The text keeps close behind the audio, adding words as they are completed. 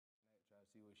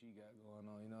what she got going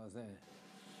on, you know what I'm saying?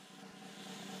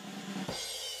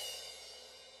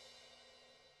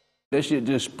 That shit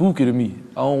just spooky to me.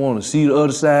 I don't want to see the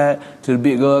other side till the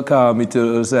big girl call me to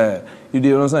the other side. You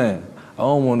dig what I'm saying? I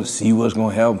don't want to see what's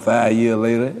going to happen 5 years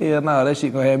later. Hell no, that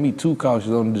shit going to have me too cautious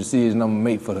on the decision I'm going to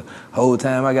make for the whole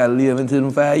time I got to live until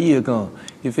them 5 years come.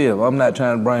 You feel me? I'm not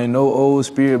trying to bring no old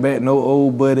spirit back, no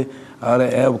old buddy, all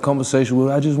that, have a conversation with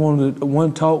him. I just wanted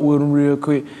to talk with him real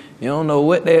quick. You don't know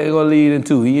what that going to lead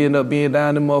into. He end up being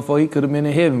down the motherfucker. He could have been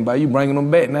in heaven. By you bringing him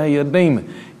back, now he a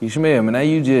demon. You smell me? Now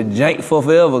you just jank for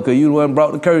forever because you the one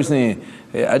brought the curse in.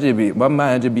 My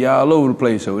mind just be all over the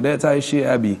place. So with that type of shit,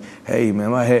 I be, hey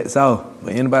man, my hat's off.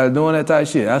 But anybody doing that type of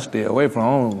shit, I stay away from.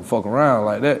 I don't fuck around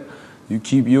like that. You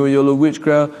keep you and your little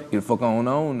witchcraft, get the fuck on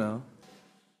now.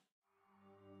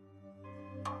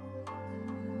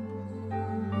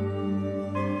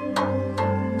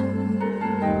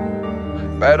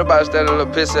 Man, nobody standing a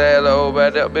little piss ass little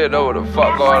man. That bitch know what the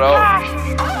fuck going on.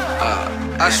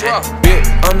 I swear, bitch,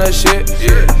 on that shit.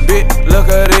 Yeah. Bitch, look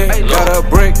at it. Hey, got a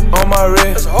brick on my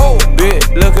wrist. Bitch,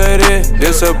 look at it.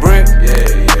 This a brick. Yeah.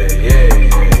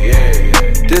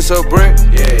 This a brick.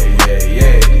 Yeah.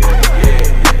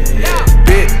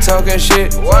 Bitch, talking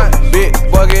shit. What? Bitch,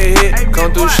 boy get hit.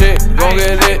 Come through shit. Gon'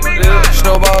 get lit.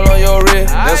 Snowball on your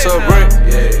wrist. That's a brick.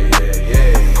 Yeah.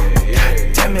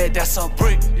 Damn it, that's a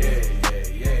brick.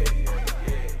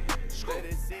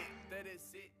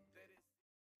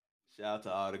 Shout out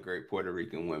to all the great Puerto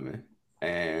Rican women.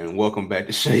 And welcome back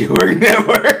to Show Your Work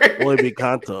Network. Boy, be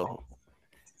canto.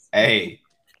 Hey,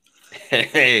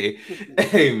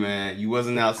 man, you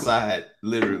wasn't outside,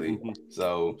 literally.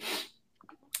 So,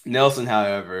 Nelson,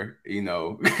 however, you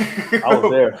know. I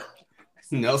was there.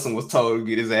 Nelson was told to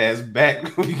get his ass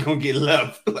back. We gonna get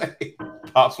left. Like,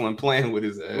 Pops wasn't playing with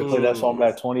his ass. I played that song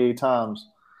back 28 times.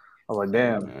 I was like,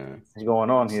 damn, what's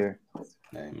going on here?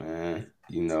 Hey, man.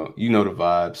 You know the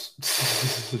vibes.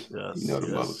 You know the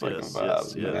motherfucking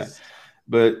vibes, man.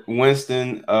 But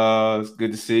Winston, it's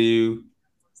good to see you.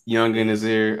 Youngin is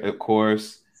here, of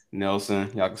course.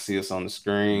 Nelson, y'all can see us on the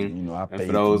screen. You know, I and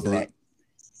for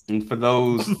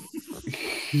those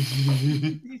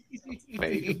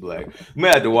Fade to Black. We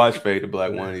might have to watch Fade to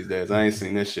Black one of these days. I ain't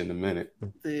seen this shit in a minute.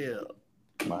 Yeah,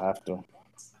 I have to.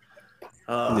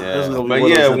 But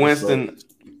yeah,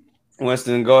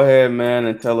 Winston, go ahead, man,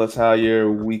 and tell us how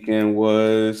your weekend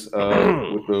was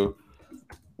with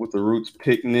the Roots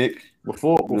picnic.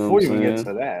 Before you even get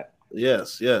to that,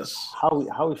 yes.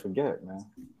 How we forget, man?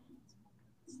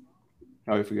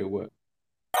 How we forget what?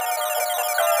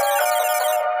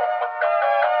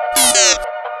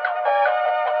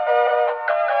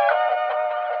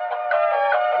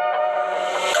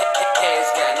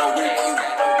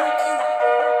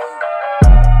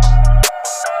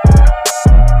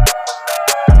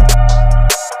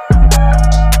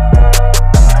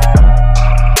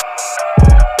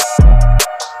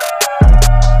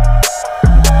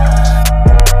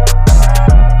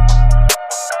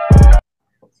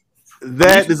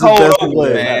 That is the best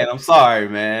way, man. I'm sorry,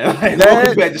 man.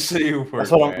 Welcome back to Show Your Work.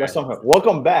 That's what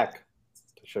welcome back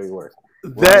to Show Your Work.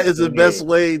 That is the best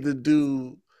way to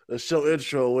do a show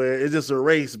intro where it's just a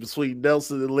race between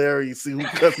Nelson and Larry, see who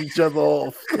cuts each other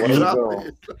off.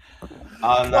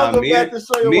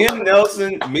 Me and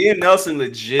Nelson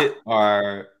legit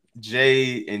are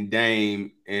Jay and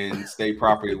Dame in State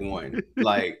Property 1.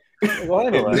 Like, if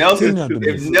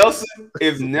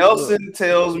Nelson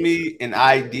tells me an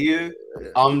idea,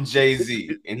 I'm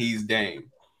Jay-Z and he's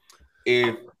Dame.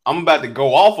 If I'm about to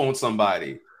go off on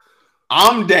somebody,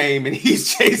 I'm Dame and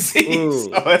he's Jay-Z. So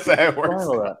that's how it works.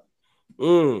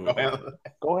 Go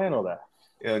handle that.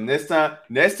 Yeah, next time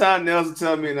Nelson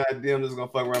tell me an idea, I'm just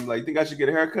gonna fuck around. I'm like, you think I should get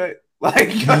a haircut?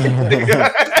 Like,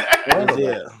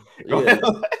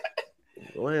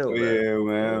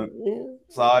 man.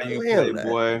 Saw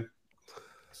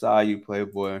you,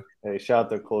 Playboy. Hey, shout out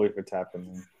to Chloe for tapping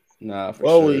me. Nah, for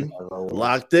sure. We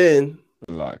locked in.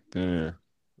 Yeah,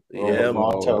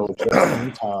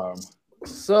 time.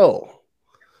 So,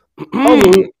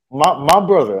 my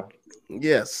brother.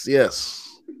 Yes.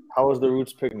 How was the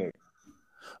Roots picnic?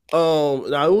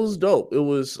 Now it was dope. It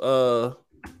was you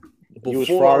was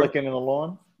frolicking in the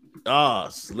lawn.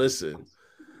 Listen,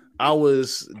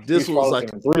 this was like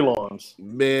 3 lawns.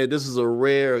 Man, this is a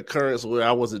rare occurrence where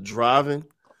I wasn't driving,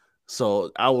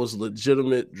 so I was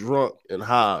legitimate drunk and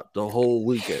high the whole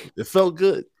weekend. It felt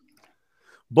good,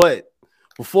 but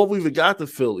before we even got to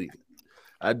Philly,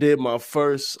 I did my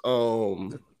first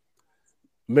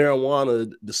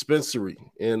marijuana dispensary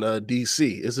in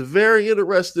DC. It's a very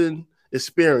interesting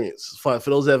experience for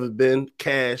those that haven't been.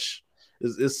 Cash,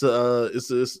 it's a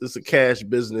cash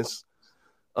business.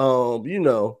 You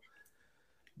know,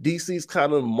 DC's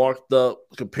kind of marked up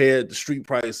compared to street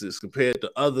prices, compared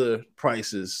to other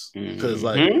prices. Because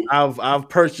like I've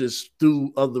purchased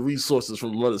through other resources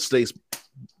from other states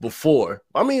before.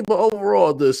 I mean, but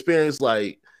overall the experience,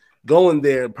 like going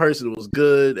there in person, was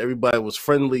good. Everybody was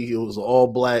friendly. It was an all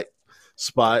black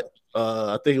spot.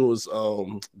 I think it was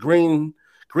Green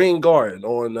Garden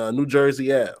on New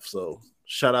Jersey Ave. So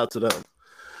shout out to them.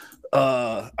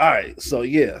 All right, so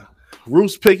yeah,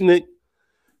 Roots Picnic.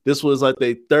 This was like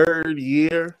their third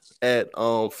year at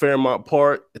Fairmount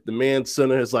Park at the Mann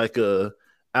Center. It's like a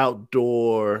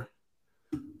outdoor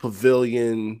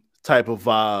pavilion type of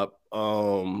vibe.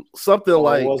 Something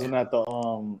like it wasn't at the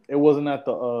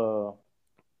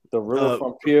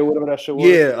Riverfront Pier, whatever that shit was.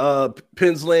 Yeah,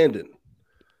 Penn's Landing.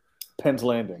 Penn's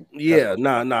Landing. Yeah,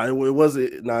 it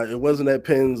wasn't at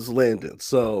Penn's Landing.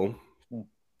 So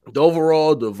the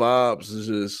vibes is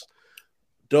just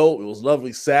dope. It was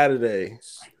lovely Saturday.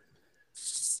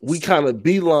 We kind of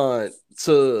beeline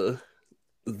to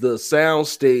the sound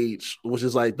stage, which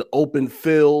is like the open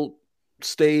field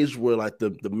stage where like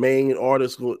the main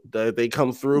artists that they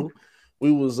come through.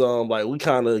 We was we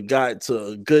kind of got to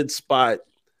a good spot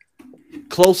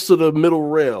close to the middle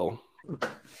rail,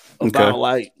 about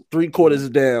like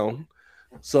 3/4 down.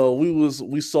 So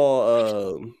we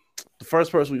saw the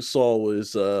first person we saw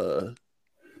was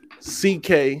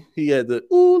CK. He had the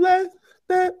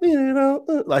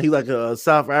that like he's like a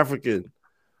South African.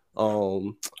 I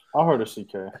heard of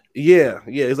CK. Yeah,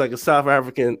 he's like a South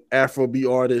African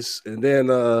Afrobeat artist. And then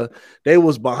they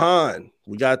was behind.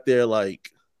 We got there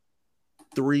like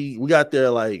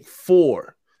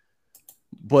 4.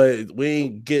 But we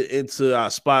didn't get into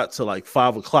our spot till like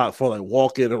 5 o'clock for like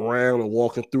walking around and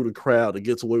walking through the crowd to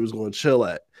get to where we was going to chill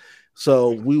at.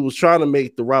 So we was trying to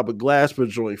make the Robert Glasper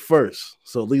joint first.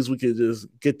 So at least we could just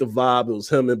get the vibe. It was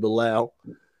him and Bilal.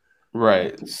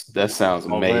 Right. That sounds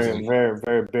amazing. Very,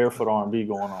 very barefoot R&B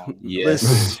going on.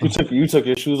 Yes. You took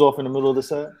your shoes off in the middle of the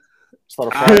set?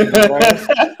 Started flying the grass?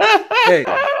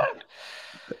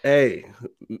 Hey.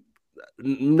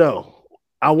 No.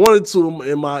 I wanted to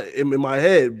in my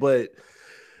head, but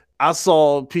I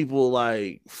saw people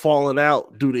like falling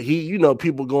out due to heat. You know,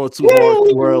 people going too hard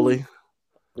too early.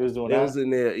 It was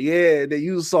in there. Yeah,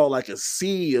 you saw like a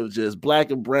sea of just black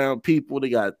and brown people. They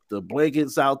got the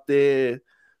blankets out there. You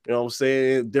know what I'm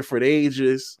saying? Different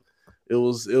ages. It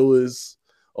was a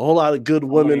whole lot of good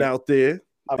women out there.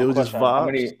 It was just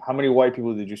vibes. How many white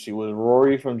people did you see? Was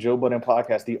Rory from Joe Budden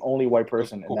podcast the only white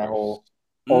person in that whole?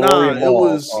 It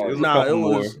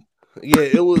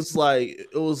was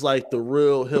like the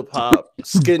real hip hop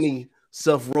skinny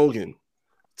Seth Rogen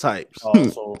types.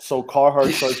 So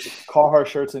Carhartt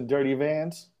shirts and dirty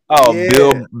Vans. Oh,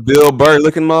 yeah. Bill Burr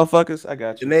looking motherfuckers. I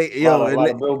got you. And a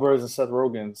Bill Burrs and Seth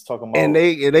Rogen's talking about. And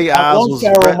they eyes was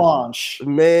red.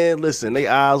 Man, listen, they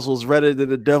eyes was redder than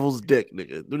the devil's dick,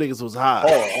 nigga. The niggas was high.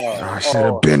 I should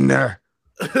have been there.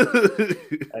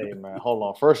 Hey man, hold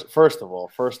on. First of all.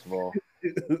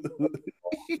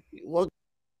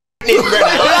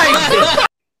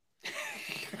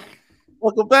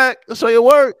 Welcome back. Let's show your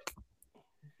work.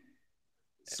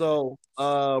 So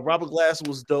Robert Glasper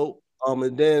was dope.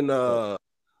 And then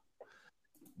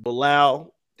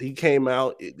Bilal, he came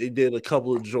out. They did a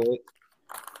couple of joints.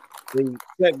 The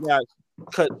set got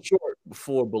cut short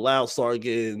before Bilal started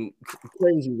getting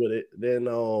crazy with it. Then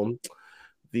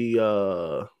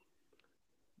the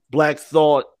Black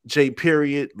Thought J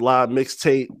Period live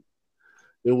mixtape.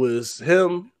 It was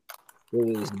him, it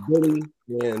was Billy,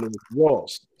 and it was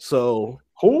Ross. So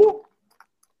who?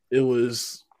 It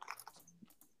was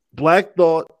Black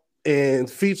Thought and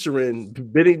featuring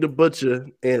Benny the Butcher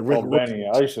and Rick. Benny,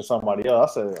 I used to somebody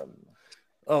else. I said,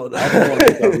 "Oh,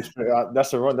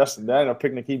 that's a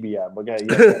picnic he be at." But yeah.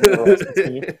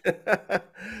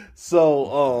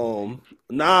 So,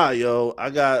 yo, I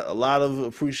got a lot of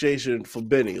appreciation for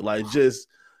Benny, like just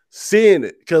seeing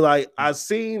it, because I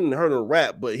seen and heard him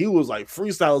rap, but he was like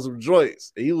freestyling some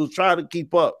joints, and he was trying to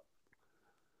keep up.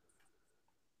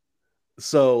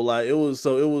 So, like, it was.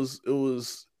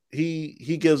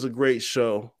 He gives a great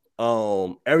show.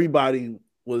 Everybody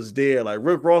was there. Like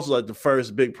Rick Ross was like the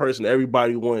first big person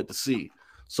everybody wanted to see.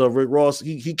 So Rick Ross,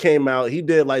 he came out. He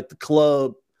did like the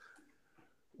club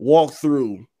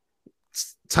walkthrough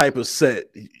type of set.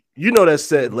 You know that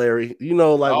set, Larry. You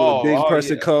know, like when a big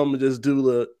person come and just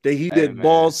do he did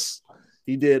Boss.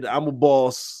 He did I'm a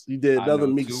Boss. He did another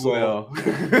Meek song. Well.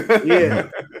 Yeah.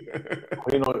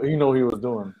 You know what he was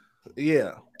doing.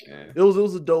 Yeah. It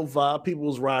was a dope vibe. People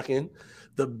was rocking.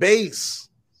 The bass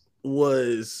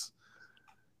was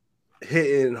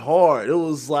hitting hard. It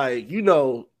was like,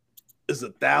 it's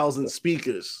 1,000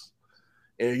 speakers,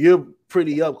 and you're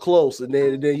pretty up close, and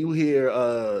then you hear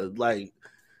like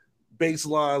bass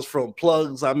lines from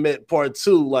Plugs I Met Part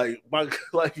 2. Like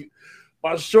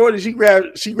my shorty, she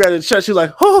grabbed the chest. She was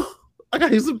like, oh, I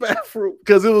gotta use the bathroom,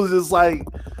 because it was just like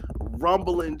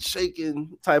rumbling,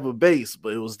 shaking type of bass.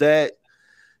 But it was that,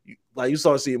 like, you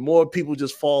started seeing more people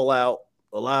just fall out.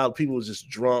 A lot of people was just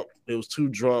drunk. It was too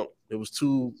drunk. It was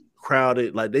too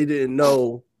crowded. Like, they didn't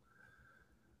know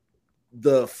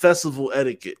the festival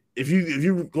etiquette. If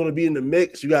you're gonna be in the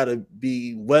mix, you gotta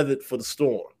be weathered for the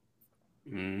storm.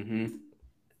 Mm-hmm.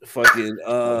 Fucking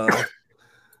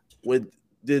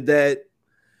did that,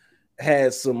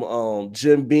 had some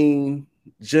Jim Beam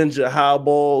ginger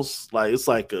highballs. Like it's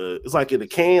like in a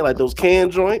can, like those can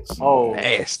joints. Oh,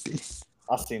 Nasty.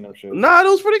 I seen them shit. Nah, it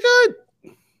was pretty good.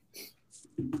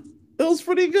 It was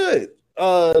pretty good.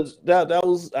 That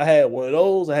was, I had one of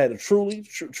those. I had a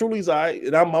Truly's.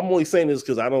 And I'm only saying this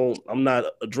because I'm not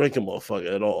a drinking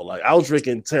motherfucker at all. Like, I was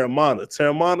drinking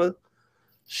Terramana,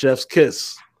 Chef's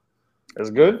Kiss. That's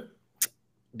good.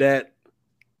 That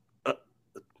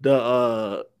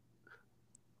the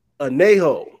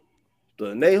Añejo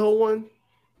one,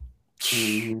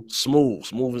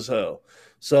 smooth as hell.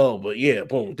 So, but yeah,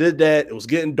 boom, did that. It was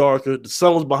getting darker. The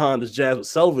sun was behind us. Jasmine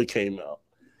Sullivan came out.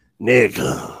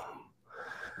 Nigga.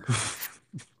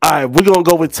 All right, we're gonna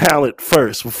go with talent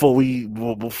first before we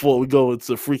go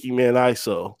into Freaky Man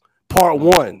ISO. Part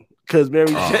 1, because Mary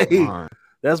J. Man.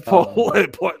 That's part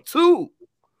 1. Part 2.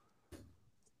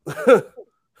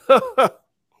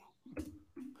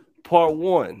 Part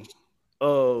 1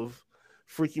 of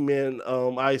Freaky Man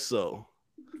ISO.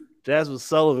 Jasmine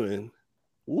Sullivan.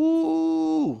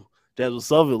 Woo! Jasmine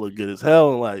Sullivan looked good as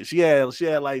hell. And like she had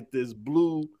like this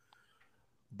blue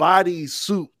body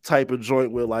suit type of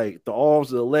joint where like the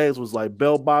arms and the legs was like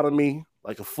bell bottomy,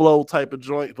 like a flow type of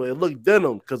joint, but it looked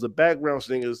denim because the background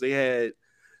singers, they had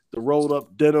the rolled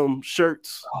up denim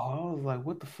shirts. Oh, I was like,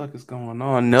 what the fuck is going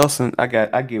on? Nelson, I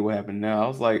get what happened now. I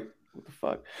was like, what the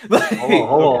fuck?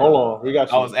 Hold on. We got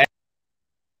you. I was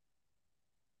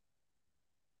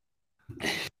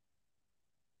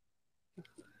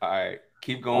all right,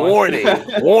 keep going.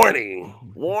 Warning.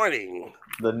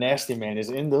 The nasty man is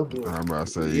in the building. I'm about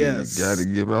to say, Yes. you gotta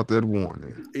give out that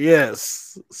warning.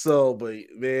 Yes. So, but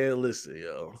man, listen,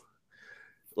 yo.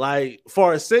 Like,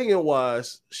 far as singing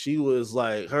wise, she was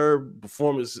like, her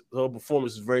performance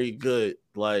is very good.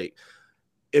 Like,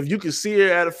 if you can see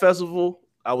her at a festival,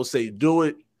 I would say do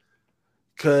it,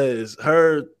 because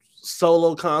her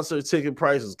solo concert ticket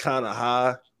price is kind of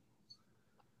high.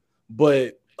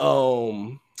 But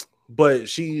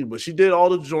she did all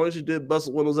the joints. She did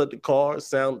Busted Windows at the Car. It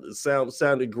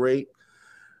sounded great.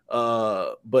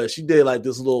 But she did like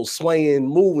this little swaying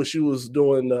move when she was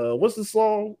doing what's the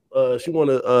song? She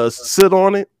wanna sit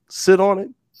on it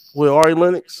with Ari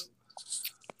Lennox.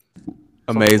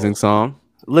 Amazing song.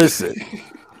 Listen,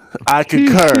 I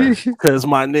concur, because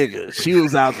my nigga, she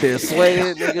was out there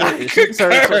swaying, nigga, and she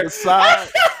turned to the side.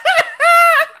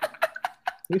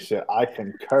 He said, I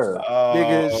concur.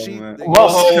 Nigga, she man. turned to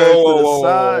the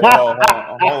side.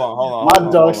 Hold on. My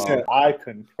dog said, I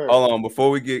concur. Hold on, before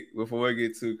we get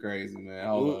too crazy, man.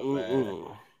 Hold on, man.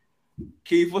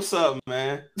 Keith, what's up,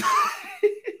 man?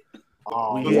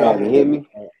 Yeah, can you hear me?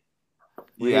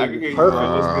 Yeah, I can hear you.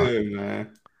 Perfect. What's good,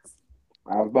 man?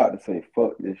 I was about to say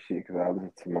fuck this shit because I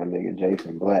listened to my nigga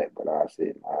Jason Black, but I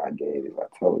said nah, I gave it. I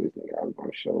told this nigga I was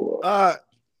gonna show up.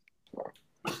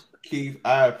 Keith,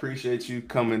 I appreciate you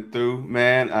coming through,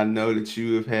 man. I know that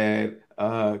you have had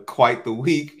quite the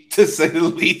week, to say the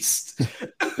least.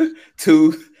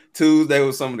 Tuesday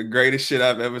was some of the greatest shit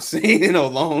I've ever seen in a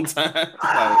long time.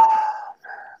 Like,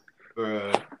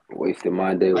 bruh. Wasted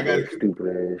my day with that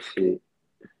stupid ass shit.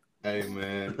 Hey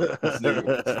man, this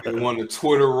nigga won the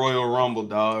Twitter Royal Rumble,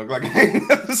 dog. Like, I ain't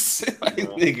never seen like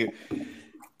nigga.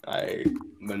 Hey,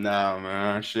 but nah,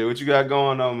 man. Shit, what you got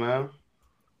going on, man?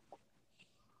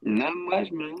 Not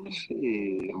much, man.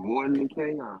 Shit, avoiding the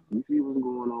chaos. You see what's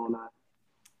going on now?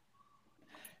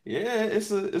 Yeah, it's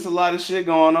a lot of shit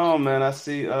going on, man. I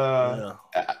see. I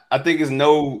think it's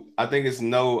no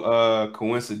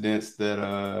coincidence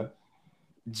that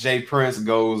Jay Prince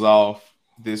goes off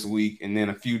this week, and then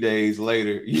a few days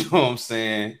later, you know what I'm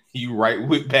saying, you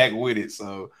back with it.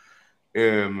 So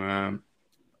yeah, man,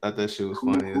 I thought that shit was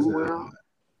funny as hell.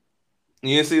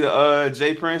 You didn't see the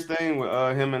Jay Prince thing with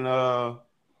him and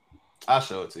I'll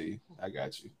show it to you. I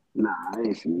got you. Nah, I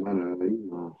ain't seen none of it. You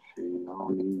know, shit,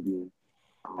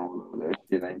 I don't know. That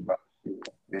shit ain't about to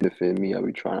benefit me. I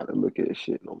be trying not to look at this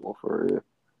shit no more for real.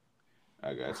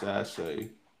 I got you. I'll show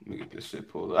you. Let me get this shit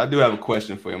pulled up. I do have a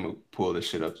question for you. I'm gonna pull this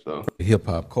shit up though. Hip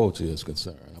hop culture is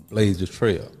concerned, I blaze the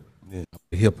trail. Yeah.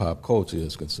 Hip hop culture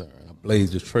is concerned, I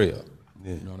blaze the trail.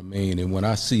 Yeah. You know what I mean? And when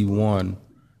I see one,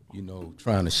 you know,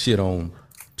 trying to shit on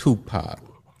Tupac,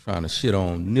 trying to shit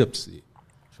on Nipsey,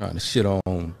 trying to shit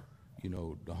on, you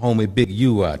know, the homie Big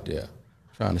U out there,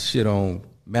 trying to shit on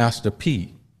Master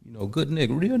P, you know, good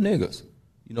nigga, real niggas.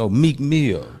 You know, Meek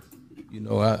Mill. You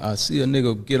know, I see a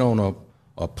nigga get on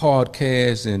a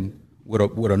podcast and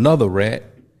with another rat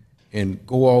and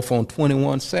go off on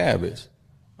 21 Savage.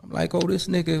 I'm like, oh, this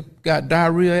nigga got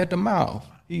diarrhea at the mouth.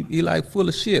 He like full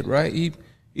of shit, right? He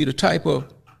the type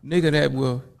of nigga that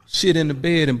will shit in the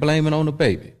bed and blame it on the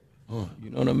baby. You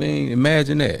know what I mean?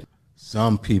 Imagine that.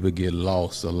 Some people get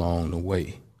lost along the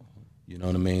way. You know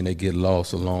what I mean? They get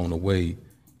lost along the way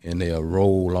and they'll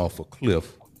roll off a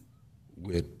cliff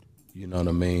with, you know what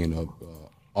I mean,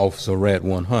 Officer Rat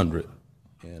 100.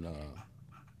 And,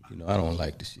 you know, I don't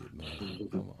like the shit, man.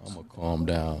 I'm going to calm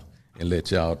down and let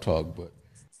y'all talk, but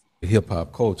the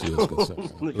hip-hop culture is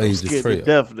concerned. Blaze the trail.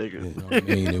 Death, nigga. You know what I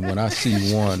mean? And when I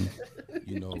see one,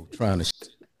 you know, trying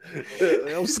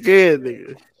to... I'm scared,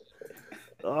 nigga.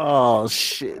 Oh,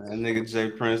 shit. That nigga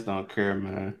Jay Prince don't care,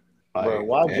 man. Like, bro,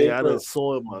 why I done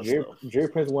soiled myself. Jay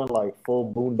Prince went like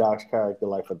full Boondocks character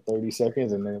like for 30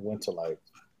 seconds and then it went to like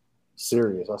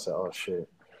serious. I said, oh shit.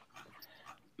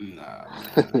 Nah.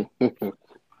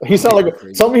 He sound like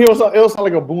it sound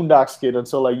like a Boondocks kid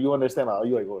until like you understand.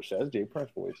 You like, oh shit, that's Jay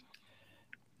Prince voice.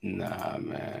 Nah,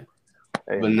 man.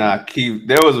 Hey, but nah, Keith,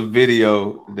 there was a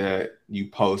video that you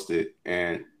posted,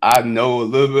 and I know a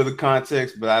little bit of the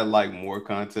context, but I like more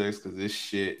context because this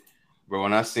shit, bro,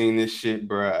 when I seen this shit,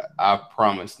 bro, I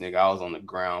promise, nigga, I was on the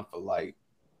ground for like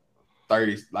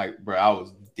 30, like, bro, I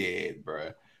was dead, bro.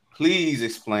 Please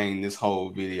explain this whole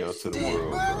video to the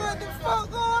world, bro.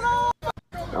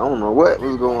 I don't know what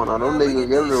was going on. Them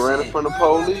niggas ran in front of the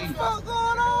police.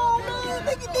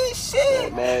 Look at this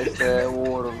shit. That sad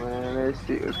water, man. That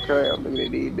shit was crazy. I'm looking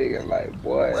at these niggas like,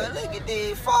 boy. Well, look at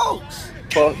these folks.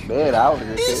 Fuck that. I was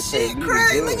just This shit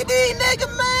crazy. Look at these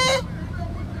niggas, man.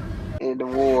 in the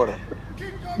water.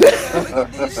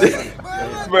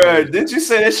 Bro, did you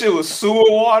say that shit was sewer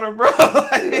water, bro?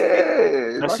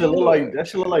 Yeah. that shit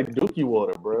look like Dookie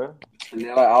water, bro. And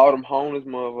then, like all them homeless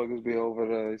motherfuckers be over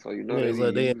there, so you know Yeah, they it's be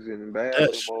like they- using the bathroom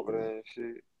over there and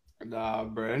shit. Nah,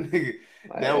 bro, nigga.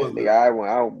 Like, That was nigga, I went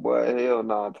out, boy. Hell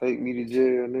nah, take me to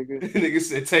jail, nigga. nigga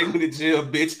said, "Take me to jail,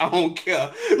 bitch. I don't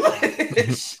care."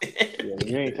 Shit. Yeah,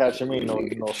 you ain't catching me no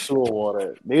sewer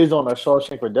water. These on that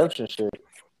Shawshank Redemption shit.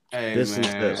 Hey, This is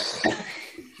man. the-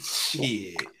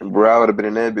 Shit. Bro, I would have been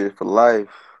in that bitch for life.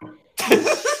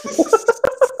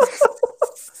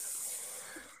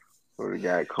 Would have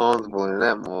got comfortable in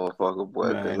that motherfucker,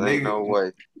 boy. Man, Cause ain't no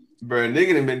way. Bro,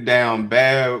 nigga done been down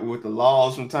bad with the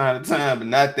laws from time to time, but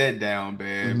not that down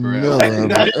bad, bro. No, Like, ever.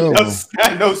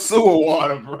 not no sewer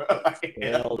water, bro. Like,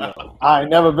 Hell no. I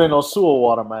ain't never been no sewer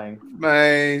water, man.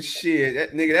 man, shit.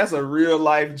 That, nigga, that's a real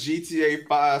life GTA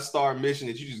 5-star mission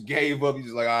that you just gave up. You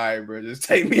just like, all right, bro, just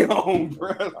take me home,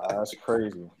 bro. That's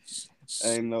crazy.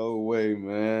 Ain't no way,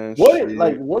 man. What Shit.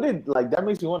 that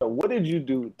makes me wonder, what did you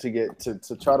do to get to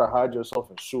try to hide yourself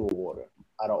in sewer water?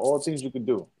 Out of all things you could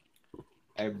do.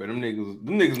 Hey, but them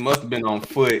niggas must have been on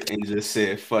foot and just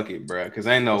said, fuck it, bro. Cause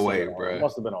ain't no way, bro.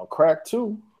 Must have been on crack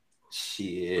too.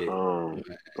 Shit. I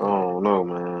don't know,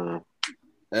 man.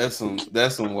 That's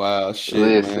some wild shit,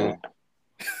 Listen, man.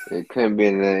 it couldn't be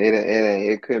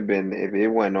it couldn't been if it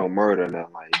wasn't no murder or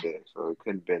nothing like that. So it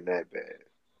couldn't been that bad.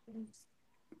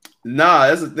 Nah,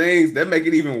 that's the thing. That make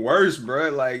it even worse, bro.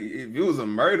 Like if it was a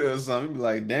murder or something, you'd be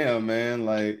like, damn, man,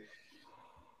 like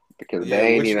Because Yeah, they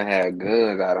ain't which- even had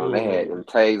guns out on their head, them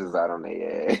tasers out on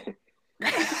their head.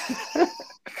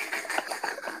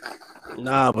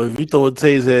 Nah, but if you throw a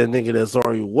taser at a nigga that's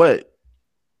already wet,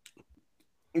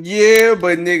 yeah,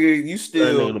 but nigga, you still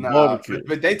That nigga the nah. barbecue.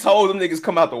 But they told them niggas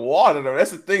come out the water though.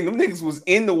 That's the thing. Them niggas was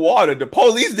in the water. The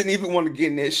police didn't even want to get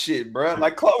in that shit, bro.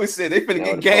 Like Chloe said, they finna No,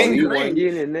 get the gang police wasn't green.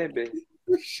 getting in that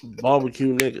bitch.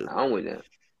 barbecue nigga. I'm with them.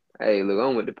 Hey, look,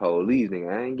 I'm with the police,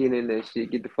 nigga. I ain't getting in that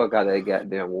shit. Get the fuck out of that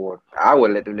goddamn water. I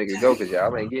would let them niggas go because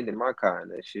y'all ain't getting in my car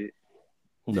and that shit.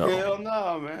 No, Hell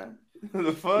no, man.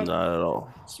 The fuck? not at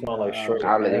all. Smell like straight.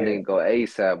 I'll let them niggas go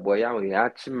ASAP, boy. Y'all ain't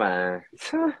out your mind.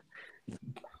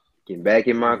 Get back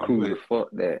in my cruiser. Fuck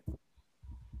that.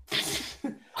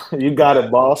 You got it,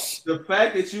 boss. The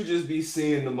fact that you just be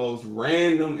seeing the most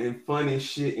random and funny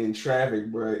shit in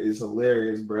traffic, bro, is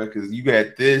hilarious, bro. Because you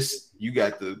got this, you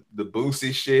got the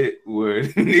Boosie shit where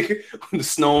nigga, the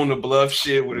snow on the bluff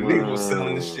shit where the nigga was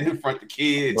selling the shit in front of the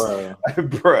kids, Bruh.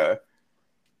 bruh.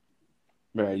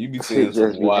 Man, you be seeing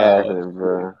just some be wild happening,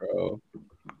 bro.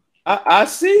 I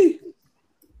see,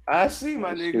 my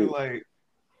nigga. Like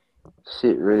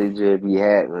shit really just be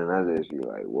happening. I just be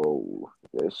like, whoa,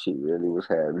 that shit really was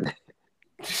happening.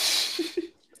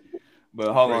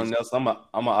 But hold on, Nelson.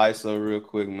 I'm a ISO real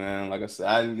quick, man. Like I said,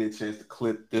 I didn't get a chance to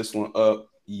clip this one up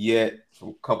yet from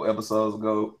a couple episodes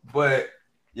ago, but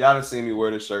y'all done seen me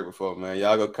wear this shirt before, man.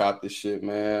 Y'all go cop this shit,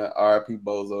 man.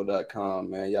 RIPBozo.com,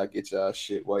 man. Y'all get y'all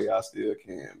shit while y'all still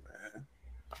can, man.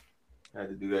 Had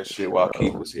to do that shit while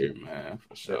Keith was here, man.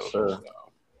 For sure. Yes, sir.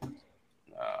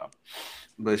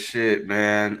 But shit,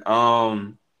 man.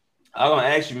 I'm gonna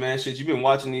ask you, man. Shit, you been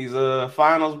watching these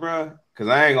finals, bro? Cause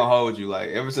I ain't gonna hold you. Like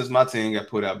ever since my team got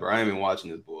put out, bro, I ain't been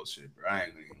watching this bullshit, bro. I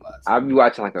ain't gonna even lie. I'll be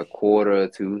watching like a quarter or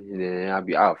two, and then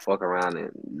I'll fuck around and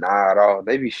nod off.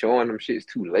 They be showing them shits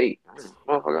too late.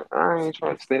 Motherfucker, I ain't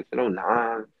trying to step to no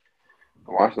 9.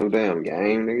 Watch no damn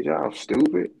game, nigga. Y'all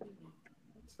stupid.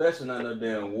 Especially not no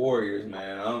damn Warriors,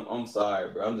 man. I'm sorry,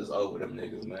 bro. I'm just over them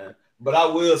niggas, man. But I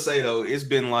will say though, it's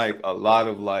been like a lot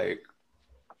of like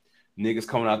niggas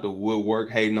coming out the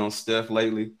woodwork hating on Steph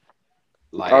lately.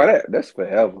 Like, that's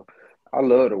forever. I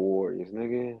love the Warriors,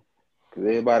 nigga. Cause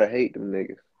everybody hate them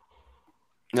niggas.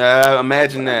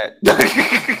 Imagine that.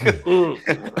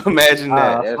 Imagine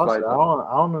that.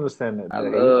 I don't understand that. I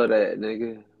love that,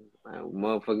 nigga. Like,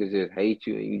 motherfuckers just hate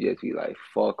you and you just be like,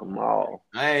 fuck them all.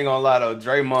 I ain't gonna lie though,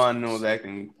 Draymond knows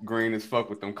acting green as fuck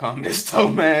with them comments though,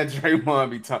 man. Draymond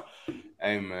be talking.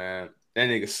 Hey man, that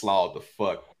nigga slawed the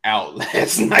fuck out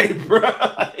last night, bro.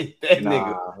 Like,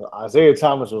 nigga. Isaiah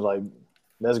Thomas was like,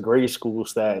 that's grade school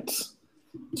stats.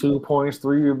 2 points,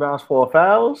 3 rebounds, 4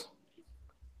 fouls.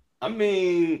 I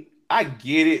mean, I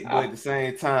get it, but at the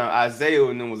same time, Isaiah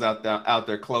and them was out there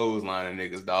clotheslining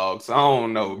niggas, dog. So I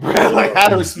don't know, bro. Like,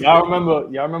 y'all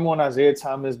remember when Isaiah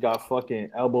Thomas got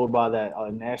fucking elbowed by that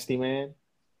nasty man?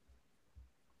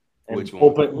 And which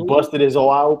one? Busted his eye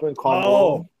open.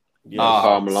 Carl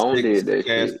Malone did that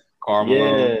shit. Carl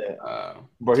Malone. Yeah.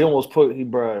 Bro,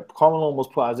 Carl Malone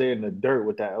almost put Isaiah in the dirt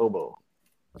with that elbow.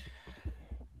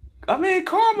 I mean,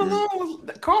 Karl Malone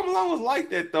was like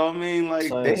that though. I mean,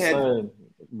 like they had.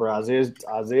 Bro,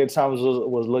 Isaiah Thomas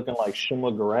was looking like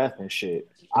Shuma Garath and shit.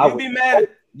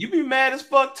 You'd be mad as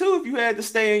fuck too if you had to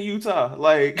stay in Utah.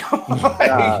 Like,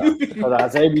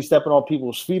 Isaiah be stepping on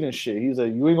people's feet and shit. He's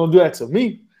like, you ain't gonna do that to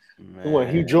me. And when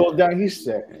he drove down, he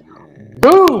said,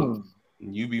 "Boom."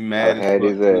 You be mad. I had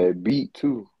his beat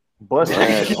too.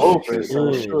 Busted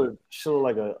open. Show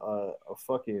like a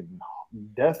fucking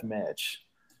death match.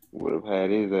 Would have had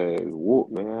his ass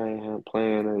whooped, man. I ain't him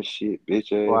playing that shit,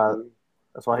 bitch ass.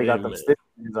 That's why he got them sticks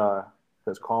in his eye.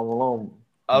 Because Karl Malone.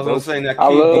 I was gonna say that. I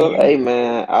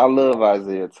love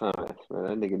Isaiah Thomas, man.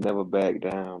 That nigga never back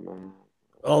down, man.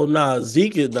 Oh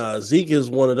Zeke is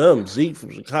one of them. Zeke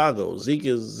from Chicago.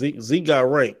 Zeke got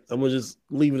ranked. I'm gonna just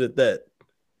leave it at that.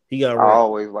 He got ranked. I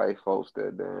always like folks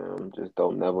that just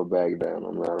don't never back down.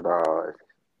 I'm not at all.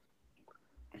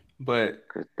 But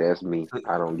cause that's me.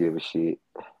 I don't give a shit.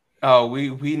 Oh, we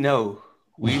know.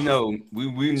 We know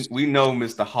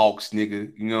Mr. Hawks,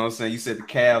 nigga. You know what I'm saying? You said the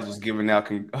Cavs was giving out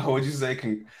what'd you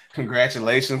say?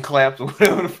 Congratulations claps or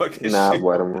whatever the fuck is shit.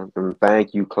 What them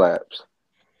thank you claps.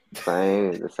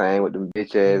 The same with them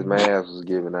bitch ass Mavs was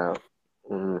giving out.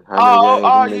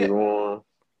 How many games won?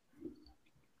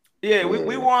 Yeah,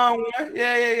 we won one.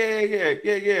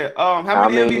 Yeah. How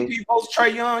many MVP votes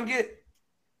Trae Young get?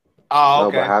 Oh,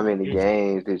 okay. No, but how many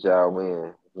games did y'all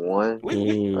win? One?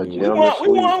 We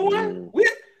won one.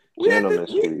 We gentleman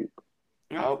sweep.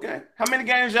 Okay. How many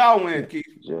games y'all win, Keith?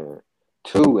 Yeah.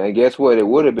 2. And guess what? It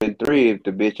would have been 3 if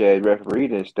the bitch ass referee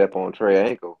didn't step on Trae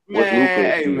ankle. What's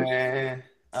Luka's man.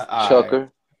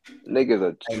 Chucker. Niggas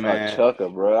a chucker,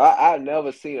 bro. I've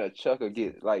never seen a chucker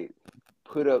get like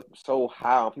put up so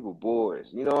high on people's boards.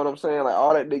 You know what I'm saying? Like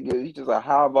all that nigga, he's just a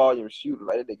high volume shooter.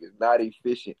 Like that nigga's not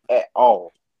efficient at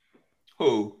all.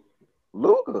 Who?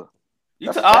 Luka.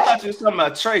 I thought you were talking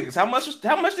about Trae. Cause how much did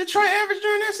Trae average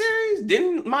during that series?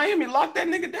 Didn't Miami lock that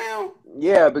nigga down?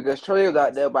 Yeah, because Trae was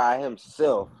out there by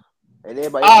himself. And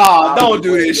everybody don't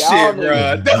do this shit,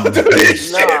 bro. Don't do this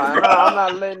shit, bro. I'm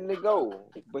not letting it go.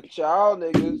 But y'all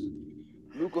niggas,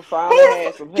 Luka finally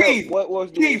had some help. Keith, what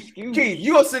was the excuse? Keith,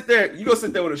 you gonna sit there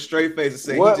with a straight face and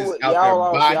say he just out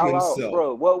there by himself.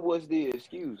 Bro, what was the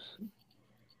excuse?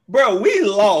 Bro, we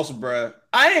lost, bro.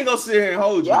 I ain't gonna sit here and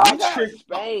hold you. Y'all got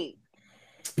spanked.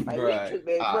 Like,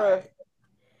 bro.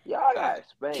 Y'all got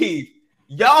spanked. Keith,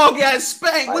 y'all got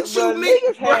spanked. Like, what you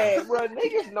mean?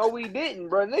 Niggas know we didn't,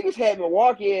 bro. Niggas had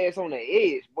Milwaukee ass on the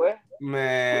edge, boy.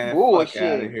 Man, bullshit. fuck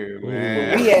out of here,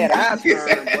 man. We had our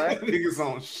turn, boy. Niggas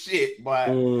on shit, boy.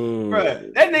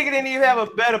 Bruh, that nigga didn't even have a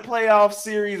better playoff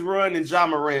series run than Ja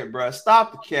Morant, bruh.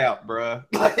 Stop the cap, bruh.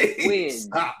 Like,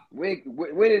 stop. When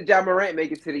did Ja Morant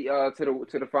make it to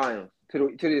the finals?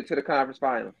 To the conference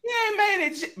finals? He ain't made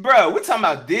it, bro. We talking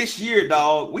about this year,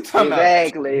 dog. We talking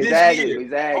exactly.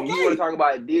 Okay. You want to talk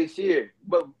about this year,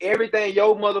 but everything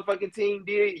your motherfucking team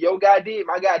did, your guy did,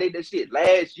 my guy did that shit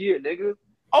last year, nigga.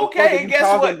 Okay, and guess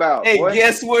what?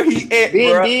 Guess where he at,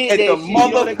 bro? At the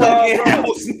motherfucking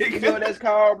house, nigga. You know what that's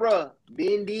called, bro?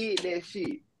 Ben did that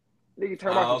shit. Nigga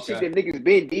talking about some shit that niggas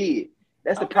been did.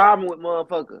 That's the problem with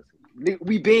motherfuckers.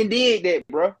 We been did that,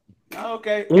 bro.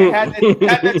 Okay. Had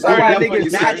that turn out for you,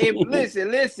 Listen.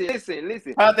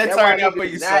 How'd that turn out for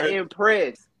you, not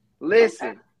impressed.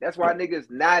 Listen, that's why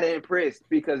niggas not impressed,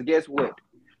 because guess what?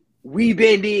 We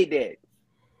been did that.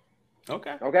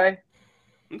 Okay.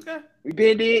 We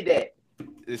been did that.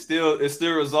 It still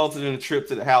resulted in a trip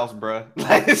to the house, bro.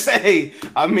 Like I say,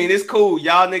 I mean, it's cool.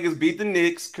 Y'all niggas beat the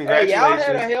Knicks. Congratulations.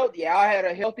 Hey, y'all had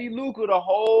a healthy Luka the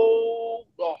whole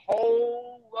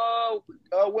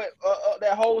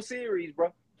that whole series,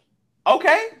 bro.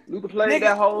 Okay. Luka played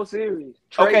that whole series.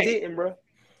 Trey didn't, bro.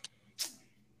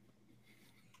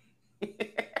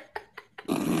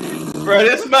 Bro,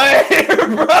 this man here,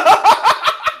 bro.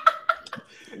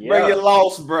 Bro, you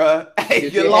lost, bro. Hey,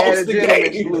 you lost the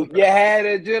game. You had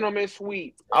a gentleman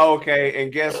sweep. Okay,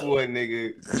 and guess what,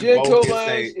 nigga?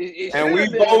 Gentlemen, and we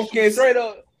both can straight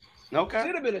up. Okay.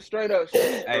 Should have been a straight up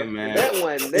sweep. Hey, man. That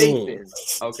one, Nathan.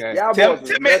 Okay. Y'all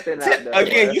boys nothing out there.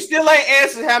 Again, bro. You still ain't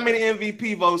answered how many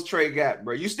MVP votes Trey got,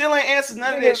 bro. You still ain't answered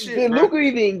none of that shit. Did Luka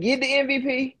even get the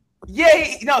MVP? Yeah,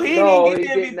 he didn't get the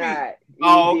MVP. Did not.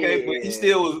 Okay, but he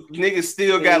still was. Niggas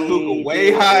still got Luka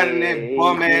way higher than that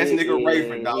bum ass nigga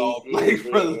Rayford, dog. Like,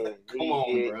 brother, come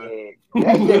on, bro.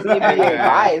 That's just NBA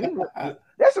vibe.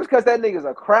 That's just because that nigga's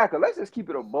a cracker. Let's just keep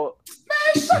it a buck.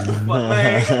 Man, shut the fuck,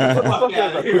 man. Get the fuck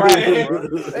out of here, man.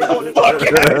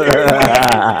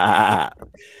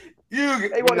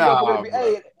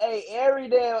 Hey, every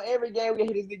game we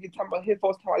hit this nigga talking about his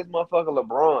folks talking about this motherfucker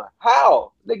LeBron.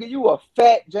 How? Nigga, you a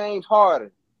fat James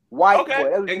Harden. White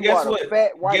boy. And guess what?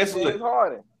 Fat white James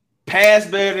Harden. Pass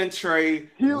better than Trey,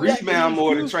 rebound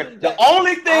more than Trey. The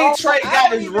only thing Trey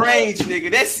got is range, nigga.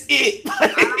 That's it.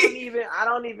 I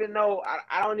don't even know.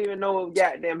 If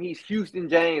goddamn he's Houston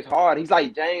James Harden. He's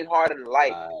like James Harden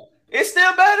light. It's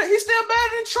still better. He's still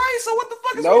better than Trey. So what the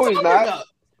fuck is no, he he's talking not.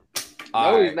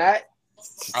 about? He's not.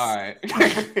 All right.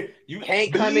 You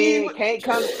can't come in.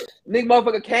 Nigga,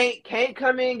 motherfucker can't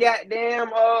come in.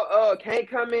 Goddamn. Can't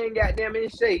come in. Goddamn in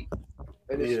shape.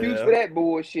 An excuse for that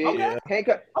bullshit. Okay. Can't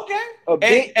come.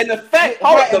 Okay. And the fact,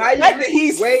 that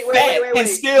he's fat and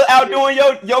still outdoing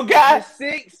your guy.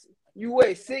 You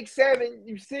weigh 6'7".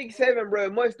 You 6'7", bro.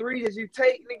 Much threes as you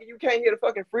take, nigga, you can't hit a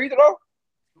fucking free throw.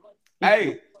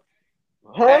 Hey.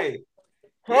 Huh? Hey.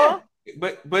 Huh?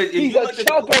 But if he's you a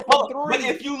chucker from three. But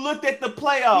if you looked at the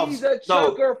playoffs, he's a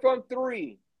chucker from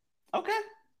three. Okay.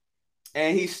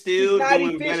 And he's still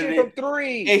doing better than from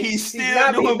three. And he's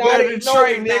still doing better than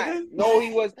Trey, nigga. No,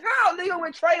 he was. How, nigga,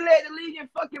 when Trey led the league in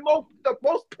fucking the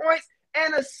most points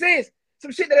and assists,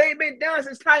 some shit that ain't been done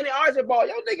since Tiny Archibald.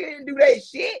 Y'all nigga didn't do that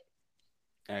shit.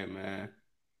 Hey, man.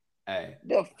 Hey.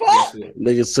 The fuck?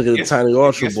 Niggas took it to Tiny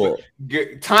Archibald.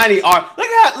 Tiny Archibald. Look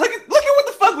at what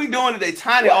the fuck we doing today.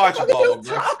 Tiny Archibald. What are you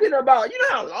talking about? You know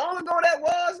how long ago that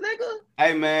was, nigga?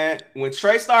 Hey, man. When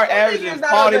Trey started averaging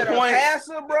 40 points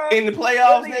passer, bro. In the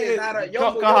playoffs, nigga,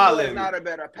 come holler at me. He's not a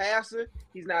better passer.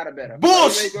 He's not a better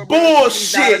bullshit,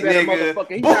 nigga.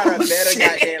 He's not a better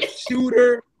goddamn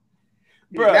shooter.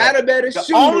 He's not a better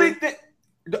shooter. Only thing.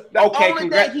 The only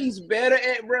thing he's better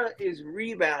at, bro, is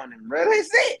rebounding, bro. That's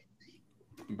it.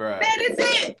 Bro. That is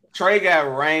it. Trey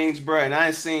got range, bro, and I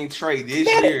ain't seen Trey this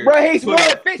year. Bro, he's more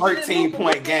efficient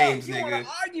 13-point games, you nigga. You want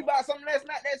to argue about something that's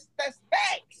facts.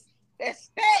 That's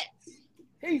stats.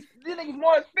 This nigga's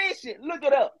more efficient. Look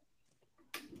it up.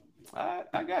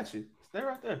 I got you. Stay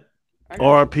right there.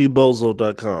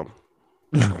 rpbozo.com.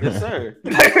 Yes, sir.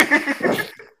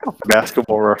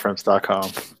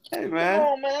 Basketballreference.com. Hey, man. Come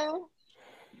on, man.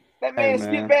 That man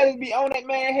Skip Bayless be on that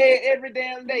man head every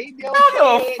damn day. He be on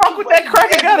fuck what that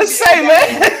cracker gotta say,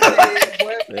 man.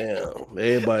 Damn,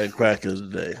 everybody cracking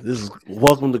today. This is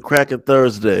welcome to Cracking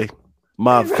Thursday.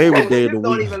 My favorite day of the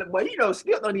week. But you know,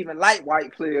 Skip don't even like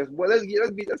white players. Boy, let's keep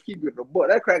it the boy.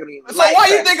 That cracker don't even so why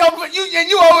you think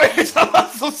you always talking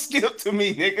about some Skip to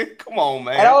me, nigga? Come on,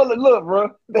 man. And look, bro.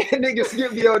 That nigga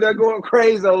Skip be out there going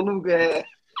crazy on Luka.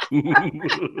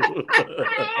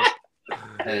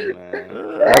 Hey, man.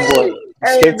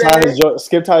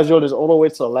 Skip ties Jordan's all the way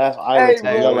to the last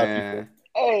island.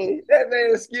 Hey, that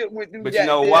man Skip with but you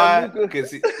know why?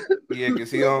 Because he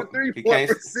don't. He can't.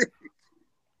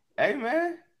 Hey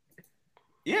man.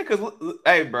 Yeah, because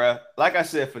hey, bro, like I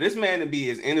said, for this man to be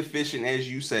as inefficient as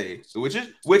you say, which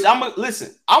I'm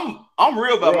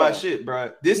real about my shit,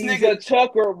 bro. He's a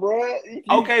chucker, bro.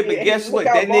 Okay, but guess what?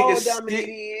 That nigga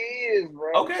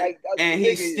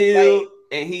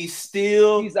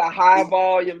he's a high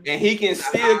volume, and he can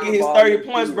still get his 30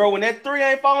 points, bro. When that 3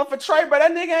 ain't falling for Trey, bro,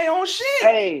 that nigga ain't on shit.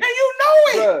 Hey, and you know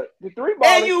it. Bro, the 3 ball,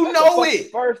 and you know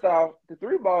it. First off, the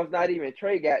 3 ball is not even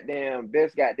Trey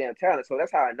best goddamn talent, so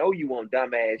that's how I know you want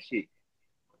dumbass shit.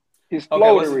 His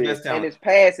floater is, and his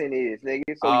passing is,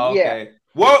 nigga. So yeah.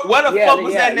 What the fuck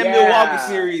was that in that Milwaukee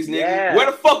series, nigga? Yeah. Where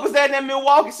the fuck was that in that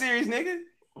Milwaukee series, nigga?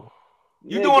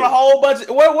 You doing a whole bunch of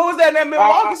what was that in that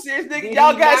Milwaukee series, nigga?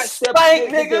 Y'all got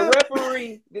spanked, nigga. The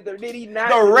referee did he not?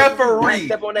 The referee,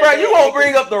 bro. You gonna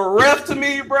bring up the ref to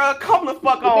me, bro? Come the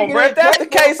fuck on, bro. If that's the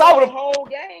case, I would have whole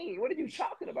game. What are you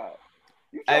talking about?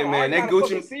 Hey man, that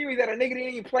Gucci series that a nigga didn't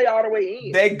even play all the way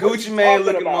in. That Gucci man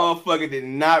looking motherfucker did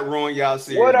not ruin y'all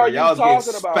series. What are y'all getting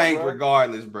spanked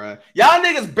regardless, bro? Y'all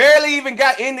niggas barely even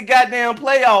got in the goddamn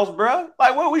playoffs, bro.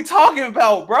 Like, what are we talking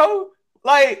about, bro?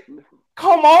 Like,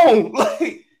 come on,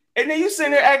 like, and then you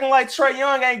sitting there acting like Trae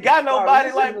Young ain't got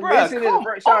nobody.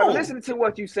 Listen to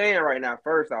what you saying right now.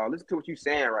 First off, listen to what you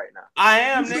saying right now. I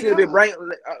am.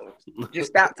 Just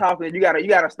stop talking. You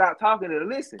gotta stop talking and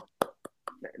listen.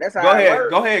 That's how.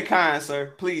 Go ahead, kind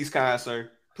sir. Please, kind sir.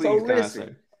 Please, kind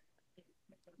sir.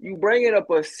 You bringing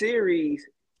up a series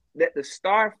that the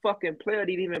star fucking player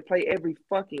didn't even play every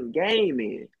fucking game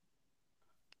in.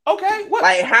 Okay, what?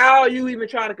 Like, how are you even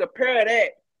trying to compare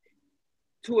that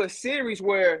to a series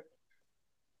where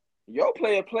your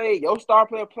star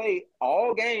player played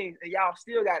all games, and y'all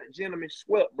still got a gentleman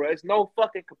swept, bro? It's no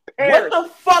fucking comparison. What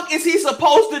the fuck is he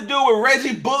supposed to do with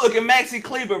Reggie Bullock and Maxi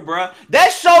Kleber, bro?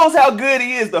 That shows how good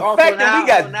he is. The fact that we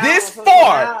got this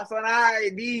far. So now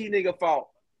these nigga fault.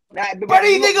 But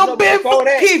these nigga been for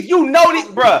Keith. You know this,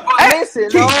 bro. Listen,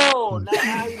 no.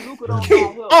 Luka don't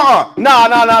help. No.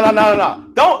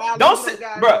 Don't sit,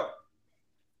 bro.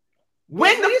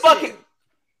 When the fuck?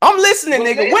 I'm listening,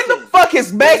 nigga. When the fuck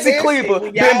has Maxi Kleber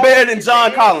been better than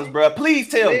John Collins, bro? Please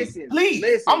tell me.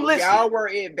 Please. I'm listening. Y'all were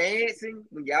advancing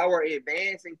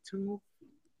to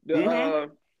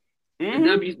the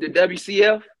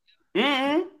WCF.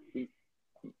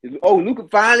 Oh, Luka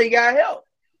finally got help.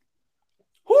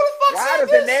 Who the fuck said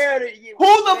this?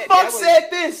 Who the fuck said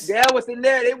this? That was the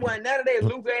narrative. It wasn't none of that.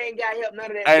 Luka ain't got help. None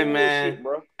of that. Hey man, shit,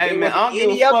 bro. Hey man, I don't give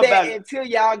a fuck about until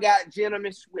y'all got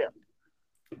gentlemen swept,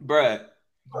 bruh.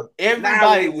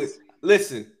 Everybody was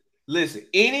listen.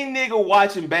 Any nigga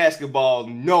watching basketball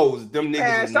knows them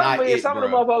niggas is not it, some of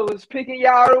them motherfuckers was picking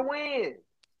y'all to win,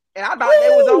 and I thought they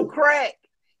was on crack.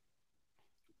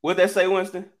 What'd that say,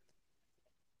 Winston?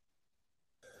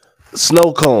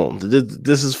 Snow cone.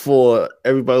 This is for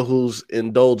everybody who's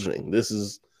indulging. This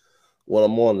is what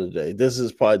I'm on today. This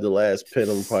is probably the last pin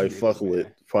I'm probably fucking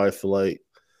with, probably for like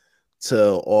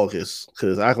till August,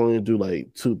 because I can only do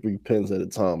like 2-3 pins at a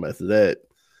time. After that,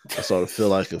 I sort of feel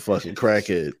like a fucking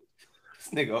crackhead.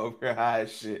 This nigga over here high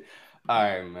as shit. All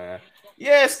right, man.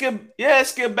 Yeah, Skip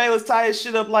Bayless tie his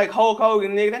shit up like Hulk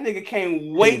Hogan, nigga. That nigga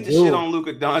can't wait to shit on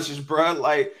Luka Doncic, bro.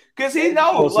 Like, cause he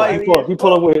knows, like he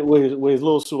pull up with his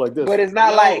little suit like this. But it's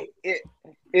not like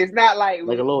it's not like a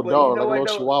little dog, like a little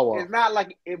chihuahua. It's not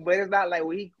like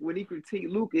when he critique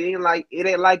Luka, it ain't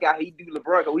like how he do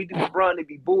LeBron. Cause we do LeBron, it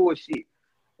be bullshit.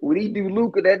 When he do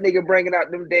Luka, that nigga bringing out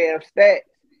them damn stats,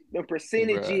 them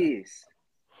percentages.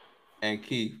 Bruh. And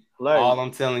Keith, all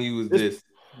I'm telling you is this.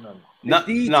 The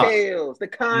details, the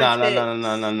context.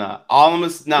 No. All of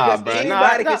us, bro.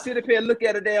 Anybody can sit up here and look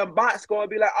at a damn box score and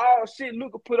be like, "Oh shit,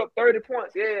 Luka put up 30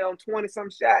 points, on 20-some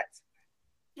shots."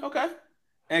 Okay.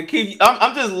 And Keith,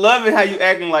 I'm just loving how you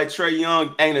acting like Trae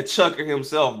Young ain't a chucker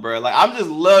himself, bro. Like, I'm just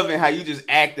loving how you just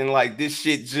acting like this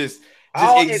shit just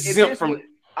exempt from.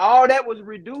 All that was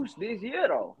reduced this year,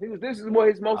 though. This is what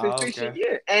his most efficient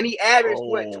year, and he averaged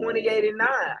 28 and 9,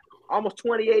 almost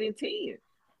 28 and 10.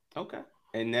 Okay.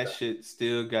 And that shit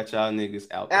still got y'all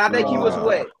niggas out. And I think he was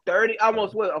 30,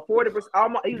 almost 40%.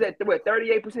 Almost he was at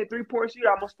 38% 3-point shoot,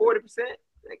 almost 40%.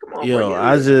 Hey, come on, yo,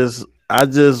 I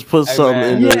just put something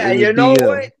in the you know DM.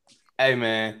 What? Hey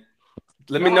man,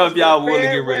 let me know if y'all willing to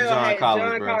get rid of John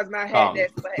Collins, bro. John Collins not had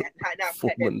that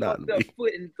foot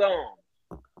and thumb.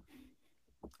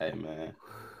 Hey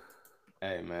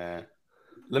man,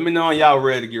 let me know when y'all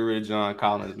ready to get rid of John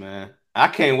Collins, man. I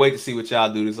can't wait to see what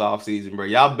y'all do this offseason, bro.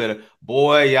 Y'all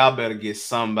better get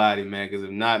somebody, man. Because if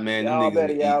not, man, y'all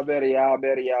better.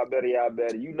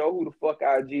 You know who the fuck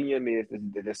our GM is?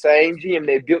 The same GM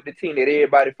that built the team that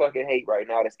everybody fucking hate right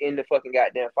now. That's in the fucking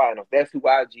goddamn finals. That's who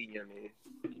our GM is.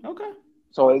 Okay.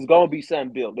 So it's gonna be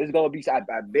something built. It's gonna be. I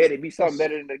bet it be something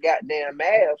better than the goddamn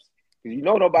Mavs. Because you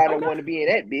know nobody want to be in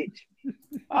that bitch.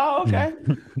 Oh, okay.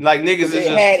 Like niggas is just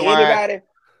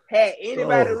had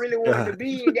anybody really wanted to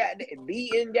be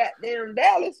in goddamn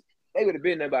Dallas, they would have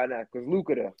been there by now because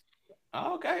Luka there.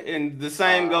 Oh, okay, and the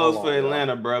same goes for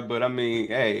Atlanta, bro. But I mean,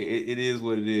 hey, it is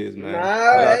what it is, man.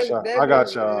 I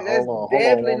got y'all. That's hold on,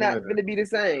 definitely not going to be the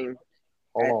same.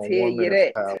 I tell you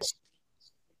that.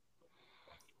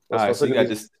 All right, so you got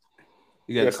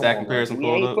the stack comparison pulled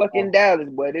up. We ain't fucking Dallas,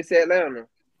 boy. It's Atlanta.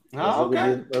 Oh,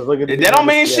 okay. That don't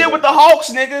mean shit with the Hawks,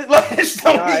 nigga. Like, it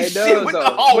don't mean shit with the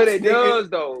Hawks, but it does,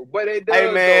 though. But it does. Hey,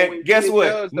 man, guess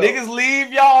what? Niggas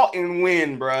leave y'all and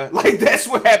win, bro. Like, that's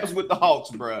what happens with the Hawks,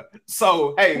 bro.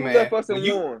 So, hey, man,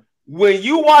 when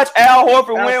you watch Al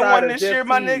Horford win one this year,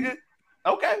 my nigga,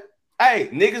 okay. Hey,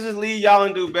 niggas just leave y'all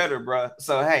and do better, bro.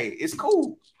 So, hey, it's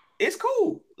cool. It's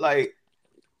cool. Like,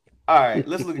 all right,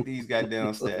 let's look at these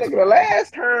goddamn stats. Nigga, the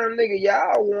last time, nigga,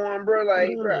 y'all won, bro.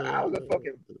 Like, bro,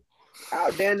 I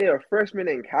was down there a freshman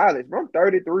in college, bro. I'm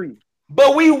 33.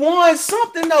 But we won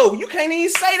something though. You can't even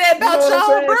say that about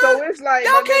y'all, bro. So it's like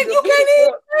you can't even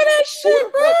say that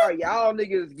shit, bro. Are y'all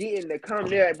niggas getting to come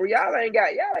there, bro? Y'all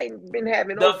ain't been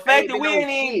having the fact that we ain't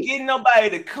even getting nobody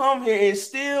to come here and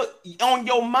still on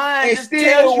your mind. And just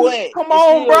still what? Come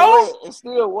on, bro. And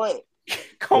still what?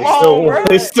 Come on, bro.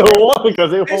 They still won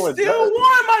because they won. Still won,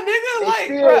 my nigga. Like,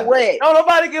 still wet. Don't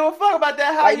nobody give a fuck about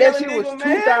that. Like that shit was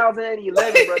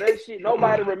 2011, bro. That shit,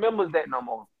 nobody remembers that no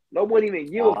more. Nobody even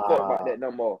give a fuck about that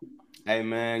no more. Hey,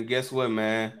 man, guess what,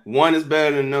 man? One is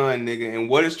better than none, nigga. And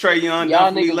what is Trae Young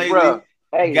done for me lately? Bro.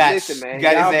 Hey, listen, man.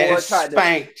 Got his ass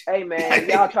spanked. Hey, man,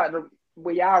 y'all tried to.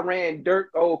 When y'all ran dirt,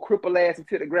 old cripple ass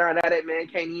into the ground, now that man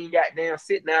can't even goddamn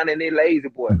sit down and they lazy,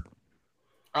 boy.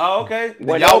 Oh, okay.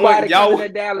 When nobody coming to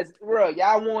Dallas, bro,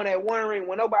 y'all won that one ring.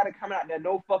 When nobody come out there,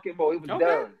 no fucking more. It was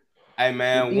done. Hey,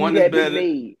 man, one is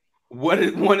better. One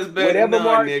is better than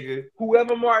none, nigga.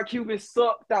 Whoever Mark Cuban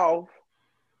sucked off,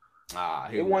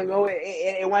 it wasn't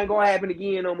gonna happen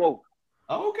again no more.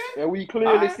 Okay. And we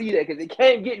clearly see that because they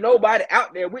can't get nobody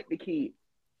out there with the kid.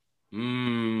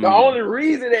 The only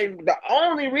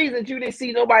reason you didn't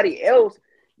see nobody else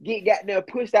get goddamn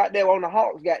pushed out there on the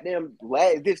Hawks goddamn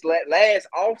last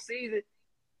off season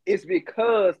is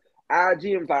because our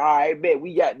GM's like, all right, bet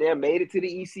we goddamn made it to the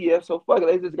ECF, so fuck it,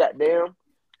 let's just goddamn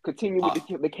continue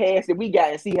with the cast that we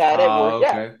got and see how that worked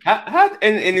out. How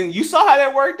and you saw how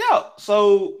that worked out.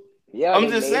 So yeah, I'm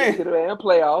just saying to the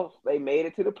playoffs. They made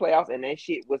it to the playoffs, and that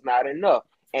shit was not enough.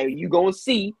 And you gonna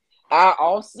see our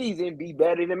all season be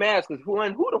better than Mavs because who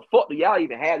the fuck do y'all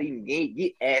even have to even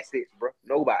get assets, bro?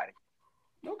 Nobody.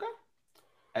 Okay.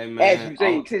 Hey, man. As you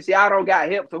say, since y'all don't got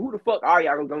help, so who the fuck are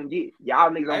y'all gonna get? Y'all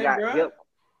niggas don't got help.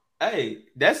 Hey,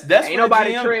 that's ain't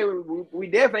nobody trade. We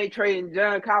definitely ain't trading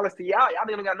John Collins to y'all. Y'all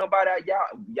don't got nobody.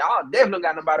 Y'all definitely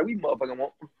got nobody. We motherfucking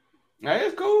want. Hey,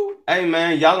 it's cool. Hey,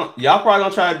 man, y'all probably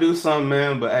gonna try to do something,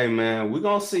 man. But hey, man, we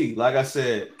gonna see. Like I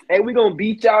said, hey, we gonna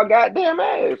beat y'all goddamn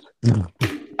ass.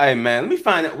 Hey, man, let me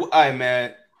find it. Hey,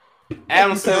 man,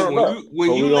 Adam Silver,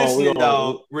 when you listening,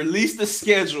 dog, release the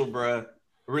schedule, bro.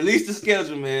 Release the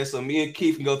schedule, man, so me and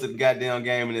Keith can go to the goddamn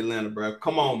game in Atlanta, bro.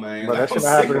 Come on, man. But that shouldn't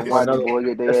happen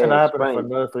for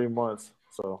another 3 months.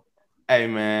 So, hey,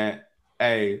 man,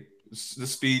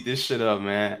 let's speed this shit up,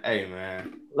 man. Hey,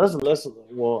 man. Let's.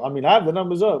 Well, I mean, I have the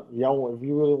numbers up. Y'all, if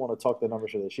you really want to talk the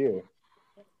numbers for this year,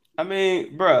 I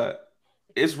mean, bro,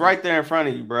 it's right there in front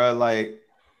of you, bro. Like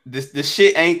this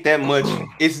shit ain't that much.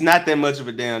 It's not that much of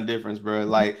a damn difference, bro.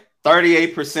 Like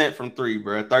 38% from three,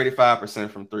 bro. 35%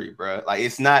 from three, bro. Like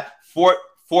it's not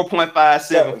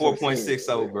 4.57,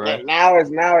 4.60, bro. Now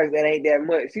it's that ain't that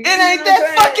much. It ain't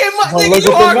that fucking much. Well, look at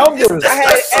the numbers.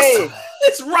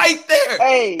 It's right there.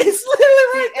 Hey, it's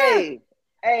literally right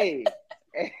there.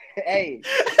 Hey.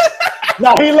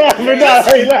 No, he laughing now.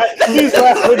 He's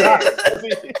laughing now.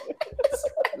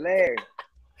 Larry.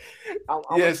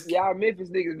 Yes. Y'all Memphis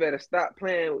niggas better stop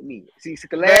playing with me. See, you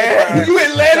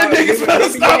Atlanta niggas better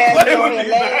stop playing with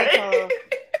me.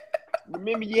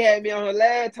 Remember you had me on her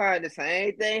last time. The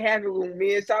same thing happened when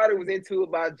me and Shawty was into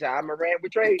about Ja Morant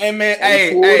with Trae. Hey man,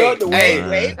 Wait.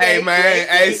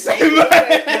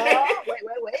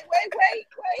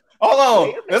 Hold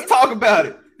on. Let's talk about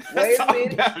it. Wait a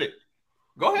minute.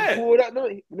 Go ahead. Pulled up,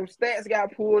 them stats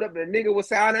got pulled up. The nigga was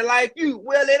sounding like you.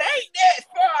 Well, it ain't that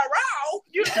far out,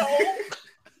 you know.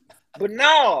 But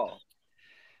no,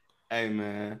 Hey,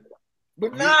 man.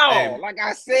 But no, like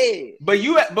I said. But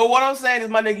what I'm saying is,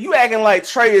 my nigga, you acting like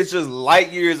Trey is just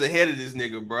light years ahead of this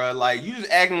nigga, bro. Like you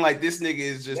just acting like this nigga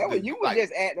is just. You was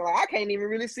just acting like I can't even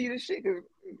really see this shit. I'm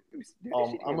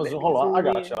gonna hold on. I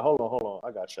got y'all. Hold on.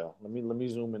 I got y'all. Let me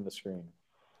zoom in the screen.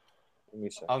 Let me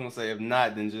see. I was gonna say if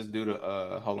not, then just do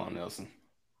the. Hold on, Nelson.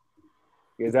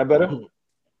 Is that better?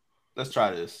 Let's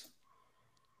try this.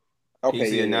 Okay. Can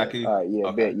you see it now? All right. Yeah.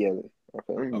 Okay. Bet. Yeah. Okay.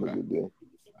 Let me look at this.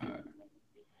 All right.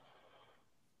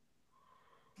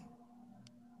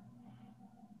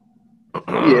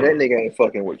 Yeah, that nigga ain't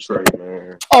fucking with Trey,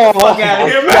 man. Oh, fuck out of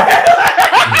here, man.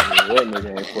 That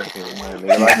nigga ain't fucking with my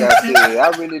nigga. Like I said, I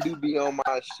really do be on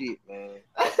my shit, man.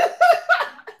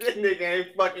 That nigga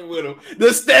ain't fucking with him. The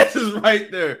stats is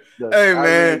right there. Hey,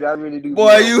 man. I really do.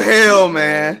 Boy, you hell,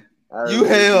 man. You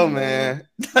hell, man.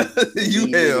 You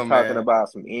hell, man. Talking about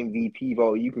some MVP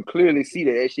vote. You can clearly see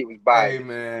that shit was biased. Hey,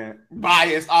 man.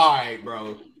 Biased. All right,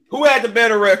 bro. Who had the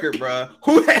better record, bro?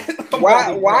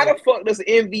 Why the fuck does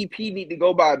MVP need to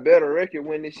go by a better record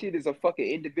when this shit is a fucking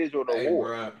individual award?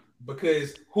 Bro,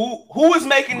 because who is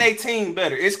making their team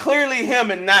better? It's clearly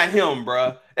him and not him,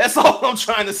 bro. That's all I'm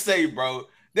trying to say, bro.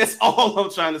 That's all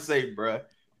I'm trying to say, bro.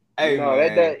 Hey, no,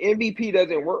 man. that MVP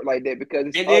doesn't work like that because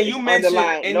it's, and then you mentioned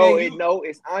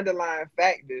it's underlying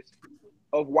factors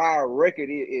of why a record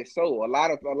is so. A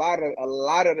lot of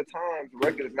the times,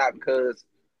 record is not because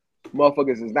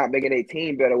motherfuckers is not making their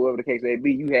team better, whatever the case may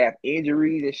be. You have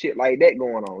injuries and shit like that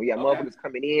going on. You got motherfuckers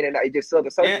coming in and it just other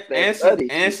circumstances.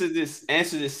 Answer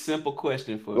this simple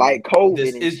question for like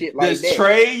COVID and shit like that. Does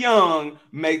Trae Young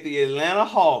make the Atlanta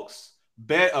Hawks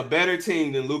a better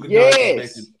team than Luka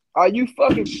Yes. Doncic? Are you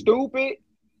fucking stupid?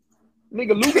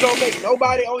 Nigga, Luka don't make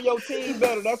nobody on your team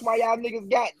better. That's why y'all niggas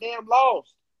goddamn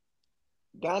lost.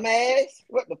 Dumbass.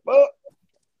 What the fuck?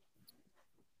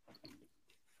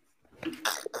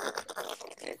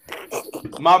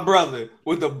 My brother,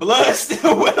 with the blood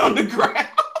still wet on the ground.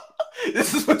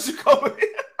 This is what you call it.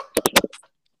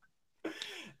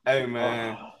 Hey,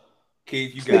 man.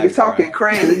 Keith, you got nigga talking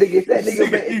crazy. Nigga,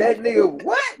 that nigga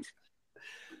what?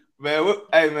 Man,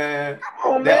 hey, man.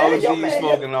 Come on, that man. OG you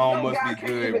smoking on must be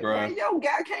good, bro. Man, your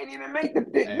guy can't even make them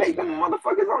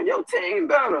motherfuckers on your team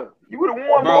better. You would have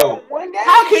won more than one game.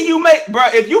 How can you make, bro,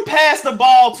 if you pass the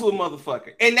ball to a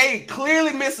motherfucker and they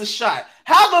clearly miss a shot,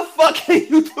 how the fuck can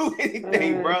you do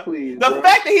anything, bro? Please, the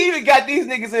fact that he even got these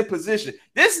niggas in position,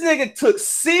 this nigga took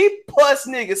C+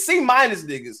 niggas, C-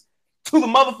 niggas to the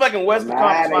motherfucking Western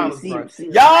Conference Finals, bro.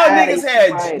 Y'all had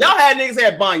niggas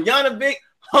had Bogdanovic,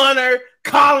 Hunter,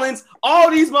 Collins, all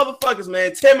these motherfuckers,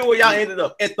 man. Tell me where y'all ended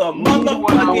up. At the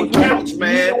motherfucking couch,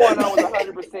 man. Neither one I was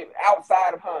 100%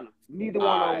 outside of Hunter. Neither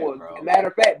one of them was. Bro. Matter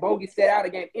of fact, Bogey sat out a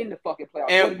game in the fucking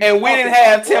playoffs. And we didn't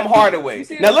have Tim Hardaway.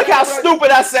 Now look how stupid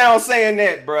I sound saying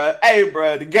that, bro. Hey,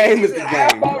 bro, the game is the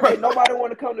game. Nobody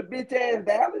want to come to bitch ass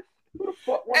Dallas. Who the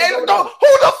fuck who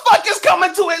the fuck is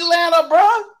coming to Atlanta, bro?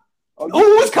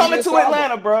 Who is coming to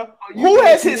Atlanta, bro? Who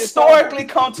has historically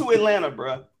come to Atlanta,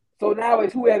 bro? So now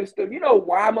it's whoever stood. You know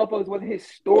why motherfuckers wasn't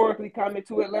historically coming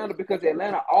to Atlanta? Because the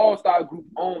Atlanta All-Star Group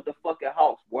owned the fucking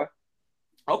Hawks, boy.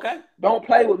 Okay. Don't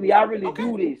play with me. I really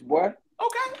do this, boy.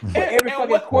 Okay. For every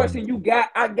fucking question you got,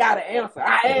 I got an answer.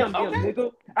 I am them,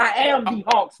 nigga. I am the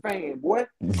Hawks fan, boy.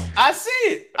 I see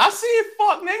it. I see it,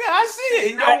 fuck, nigga. I see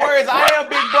it. In your words, I am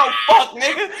big broke fuck,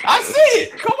 nigga. I see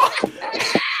it. Come on.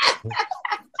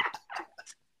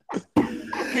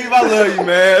 Keith, I love you,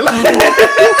 man.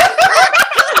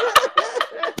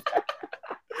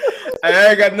 I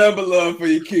ain't got nothing but love for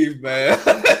you, Keith, man.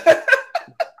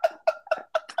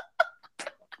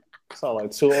 Sound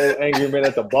like two old angry men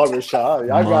at the barbershop.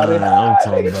 Y'all got it. I'm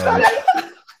talking about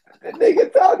the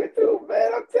nigga talking to,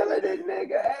 man. I'm telling this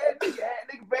nigga,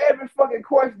 nigga, for every fucking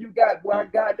question you got, boy, I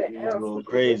got the answer. Going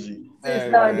crazy.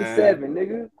 Since 97,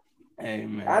 nigga. Hey,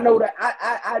 man. I know that.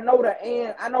 I know the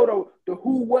and I know the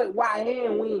who, what, why,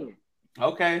 and when.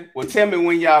 Okay. Well, tell me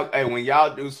when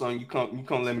y'all do something, you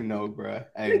come let me know, bro.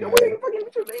 Hey, nigga, what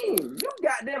you mean? You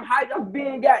goddamn hyped up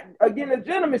being again the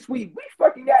gentleman suite. We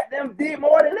fucking goddamn did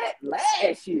more than that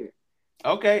last year.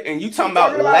 Okay, and you talking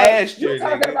about last year, you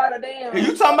talking nigga. About a damn.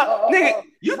 You talking about nigga?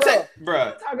 You bro.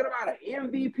 You talking about an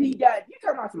MVP guy? You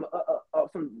talking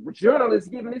about some journalists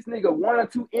giving this nigga 1 or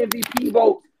 2 MVP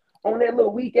votes on that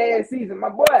little weak ass season, my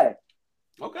boy.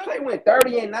 Okay. They went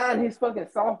 30-9 his fucking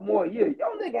sophomore year.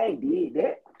 Yo, nigga ain't did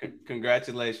that.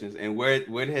 Congratulations. And where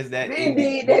has that they ended?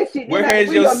 Did that shit. Where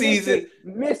has your season?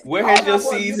 Where has your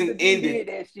season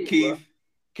ended?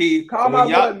 Keith. Call my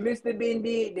boy Mr. Ben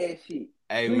did that shit.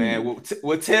 Hey, please. Man,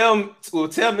 we'll tell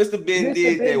Mr. Ben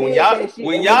did that when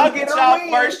y'all get y'all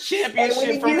first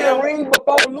championship from him. Ring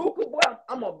before Luka, boy,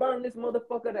 I'm gonna burn this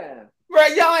motherfucker down.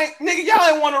 Right, y'all ain't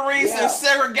want to read since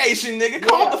segregation, nigga.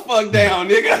 Calm the fuck down,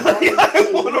 nigga. Y'all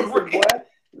ain't want to read.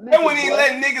 They wouldn't even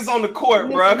let niggas on the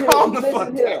court, bro. Calm the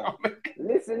fuck down, man.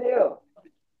 Listen here.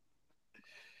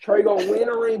 Trey gonna win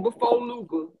a ring before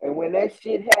Luka, and when that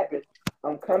shit happens,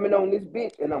 I'm coming on this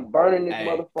bitch and I'm burning this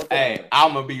motherfucker. Hey,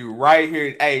 I'm gonna be right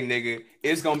here. Hey, nigga,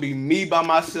 it's gonna be me by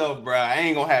myself, bro. I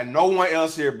ain't gonna have no one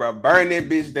else here, bro. Burn that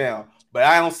bitch down. But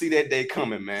I don't see that day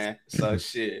coming, man. So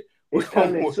shit. It's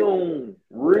coming soon.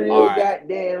 Real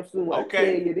goddamn soon. Okay. I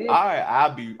tell you this. All right,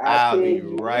 I'll be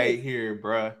right here,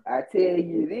 bro. I tell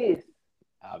you this.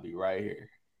 I'll be right here.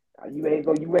 I bet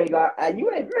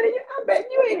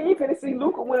you ain't even finna see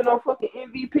Luka win on fucking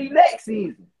MVP next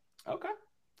season. Okay.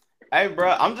 Hey,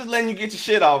 bro, I'm just letting you get your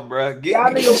shit off, bro.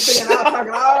 Y'all niggas saying I'm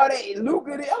talking all that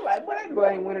Luka. I'm like, boy, that boy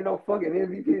ain't winning no fucking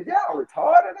MVP. Y'all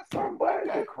retarded or something, boy?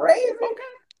 Okay. You crazy?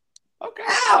 Okay.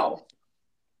 How?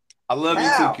 I love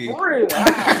you too, Key. For real?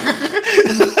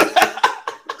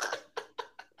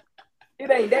 It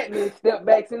ain't that many step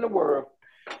backs in the world.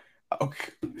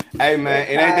 Okay. Hey, man,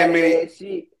 it ain't that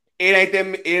many. It ain't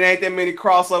that many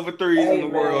crossover threes in the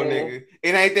world, nigga.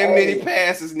 It ain't that many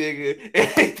passes, nigga.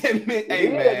 It ain't that many. Hey,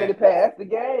 man. That many passes. The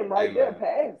game right there,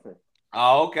 passing.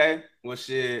 Oh, okay. Well,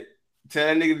 shit. Tell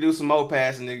that nigga to do some more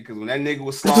passing, nigga, because when that nigga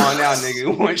was slowing out, nigga, there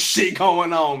wasn't shit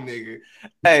going on, nigga.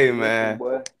 Hey, man.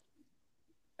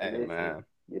 Hey, man.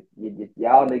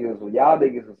 Y'all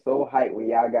niggas are so hyped when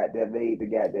y'all got that made to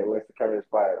got that Western Conference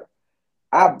Finals.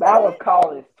 I was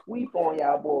calling sweep on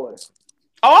y'all boys.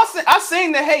 Oh, I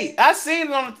seen the hate. I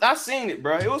seen it,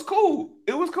 bro. It was cool.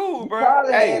 It was cool, bro. You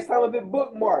probably had some of it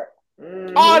bookmarked.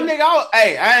 Mm-hmm. Oh, nigga,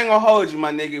 I ain't gonna hold you,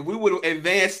 my nigga. If we would have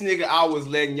advanced, nigga, I was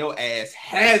letting your ass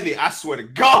have it. I swear to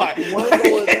God. One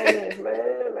more advance,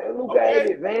 man. Luka ain't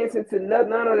advancing to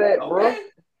none of that, bro.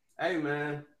 Hey,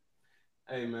 man.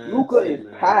 Luka is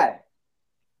high.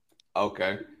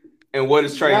 Okay. And what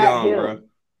is Trae Young, bro?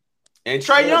 And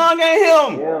Trae Young ain't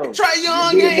him. Trae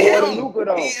Young ain't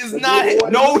him. He is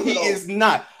not. No, he is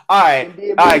not. All right.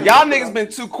 Y'all niggas been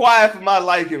too quiet for my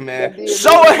liking, man.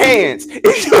 Show of hands.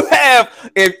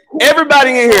 If everybody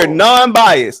in here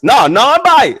non-biased.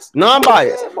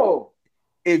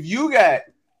 If you got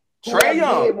Trae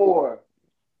Young.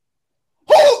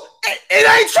 Who? It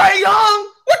ain't Trae Young.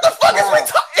 What the fuck is we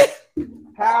talking?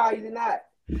 How is it not?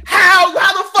 How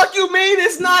the fuck you mean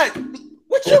it's not?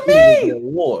 What you mean?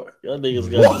 War. Y'all niggas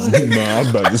got. No, I'm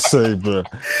about to say, bro.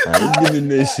 I ain't getting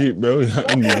that shit, bro. I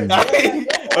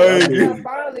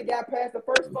finally got past the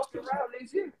first fucking round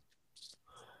this year.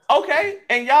 Okay,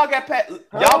 and y'all got past.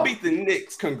 Y'all beat the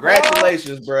Knicks.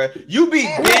 Congratulations, bro. You beat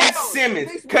Ben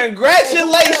Simmons.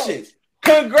 Congratulations.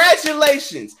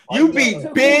 You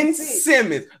beat Ben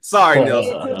Simmons. Sorry,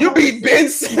 Nelson. You beat Ben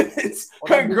Simmons.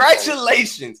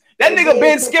 Congratulations. That nigga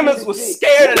Ben Simmons was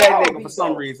scared of that nigga for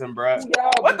some reason, bro.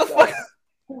 What the fuck?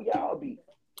 Who y'all beat?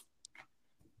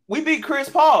 We beat Chris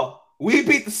Paul. We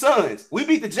beat the Suns. We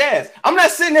beat the Jazz. I'm not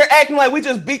sitting here acting like we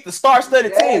just beat the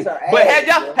star-studded team. But have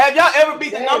y'all ever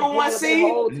beat the number one seed?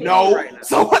 No. Right,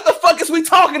 so what the fuck is we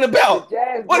talking about?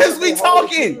 What is we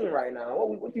talking right now?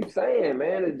 What you saying,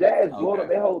 man? The Jazz blowing up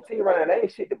their whole team right now. They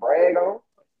ain't shit to brag on.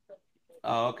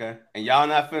 Oh, okay. And y'all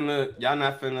not finna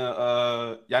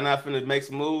make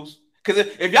some moves? Because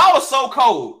if y'all was so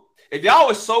cold, if y'all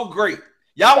was so great,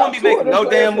 y'all wouldn't be making no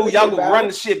damn move. Y'all would run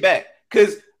the shit back.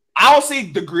 Because I don't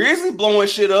see the Grizzlies blowing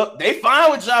shit up. They fine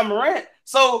with Ja Morant.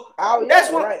 So that's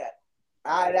what. Right.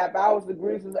 If I was the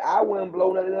Grizzlies, I wouldn't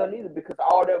blow nothing up either because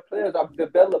all their players are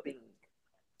developing.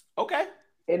 Okay.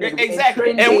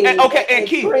 Exactly. And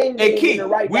Keith,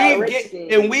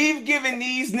 we've given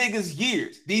these niggas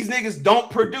years. These niggas don't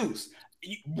produce.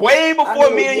 Way before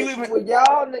me and you even. Well,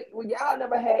 y'all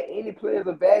never had any players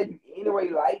of value anyway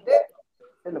like that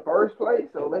in the first place.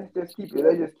 So let's just keep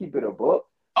it a book.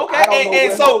 Okay,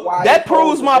 and so that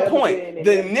proves my point.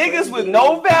 The niggas with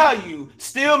no value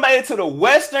still made it to the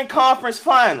Western Conference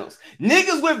Finals.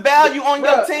 Niggas with value on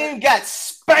your team got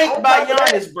spanked by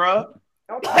Giannis, bro.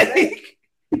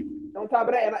 On top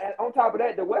of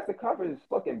that, the Western Conference is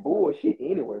fucking bullshit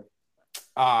anyway.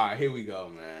 Here we go,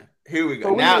 man. Here we go.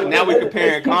 So now we're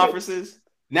comparing conferences.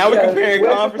 Now we're comparing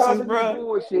conferences, bro.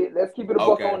 Bullshit. Let's keep it a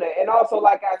buck on that. And also,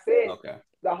 like I said,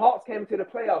 the Hawks came to the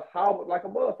playoffs like a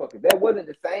motherfucker. That wasn't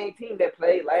the same team that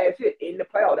played last year in the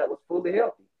playoffs. That was fully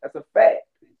healthy. That's a fact.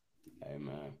 Hey,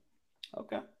 man.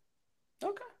 Okay.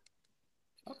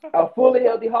 A fully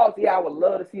healthy Hawks, I would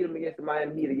love to see them against the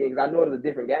Miami Heat again because I know it's a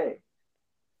different game.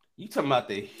 You talking about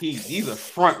the Heat? These are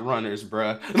front runners,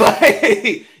 bro.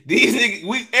 Like these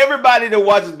niggas, everybody that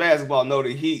watches basketball know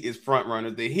the Heat is front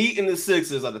runners. The Heat and the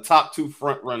Sixers are the top two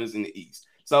front runners in the East.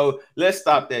 So let's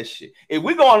stop that shit. If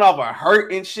we're going off a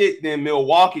hurt and shit, then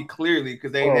Milwaukee clearly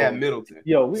because they ain't have Middleton.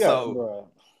 Yo, we got bro.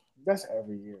 That's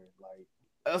every year. Like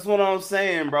that's what I'm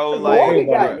saying, bro. Milwaukee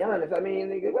got Giannis. I mean,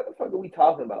 nigga, what the fuck are we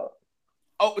talking about?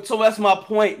 Oh, so that's my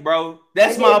point, bro.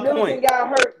 That's my point. Got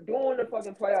hurt during the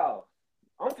fucking playoffs.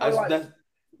 I'm talking about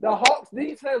the Hawks.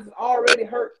 These teams already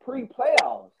hurt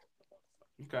pre-playoffs.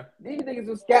 Okay. These niggas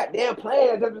was goddamn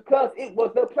playing just because it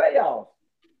was the playoffs.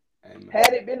 Hey,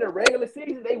 had it been the regular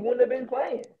season, they wouldn't have been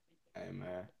playing. Hey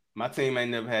man, my team ain't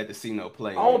never had to see no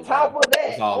play. On top of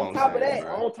that,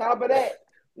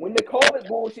 when the COVID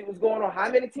bullshit was going on, how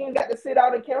many teams got to sit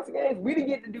out and cancel games? We didn't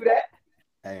get to do that.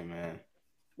 Hey man.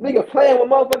 Nigga playing with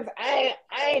motherfuckers. I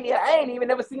ain't even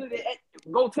never seen it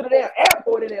go to the damn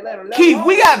airport in Atlanta. Keith,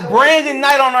 we got Brandon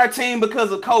Knight on our team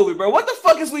because of COVID, bro. What the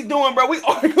fuck is we doing, bro? We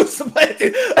arguing with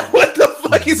somebody. What the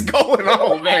fuck is going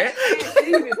on, man?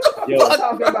 What you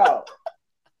talking about?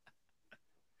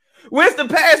 Winston,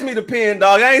 pass me the pen,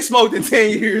 dog. I ain't smoked in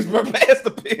 10 years, bro. Pass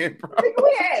the pen, bro. Nigga,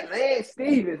 we had Lance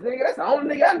Stevens, nigga. That's the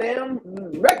only nigga I damn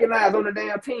recognize on the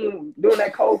damn team doing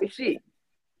that COVID shit.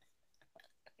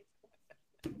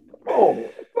 Oh,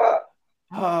 fuck.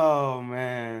 Oh,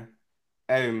 man.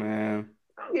 Hey, man.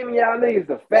 I'm giving y'all niggas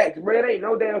the facts, bro. It ain't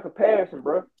no damn comparison,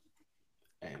 bro.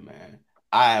 Hey, man.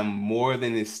 I am more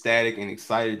than ecstatic and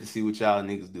excited to see what y'all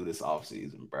niggas do this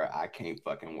offseason, bro. I can't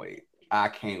fucking wait. I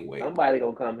can't wait. Somebody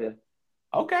gonna come here.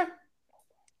 Okay.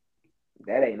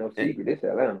 That ain't no secret. This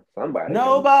Atlanta. Somebody.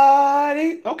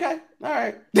 Nobody. Okay. All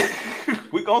right.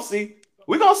 We gonna see.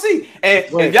 We gonna see. And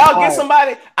if y'all get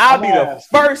somebody, I'll be the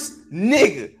first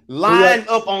nigga lined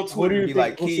up on Twitter. Be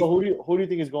like, so who do you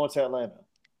think is going to Atlanta?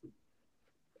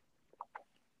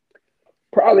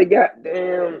 Probably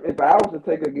goddamn. If I was to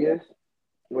take a guess,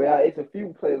 well, it's a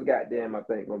few players. Goddamn, I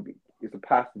think gonna be. It's a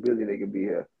possibility they could be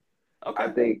here. Okay.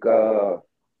 I think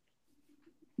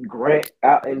Grant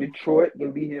out in Detroit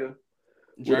can be here.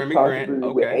 Jeremy Grant.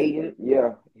 Okay. With Aiden,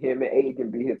 yeah, him and Aiden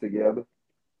can be here together.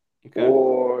 Okay.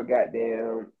 Or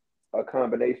goddamn a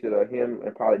combination of him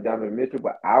and probably Donovan Mitchell,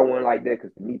 but I wouldn't like that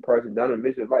because to me personally, Donovan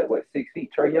Mitchell is like what 6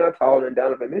 feet. Trae Young taller than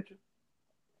Donovan Mitchell.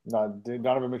 No,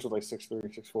 Donovan Mitchell like 6'3",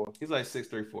 6'4". He's like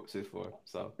 6'3", 6'4".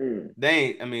 So they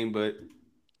ain't. I mean,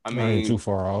 ain't too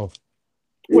far off.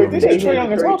 Wait, this is Trae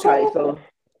Young is how tall? So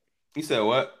you said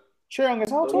what? Trae Young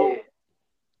is how tall?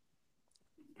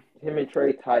 Him and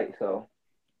Trae tight. So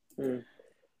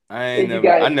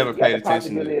I never paid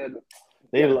attention to.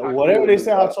 They whatever they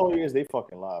say how tall he is, they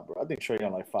fucking lie, bro. I think Trae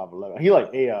Young like 5'11". He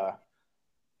like AI.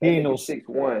 He ain't no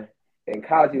 6'1". And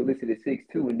college he was listed at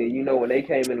 6'2", and then when they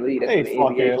came in the league, that's they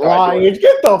when the NBA lying.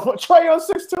 Get the Trae Young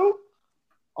 6'2".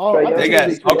 Oh, they got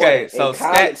 6'1". Okay. So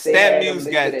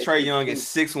StatMuse got Trae Young at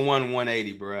 6'1",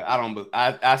 180, bro.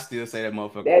 I still say that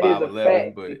motherfucker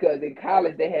 5'11", but because in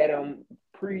college they had him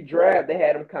pre-draft, they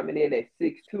had him coming in at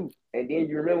 6'2", and then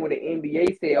you remember when the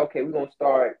NBA said, "Okay, we're gonna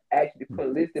start actually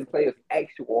listing players'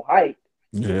 actual height."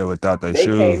 Yeah, without that they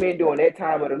shoes. Came in during that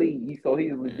time of the league, so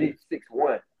he's legit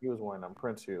 6'1". He was wearing them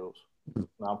Prince heels.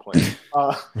 No, I'm playing.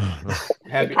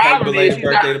 Happy belated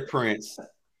birthday to Prince.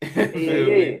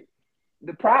 Yeah.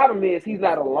 The problem is he's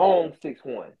not a long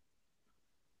 6'1".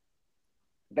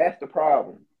 That's the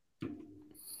problem.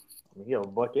 He a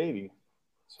 $180.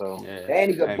 So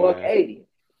and he's a $180.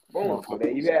 Boom. So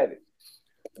there you have it.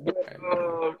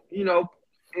 But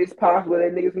it's possible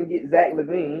that niggas can get Zach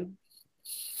LaVine.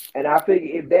 And I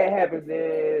figure if that happens,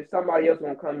 then somebody else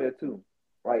gonna come here too.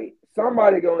 Like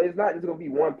somebody it's not just gonna be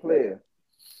one player.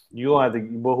 You don't have to.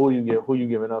 But who you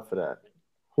giving up for that?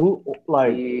 Who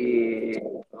like? Yeah,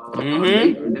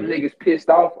 them niggas pissed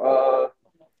off.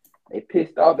 They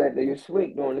pissed off that nigga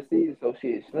Slink during the season. So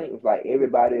shit, Slink was like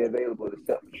everybody available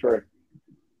except for Trey.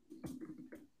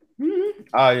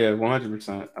 Oh yeah,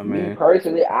 100%. I mean, me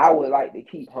personally, I would like to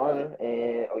keep Hunter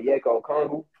and Onyeka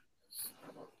Okongwu.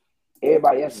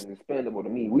 Everybody else is expendable to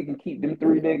me. We can keep them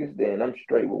 3 niggas, then I'm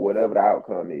straight with whatever the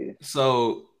outcome is.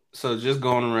 So just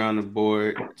going around the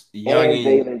board, Youngin,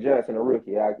 Jalen Johnson, a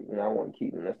rookie. I want to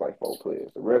keep him. That's like 4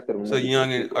 players. The rest of them. So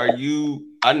Youngin, are you?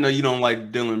 I know you don't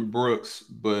like Dylan Brooks,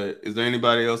 but is there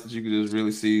anybody else that you could just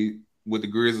really see with the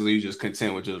Grizzlies? Or are you just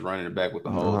content with just running it back with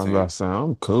the whole team?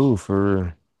 I'm cool for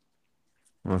real.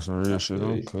 On some real shit.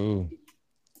 I'm cool.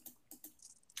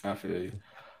 I feel you.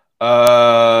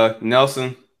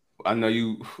 Nelson, I know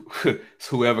you.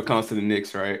 Whoever comes to the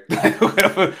Knicks, right?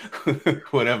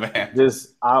 whatever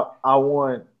happens. I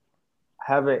want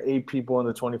having 8 people in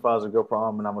the 25 is a good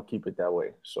problem, and I'm gonna keep it that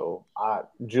way. So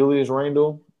Julius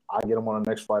Randle, I get him on the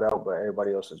next flight out, but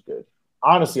everybody else is good.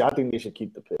 Honestly, I think they should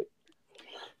keep the pick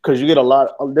because you get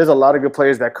there's a lot of good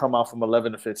players that come out from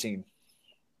 11 to 15.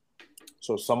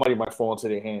 So somebody might fall into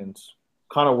their hands.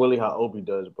 Kind of really how Obi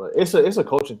does, but it's a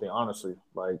coaching thing, honestly.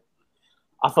 Like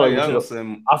I feel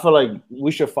like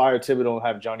we should fire Thibodeau and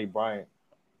have Johnny Bryant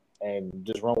and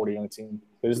just run with a young team.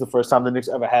 This is the first time the Knicks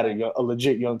ever had a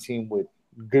legit young team with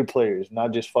good players,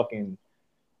 not just fucking.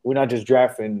 We're not just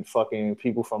drafting fucking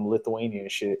people from Lithuania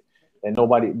and shit. And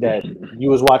nobody that you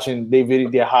was watching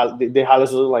their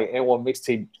highlights look like N1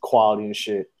 mixtape quality and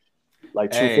shit.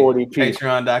 Like 240p.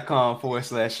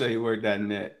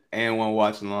 Patreon.com/shaywork.net. And one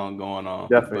watching along going on.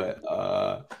 Definitely.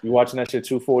 But you watching that shit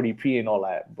 240p and all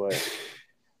that. But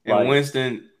and like,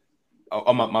 Winston,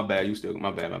 my bad. You still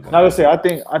my bad. I would say I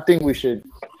think we should,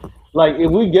 like,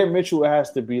 if we get Mitchell, it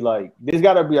has to be like there's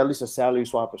gotta be at least a salary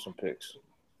swap or some picks.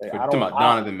 Like,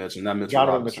 Donovan Mitchell, not Mitchell.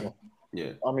 Donovan Mitchell.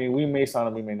 Yeah. I mean, we may sign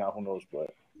him, we may not. Who knows?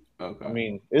 But okay. I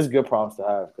mean, it's good problems to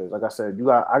have because, like I said,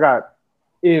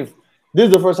 if this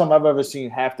is the first time I've ever seen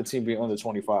half the team be under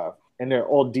 25, and they're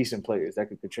all decent players that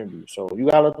could contribute. So you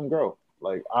gotta let them grow.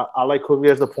 Like I like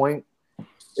Quigley as the point.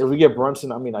 If we get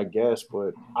Brunson, I mean, I guess,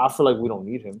 but I feel like we don't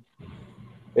need him.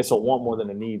 It's a want more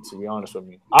than a need, to be honest with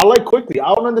me. I like Quigley.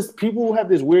 I don't understand people who have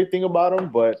this weird thing about him,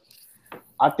 but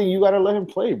I think you gotta let him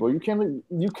play, bro. You can't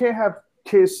have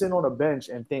kids sitting on a bench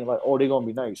and think like, oh, they're gonna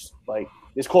be nice. Like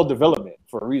it's called development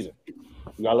for a reason.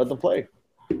 You gotta let them play.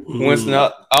 Winston,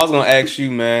 I was gonna ask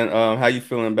you, man, how you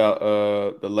feeling about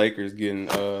the Lakers getting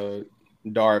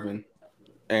Darvin,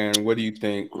 and what do you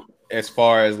think as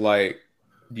far as like,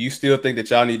 do you still think that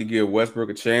y'all need to give Westbrook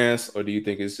a chance, or do you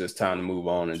think it's just time to move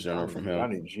on in general from him? I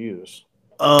need Jesus.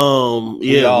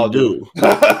 Yeah, we do.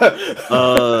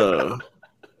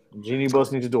 Genie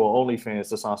Bus needs to do an OnlyFans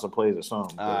to sign some plays or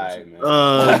something. All right, man.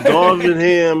 Darvin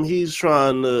Ham, he's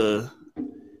trying to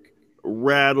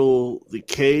rattle the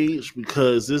cage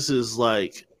because this is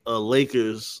like a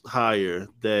Lakers hire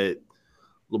that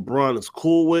LeBron is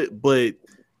cool with, but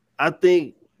I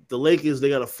think the Lakers, they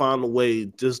got to find a way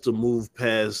just to move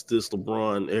past this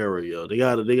LeBron area. They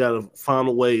got to find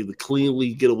a way to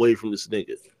cleanly get away from this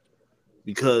nigga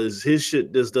because his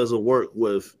shit just doesn't work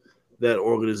with that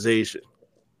organization.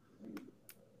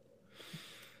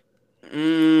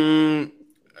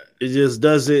 It just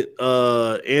doesn't.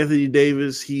 Anthony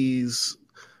Davis, he's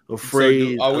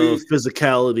afraid of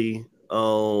physicality.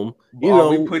 Are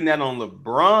we putting that on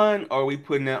LeBron or are we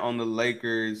putting that on the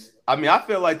Lakers? I mean, I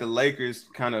feel like the Lakers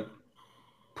kind of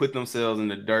put themselves in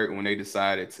the dirt when they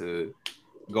decided to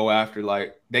go after,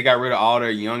 like, they got rid of all their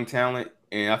young talent,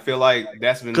 and I feel like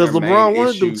that's been because LeBron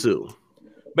wanted them to.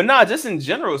 But nah, just in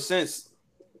general, since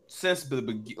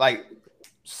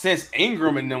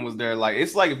Ingram and them was there, like,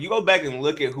 it's like if you go back and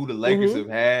look at who the Lakers have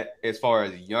had as far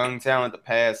as young talent the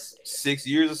past 6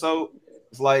 years or so,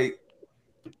 it's like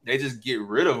they just get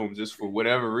rid of them just for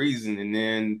whatever reason, and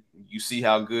then you see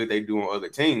how good they do on other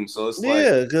teams. So it's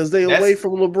because they away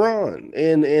from LeBron,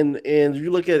 and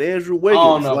you look at Andrew Wiggins. I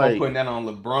don't know if I'm putting that on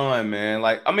LeBron, man.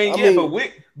 Like, I mean,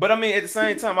 but I mean, at the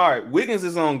same time, all right, Wiggins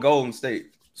is on Golden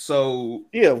State, so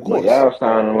yeah, of course. Y'all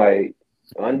sounding like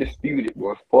undisputed,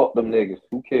 boy. Fuck them niggas.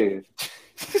 Who cares?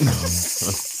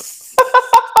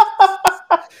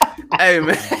 Hey,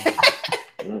 man.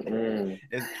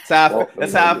 That's how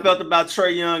I felt about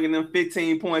Trae Young and them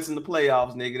 15 points in the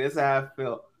playoffs, nigga. That's how I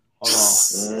felt. Hold on.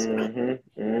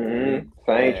 Same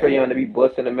Trae Young to be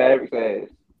busting the Mavericks ass.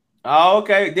 Oh,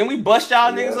 okay. Then we bust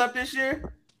y'all niggas up this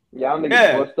year? Y'all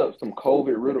niggas bust up some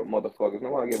COVID riddled motherfuckers.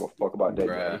 Nobody give a fuck about that.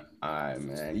 Bruh. All right,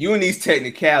 man. You and these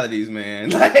technicalities, man.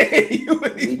 Like,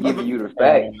 we giving you the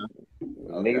facts.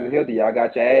 Okay. Niggas is healthy. Y'all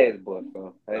got your ass bust.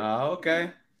 So, hey.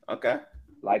 Okay.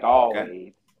 Like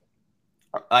always.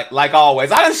 Like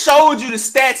always. I done showed you the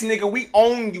stats, nigga. We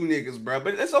own you niggas, bro.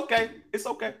 But it's okay. It's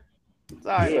okay. It's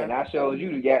all right, man. And I showed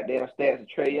you the goddamn stats of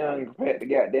Trae Young compared to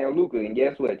goddamn Luka. And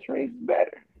guess what? Trae's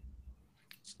better.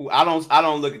 I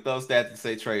don't look at those stats and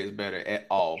say Trae is better at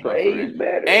all. Trae is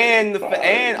better.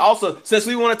 And also, since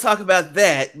we want to talk about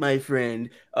that, my friend,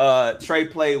 Trae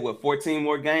played 14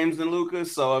 more games than Luka.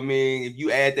 So I mean, if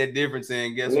you add that difference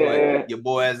in, guess what? Your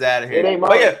boy is out of here. It ain't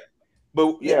my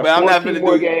but I'm not gonna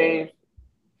do games.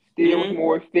 Still was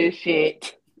more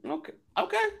efficient. Okay.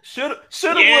 Shoulda,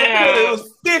 woulda. It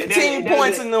was 15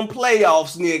 points in them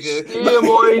playoffs, nigga. Still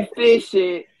more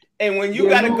efficient. And when you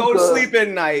gotta go to sleep at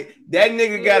night, that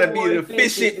nigga gotta be an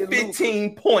efficient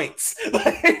 15 points.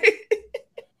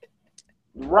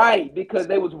 Right, because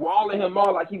they was walling him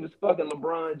all like he was fucking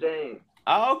LeBron James.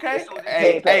 Oh, okay.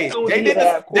 Hey, they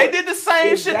did the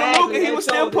same shit to Luka. He was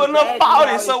still putting up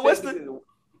 40. So what's the?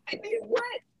 I did what?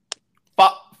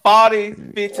 40,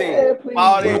 15.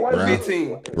 40,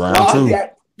 15. Round 2.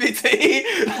 15.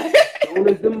 Soon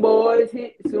as them boys boys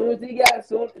hit, soon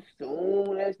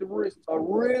as a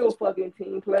real fucking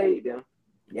team played them.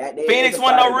 Phoenix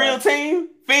wasn't no real team.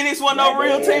 Phoenix wasn't no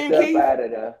real team, Keith.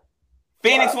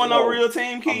 Phoenix wasn't no real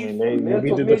team, Keith. I mean, they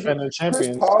be the defending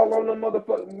champions. Chris Paul on the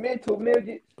motherfucking mental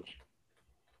midget.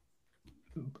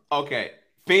 Okay,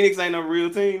 Phoenix ain't no real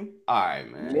team. All right,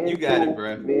 man. You got it,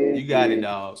 bro. You got it,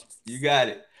 dog. You got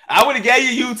it. I would have gave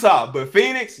you Utah, but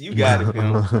Phoenix, you got it,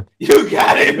 man. You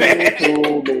got it,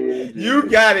 man. You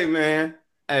got it, man.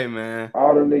 Hey, man.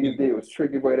 All them niggas did was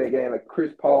trick away that game like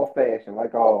Chris Paul fashion,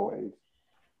 like always.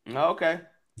 Okay.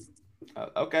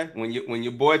 Okay. When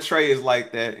your boy Trey is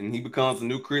like that and he becomes the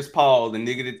new Chris Paul, the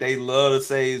nigga that they love to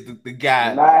say is the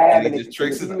guy. And he just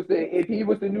tricks if he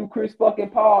was the new Chris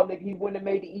fucking Paul, nigga, he wouldn't have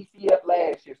made the ECF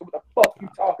last year. So what the fuck you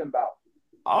talking about?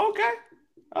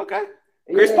 Okay.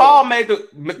 Chris Paul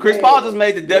just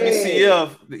made the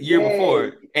WCF the year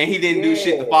before, and he didn't do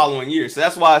shit the following year. So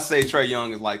that's why I say Trae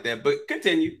Young is like that. But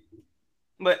continue.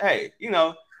 But hey,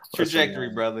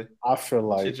 trajectory, brother. I feel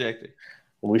like trajectory.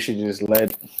 We should just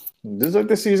let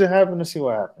the season happen to see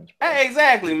what happens. Bro. Hey,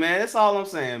 exactly, man. That's all I'm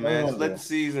saying, man. Just let the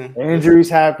season. Injuries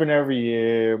happen every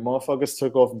year. Motherfuckers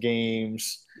took off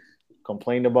games,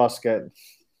 complained about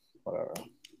whatever.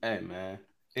 Hey, man.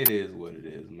 It is what it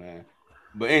is, man.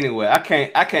 But anyway, I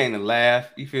came to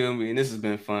laugh. You feel me? And this has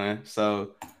been fun.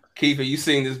 So, Keith, you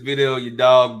seen this video of your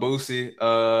dog Boosie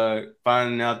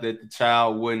finding out that the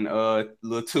child wasn't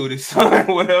little Tootie's son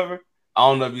or whatever? I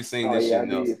don't know if you seen this shit. I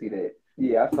did see that.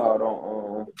 Yeah, I saw it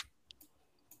on.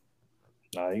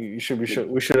 Nah, you should be sure.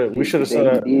 We should have seen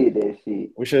that. Did that shit.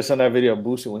 We should have seen that video of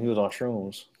Boosie when he was on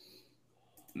shrooms.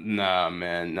 Nah,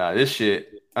 man. Nah, this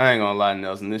shit. I ain't gonna lie,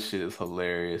 Nelson. This shit is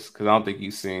hilarious because I don't think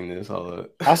you've seen this. Hold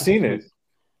up. I seen it.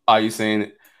 Oh, you seen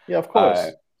it? Yeah, of course.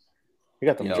 Right. You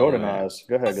got them Jordan eyes.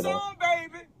 Go ahead, baby.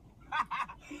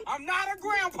 I'm not a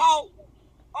grandpa.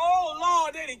 Oh,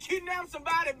 Lord, they done kidnapped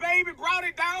somebody, baby, brought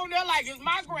it down there like it's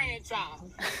my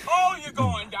grandchild. Oh, you're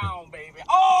going down, baby.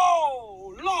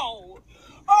 Oh, Lord.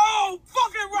 Oh,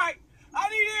 fucking right. I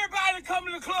need everybody to come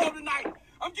to the club tonight.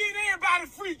 I'm getting everybody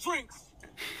free drinks.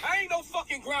 I ain't no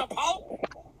fucking grandpa.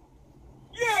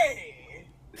 Yeah.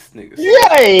 This nigga.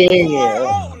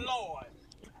 Yeah.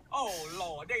 Oh,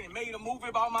 Lord. They done made a movie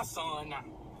about my son now.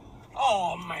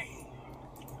 Oh, man.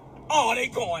 Oh, they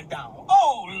going down.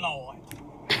 Oh, Lord.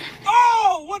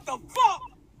 Oh, what the fuck?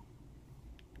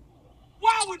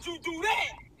 Why would you do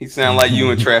that? He sound like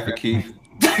you in traffic, Keith.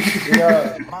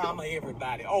 Yeah. Mama,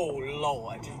 everybody. Oh,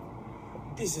 Lord.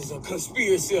 This is a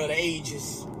conspiracy of the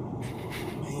ages.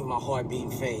 Man, my heart beating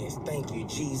fast. Thank you,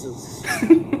 Jesus.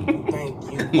 Thank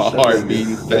you. My heart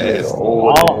beating fast. I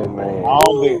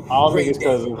don't think it's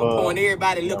because of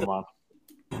everybody looking.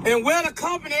 And we're the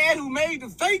company who made the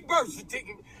fake birth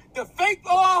certificate. The fake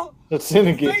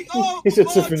he said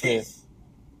Tiffany.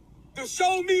 To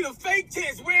show me the fake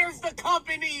test. Where's the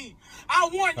company? I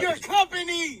want your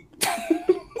company.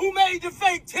 Who made the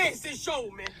fake test and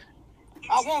show me?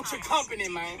 I want your company,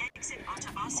 man. This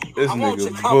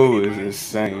nigga Boo is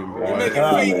insane, bro. You make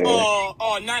a fake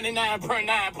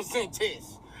 99.9%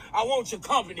 test. I want your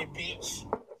company, bitch.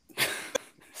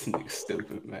 This nigga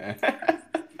stupid, man.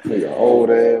 Nigga old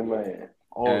ass man.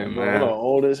 Hey, man.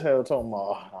 Old as hell talking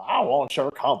about, I want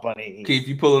your company. Keith,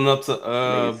 you pulling up to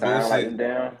sound like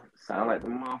the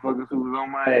motherfuckers who was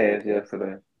on my ass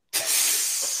yesterday.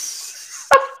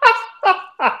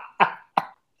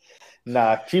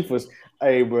 Nah, Keith was,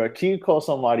 hey, bro. Keith called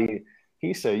somebody.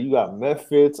 He said, you got meth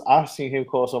fits. I've seen him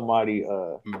call somebody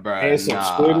handsome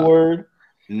Squidward.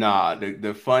 Nah,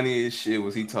 the funniest shit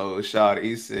was he told Shawty,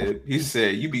 he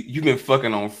said you been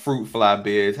fucking on fruit fly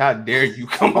beds. How dare you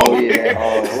come over here?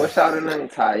 What's Shawty name?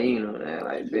 Taino, man.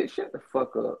 Like, bitch, shut the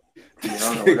fuck up. I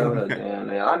don't know whatever damn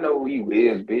man. I know who you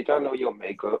is, bitch. I know your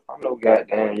makeup. I know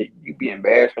goddamn you be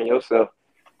embarrassing yourself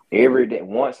every day,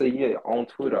 once a year on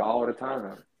Twitter all the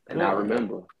time. And I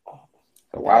remember.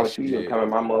 So why would you even come in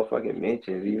my motherfucking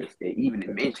mentions, even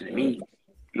to mention me?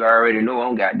 You already know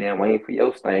I'm goddamn waiting for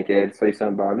your stank ass to say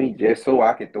something about me just so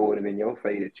I can throw it in your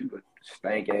face that you a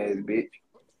stank ass bitch.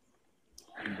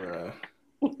 Bruh.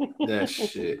 That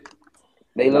shit.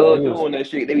 They love doing that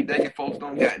shit. They be thinking folks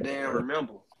don't goddamn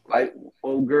remember. Like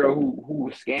old girl who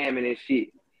was scamming and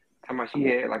shit. Talking about she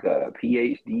had like a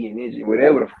PhD in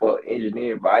whatever the fuck,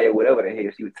 engineering, bio, whatever the hell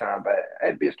she was talking about.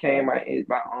 That bitch came out in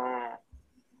my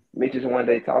Mitch's one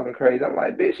day talking crazy. I'm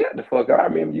like, bitch, shut the fuck up. I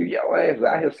remember you, your ass was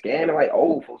out here scamming like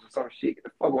old folks or some shit. Get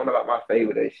the fuck on about my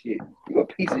favorite that shit. You a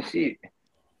piece of shit.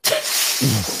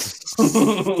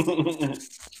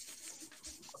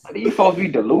 These folks be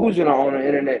delusional on the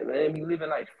internet, man. Be living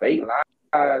like fake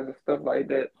lives and stuff like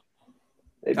that.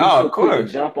 They be so quick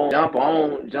to jump on a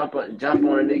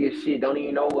nigga shit, don't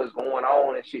even know what's going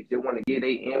on and shit, just want to get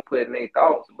their input and their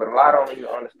thoughts. But a lot don't even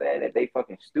understand that they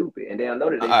fucking stupid, and they'll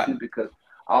know that they stupid because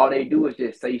all they do is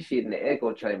just say shit in the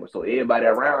echo chamber. So everybody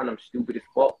around them stupid as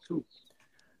fuck too.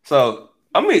 So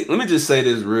let me just say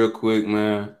this real quick,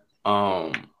 man.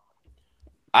 I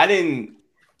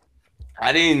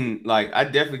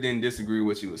definitely didn't disagree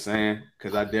with what you were saying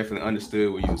because I definitely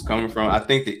understood where you was coming from. I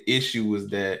think the issue was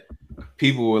that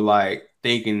people were like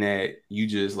thinking that you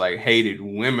just like hated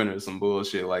women or some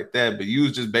bullshit like that, but you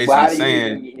was just basically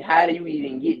saying, how do you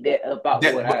even get that about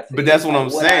what I said? But that's what I'm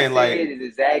saying. Like, it is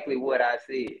exactly what I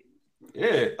said.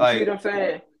 Yeah, like, you see what I'm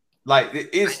saying? Like,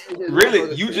 it's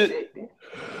really you just.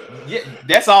 Yeah,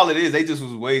 that's all it is. They just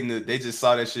was waiting. They just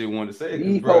saw that shit and wanted to say it.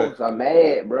 These folks are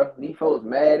mad, bro. These folks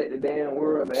mad at the damn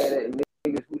world, mad at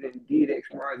niggas who didn't did X,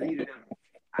 Y, Z to them.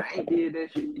 I ain't did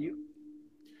that shit to you.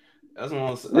 That's what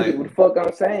I'm saying. Look at what the fuck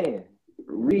I'm saying.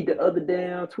 Read the other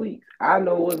damn tweets. I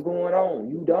know what's going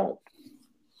on. You don't.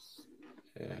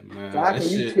 Yeah, man. So how can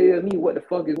you tell me what the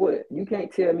fuck is what? You can't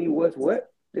tell me what's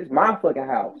what. This is my fucking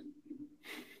house.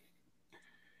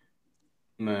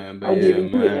 Man, I'm giving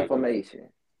you the information.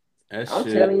 I'm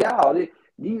telling y'all, these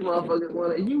motherfuckers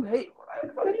want to. You hate.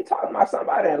 What are you talking about?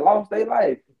 Somebody that lost their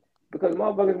life because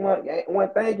motherfuckers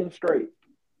weren't thinking straight.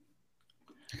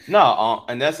 No,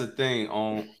 and that's the thing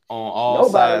on all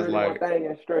sides. Really like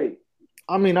thinking straight.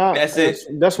 I mean, that's it.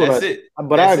 That's it.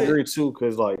 But I agree too,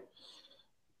 because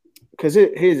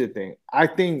here's the thing. I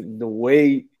think the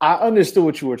way I understood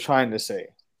what you were trying to say,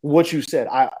 what you said,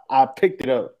 I picked it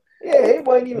up. Yeah, it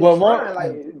wasn't even trying.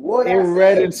 Like what it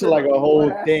read into like a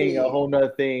whole thing, a whole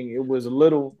nother thing. It was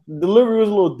delivery was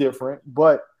a little different,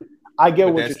 but I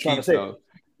get what you're trying to say.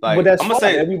 Like, but that's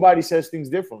fine. Everybody says things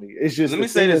differently. It's just let me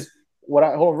say this. Hold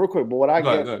on real quick. But what I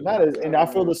get and I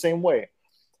feel the same way.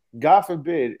 God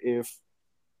forbid if,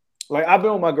 like, I've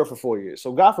been with my girl for 4 years.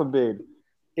 So God forbid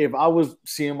if I was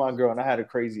seeing my girl and I had a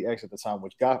crazy ex at the time,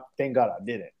 which thank God I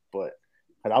didn't, but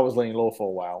because I was laying low for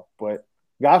a while. But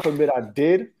God forbid I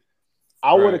did.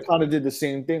 I would have kind of did the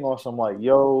same thing on some like,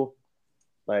 yo,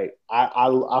 like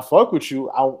I fuck with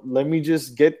you. Let me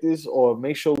just get this or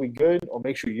make sure we good or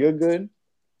make sure you're good.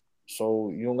 So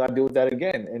you don't gotta deal with that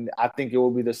again. And I think it will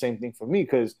be the same thing for me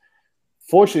because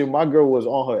fortunately my girl was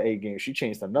on her A game. She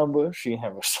changed the number. She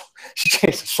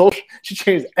changed the social. She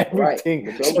changed everything.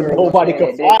 Right. So nobody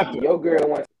could find her. Your girl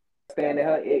wasn't staying at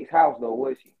her ex house though,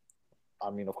 was she?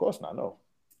 I mean, of course not. No.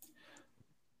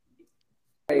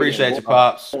 Appreciate you,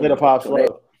 Pops. Little Pops.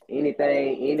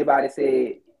 Anything anybody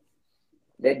said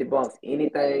that debunks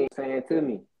anything saying to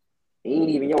me. It ain't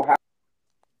even your house.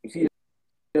 You see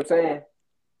what I'm saying?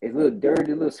 It's a little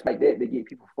dirty, little like that to get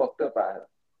people fucked up out of.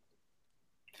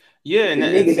 Yeah, and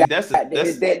that's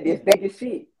that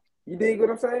shit. You dig what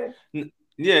I'm saying?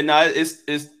 Yeah, no,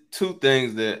 it's two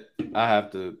things that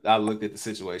I looked at the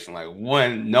situation. Like,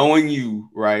 one, knowing you,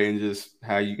 right, and just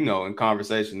how you in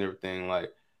conversation and everything,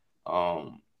 like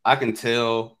I can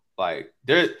tell, like,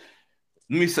 let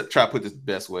me try to put this the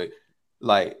best way.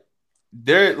 Like,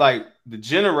 they're like the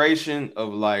generation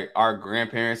of like our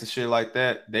grandparents and shit like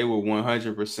that, they were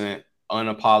 100%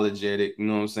 unapologetic. You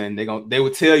know what I'm saying? They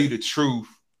would tell you the truth,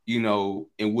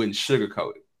 and wouldn't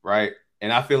sugarcoat it, right?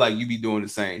 And I feel like you be doing the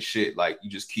same shit. Like, you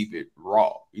just keep it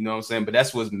raw. You know what I'm saying? But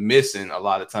that's what's missing a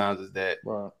lot of times is that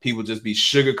people just be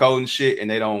sugarcoating shit and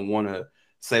they don't want to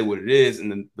say what it is.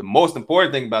 And the most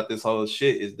important thing about this whole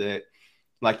shit is that,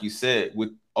 like you said,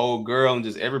 with old girl and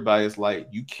just everybody, it's like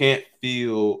you can't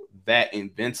feel that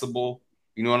invincible.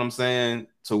 You know what I'm saying?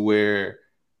 To where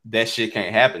that shit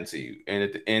can't happen to you.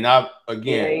 And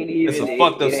it's a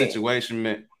fucked up situation,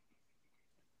 man.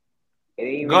 It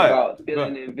ain't even about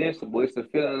feeling invincible. It's a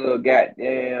feeling of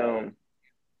goddamn.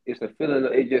 It's a feeling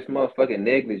of just motherfucking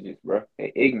negligence, bro,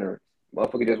 and ignorance.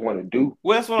 Motherfucker just want to do.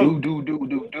 Well, that's what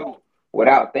do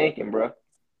without thinking, bro.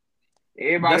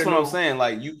 Everybody that's what I'm saying.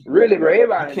 Like, you really, bro.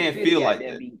 Everybody you can't feel like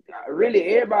that. Really,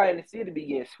 everybody in the city be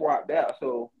getting swapped out.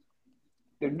 So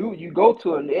you go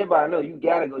to everybody know you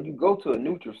gotta go. You go to a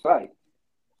neutral site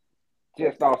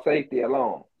just on safety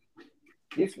alone.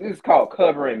 This is called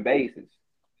covering bases.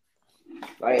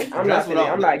 Like, I'm not giving an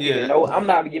inch.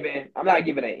 I'm not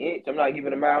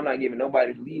giving a mile. I'm not giving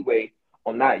nobody leeway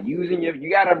on not using you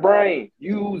got a brain.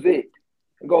 Use it.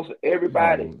 It goes for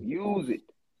everybody. Use it.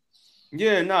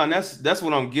 Yeah, no, and that's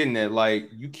what I'm getting at. Like,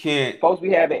 you can't. Supposed to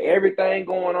be having everything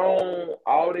going on,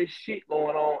 all this shit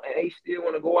going on, and they still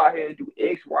want to go out here and do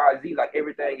X, Y, Z like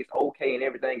everything is okay and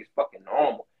everything is fucking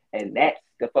normal. And that's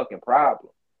the fucking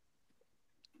problem.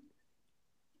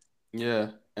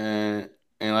 Yeah, and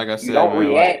And like I said, you don't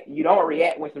react. You don't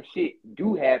react when some shit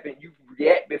do happen. You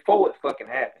react before it fucking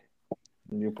happens.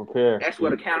 You prepare. That's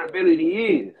what accountability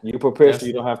is. You prepare so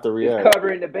you don't have to react. It's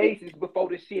covering the bases before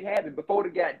the shit happened. Before the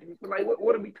guy, like,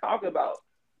 what are we talking about?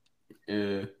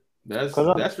 Yeah, that's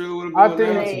really what it boils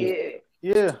down to.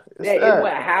 Yeah, it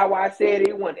wasn't how I said it.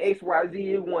 It wasn't X, Y,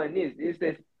 Z. It wasn't this. It's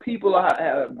that people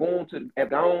have gone to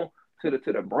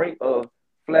the brink of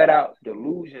flat out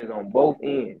delusions on both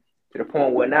ends, to the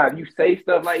point where now if you say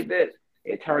stuff like that,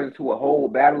 it turns into a whole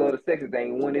battle of the sexes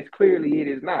thing when it's clearly it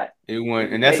is not. It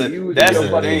wasn't, and that's the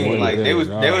thing. Like they was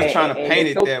trying to paint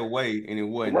it that way, and it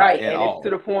wasn't right. At and all. It's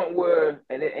to the point where,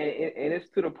 and it's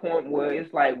to the point where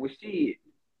it's like, well, shit,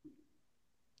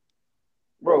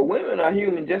 bro, women are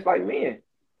human just like men,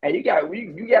 and you got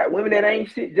women that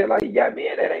ain't shit just like you got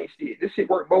men that ain't shit. This shit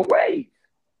work both ways.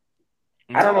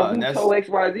 I don't know who told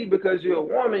XYZ because you're a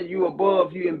woman, you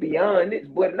above, you and beyond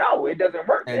it, but no, it doesn't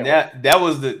work. And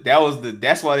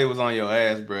that's why they was on your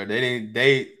ass, bro.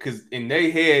 Because in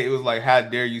their head it was like, how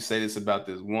dare you say this about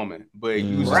this woman? But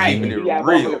you was just keeping it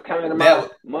real.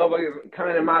 Motherfuckers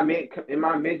coming in my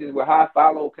mentions with high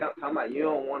follow count, talking about you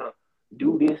don't want to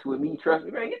do this with me, trust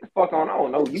me, man. Get the fuck on. I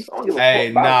don't know. You don't give a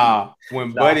fuck about you.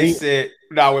 When Buddy said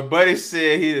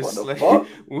he was like,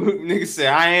 nigga said,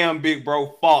 I am big bro,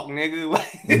 fuck, nigga. Like,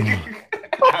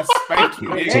 I spank you,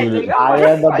 nigga. I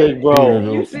am the big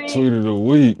bro. Tweet of the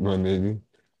week, my nigga.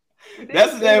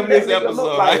 That's the name of this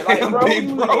episode. I am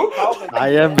big bro. I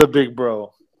am the big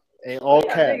bro. In all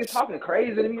caps. Niggas talking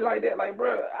crazy to me like that. Like,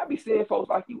 bro, I be seeing folks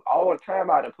like you all the time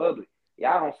out in public.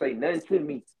 Y'all don't say nothing to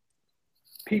me.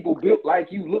 People built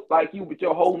like you, look like you, but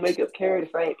your whole makeup carry the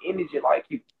same energy like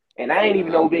you. And I ain't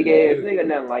even no big ass nigga,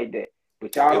 nothing like that.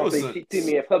 But y'all don't say shit to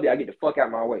me in public. I get the fuck out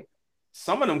of my way.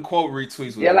 Some of them quote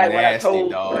retweets were like nasty,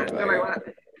 dog.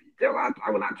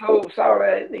 When I told Saul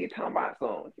that nigga talking about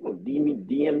something,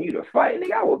 DM you to fight,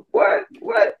 nigga, I was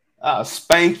what? I'll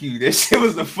spank you. This shit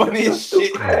was the funniest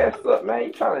shit. Ass up, man.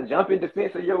 You trying to jump in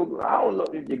defense of your, I don't know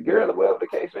if your girl or whatever the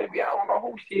case may be. I don't know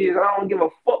who she is. I don't give a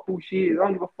fuck who she is. I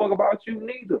don't give a fuck about you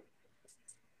neither.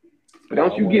 But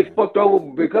don't you get fucked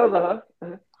over because of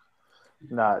her.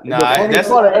 Nah, that's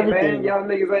everything. Man, y'all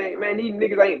niggas ain't, man, these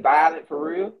niggas ain't violent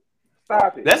for real.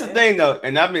 Stop it. That's the thing though,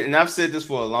 and I've said this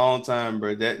for a long time,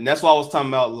 bro. And that's why I was talking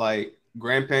about like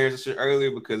grandparents and shit earlier,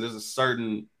 because there's a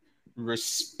certain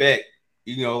respect.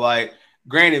 You know, like,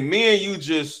 granted, me and you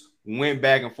just went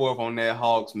back and forth on that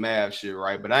Hawks math shit,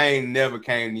 right? But I ain't never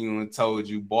came to you and told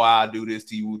you, boy, I'll do this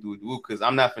to you, because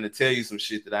I'm not finna tell you some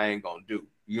shit that I ain't gonna do.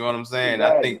 You know what I'm saying?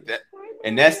 Exactly. I think that,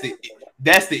 and that's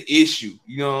the issue.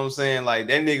 You know what I'm saying? Like,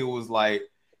 that nigga was like,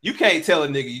 you can't tell a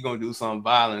nigga you gonna do something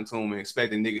violent to him and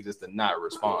expect a nigga just to not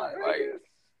respond.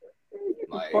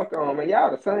 Like, fuck on, man. Y'all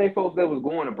the same folks that was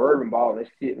going to Bourbon Ball and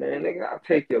shit, man. Nigga, I'll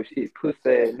take your shit, pussy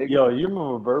ass nigga. Yo, you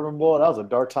remember Bourbon Ball? That was a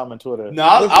dark time in Twitter. No,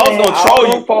 I was gonna troll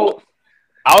you, folks.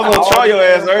 I was gonna troll your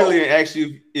ass earlier and ask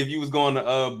you if you was going to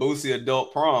Boosie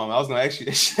adult prom. I was gonna ask you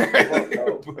that shit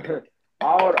earlier.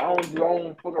 I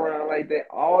don't fuck around like that.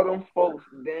 All them folks,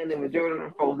 the majority of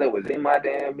them folks that was in my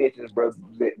damn mentions, bro,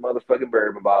 that motherfucking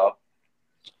Bourbon Ball.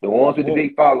 The ones with the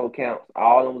big follow counts,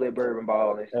 all them lit Bourbon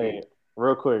Ball and shit. Hey,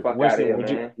 real quick, fuck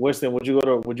Winston, would you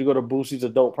go to Boosie's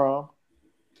adult prom?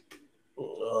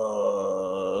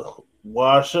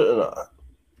 Why shouldn't I?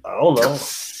 I don't know.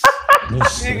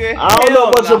 Nigga, I don't know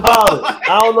much about it.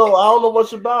 I don't know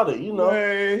much about it. You know,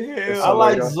 I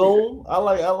like Zoom. I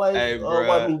like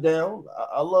wiping down.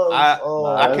 I love.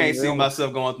 I can't see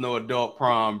myself going to no adult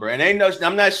prom, bro. And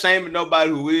I'm not shaming nobody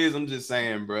who is. I'm just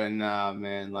saying, bro. Nah,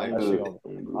 man. Like,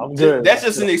 I'm good. That's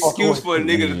just an excuse for a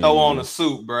nigga to throw on a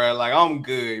suit, bro. Like, I'm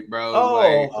good, bro.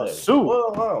 Oh, a suit.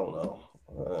 Well, I don't know.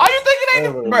 Are you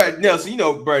thinking ain't bro, Nelson? You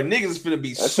know, bro, niggas is finna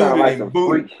be suited like and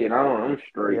booted. Shit, I'm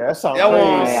straight. Yeah, that sounds. That's what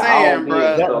I'm saying,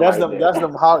 bro.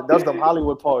 That's them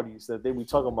Hollywood parties that they be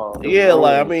talking about. Yeah,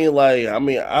 I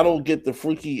mean, I don't get the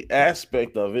freaky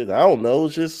aspect of it. I don't know.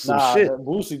 It's just some shit.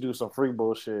 Boosie do some free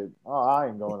bullshit. Oh, I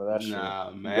ain't going to that shit.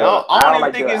 Nah, man. I don't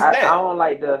even think it's that. I don't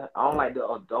like the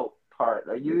adult part.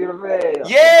 Like, you know what I'm saying?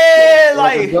 Yeah,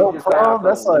 like adult prom.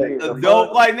 That's like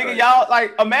adult. Like, nigga, y'all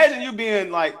like imagine you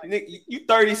being like, nigga, you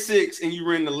 36 and you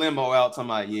rent the limo out talking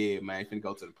about, yeah, man, you finna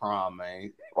go to the prom,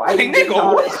 man. Why like,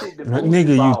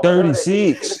 nigga, you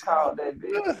 36.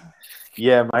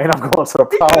 Yeah, man, I'm going to the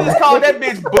prom. You just call that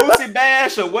bitch Boosie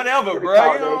Bash or whatever,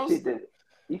 bro. You know,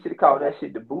 you should have called that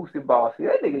shit the Boosie Ball. See,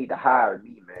 that nigga need to hire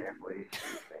me, man, for this shit.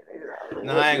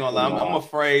 No, I ain't gonna lie. I'm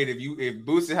afraid if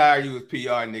Boosie hire you as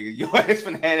PR nigga, your ass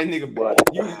finna have that nigga.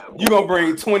 You gonna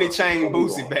bring 20 chain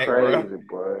Boosie back, crazy,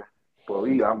 bro.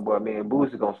 Boy, me and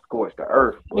Boosie gonna scorch the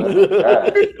earth. Boy.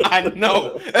 I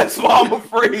know. That's why I'm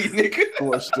afraid, nigga.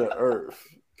 Scorch the earth.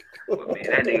 But man,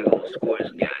 that nigga gonna scorch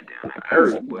goddamn the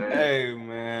earth, boy. Hey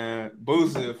man,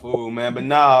 Boosie a fool, man. But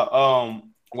nah,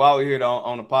 while we're here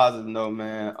on a positive note,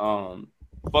 man,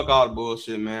 fuck all the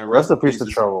bullshit, man. Rest in peace to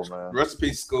Trouble, man. Rest in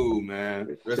peace, School,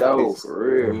 man. Rest in peace,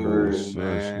 for real,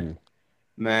 man.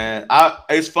 Man,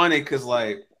 it's funny because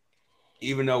like,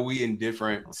 even though we in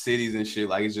different cities and shit,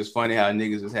 like it's just funny how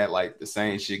niggas just had like the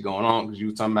same shit going on. Because you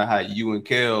were talking about how you and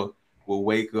Kel would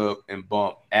wake up and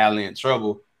bump Allie and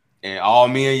Trouble, and all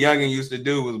me and Youngin used to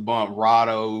do was bump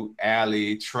Rado,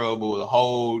 Allie, Trouble, the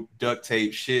whole duct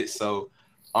tape shit. So,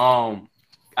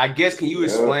 I guess can you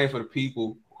explain for the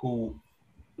people who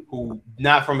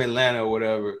not from Atlanta or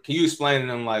whatever? Can you explain to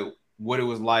them like what it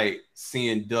was like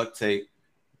seeing duct tape?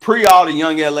 Pre all the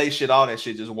Young LA shit, all that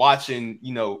shit, just watching,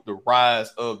 you know, the rise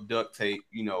of duct tape,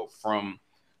 you know, from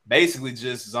basically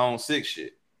just Zone 6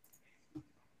 shit.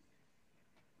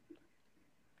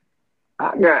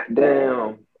 I got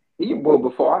down,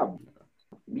 before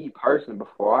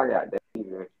I got down,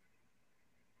 even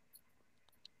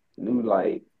knew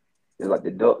like, it's like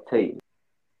the duct tape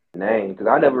name, because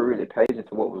I never really paid attention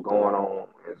to what was going on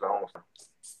in Zone,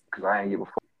 because I ain't give a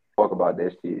fuck about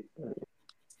that shit.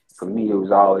 For me, it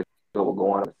was always what was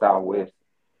going on the southwest,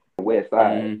 west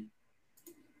side.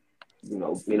 Mm-hmm. You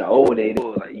know, in the old days,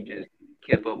 like you just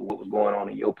kept up with what was going on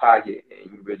in your pocket,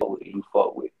 and you really know what you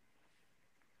fuck with.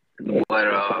 But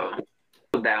I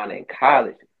was down in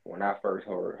college when I first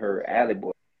heard Alley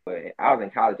Boy. But I was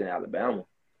in college in Alabama,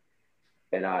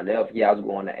 and I was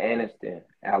going to Anniston.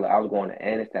 I was going to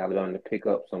Anniston, Alabama, to pick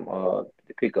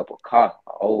up a car,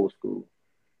 an old school.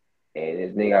 And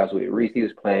this nigga I was with, Reese, he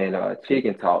was playing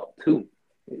Chicken Talk 2.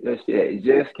 That shit it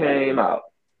just came out.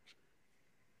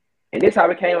 And this how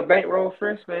I became a Bankroll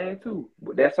Fresh fan too.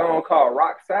 With that song called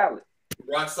Rock Solid.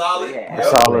 Rock Solid? Yeah,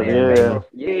 Solid, yeah.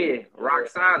 Yeah, Rock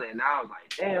Solid. And I was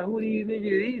like, damn, who these niggas?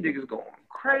 These niggas going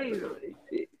crazy on this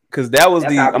shit. Because that was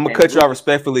I'm gonna cut y'all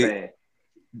respectfully.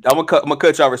 I'm gonna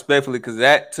cut y'all respectfully because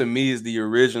that to me is the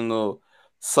original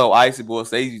So Icy Boy.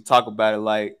 So they used to talk about it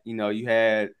like, you know, you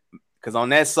had, because on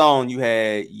that song you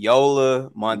had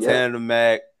Yola, Montana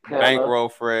Mac, Bankroll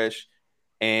Fresh,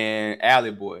 and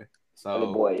Alley Boy. So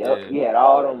Alley Boy, yep. He had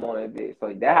all them on that bitch.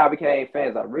 So that's how I became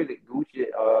fans. I really Gucci,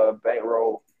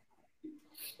 Bankroll,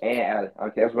 and Alley.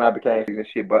 Okay, that's when I became fans and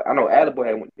shit. But I know Alley Boy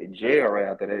had went to jail right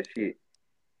after that shit.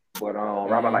 But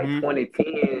right about like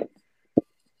 2010,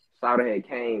 Sauter had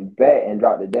came back and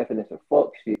dropped the Definition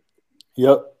Fuck shit.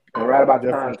 Yep. And right about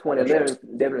the time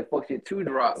 2011, Definition Fuck shit 2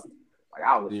 dropped. Like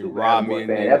I was super Alley Boy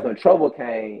fan. That's when Trouble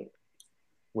came.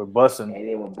 With Bussin'. And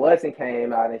then when Bussin'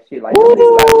 came out and shit, like, so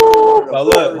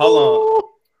look, hold on.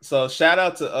 So shout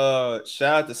out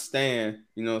to Stan,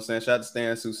 you know what I'm saying? Shout out to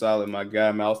Stan Sue Solid, my guy,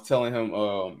 man. I was telling him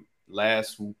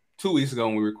 2 weeks ago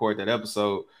when we recorded that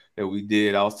episode that we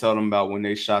did, I was telling him about when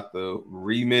they shot the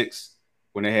remix,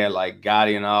 when they had like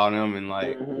Gotti and all them, and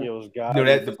like it was Gotti, you know,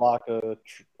 that the Flocka,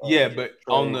 but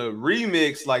on the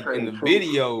remix, like in the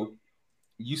video,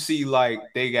 you see like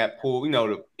they got pulled, you know,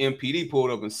 the MPD pulled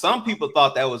up, and some people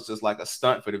thought that was just like a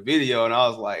stunt for the video, and I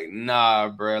was like, nah,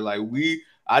 bro, like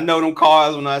I know them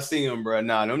cars when I see them, bro.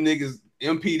 Nah, them niggas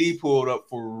MPD pulled up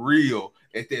for real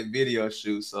at that video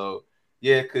shoot. So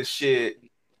yeah, cause shit,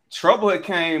 Trouble had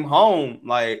came home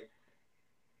like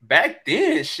back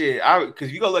then, shit. Cause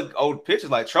you go look at old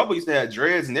pictures, like Trouble used to have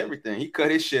dreads and everything. He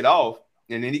cut his shit off,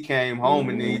 and then he came home,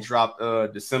 and then he dropped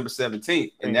December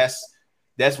 17th, and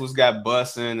that's what's got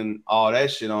Bussin' and all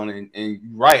that shit on it. And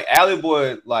right, Alley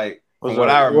Boy, like from what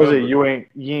I remember, was it you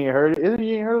ain't heard it? Is it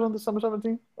you ain't heard it on December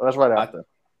 17th? Oh, that's right after.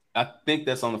 I think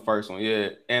that's on the first one, yeah.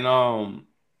 And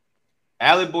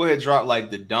Alley Boy had dropped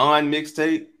like the Dawn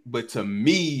mixtape, but to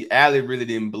me, Alley really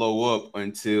didn't blow up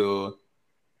until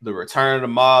the Return of the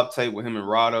Mob tape with him and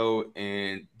Rado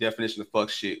and Definition of Fuck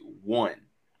Shit 1.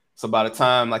 So by the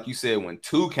time, like you said, when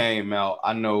 2 came out,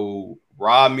 I know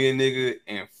Rob Me a Nigga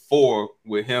and 4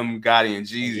 with him, Gotti, and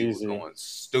Jeezy was going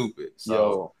stupid.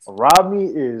 So yo, Rob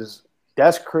Me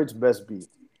that's Crit's best beat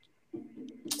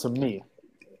to me.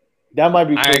 That might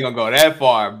be. I ain't gonna go that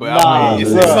far, but I mean,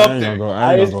 it's up there.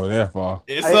 I ain't gonna go that far.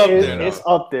 It's up there. It's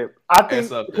up there. I think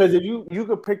because if you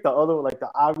could pick the other, like the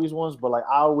obvious ones, but like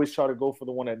I always try to go for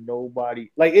the one that nobody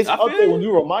like. It's up there when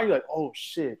you remind you, like, oh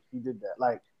shit, he did that.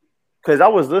 Like, because I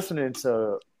was listening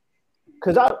to,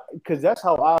 because that's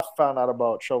how I found out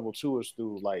about Trouble 2 is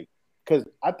through like. Because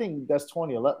I think that's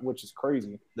 2011, which is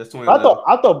crazy. That's 2011.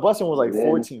 I thought Bussin' was like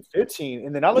 14, 15,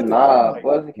 and then I looked at it.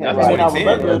 Bussin' came out. I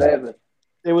remember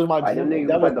it was my like them niggas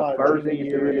was like the first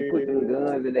niggas to really put them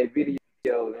guns in their video.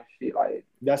 and shit. Like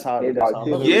that's how.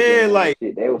 Yeah, like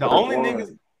the only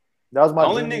niggas. That was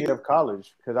my junior year of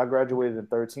college because I graduated in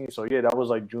 13. So yeah, that was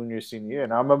like junior, senior year.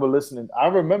 And I remember listening. I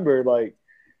remember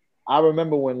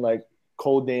when like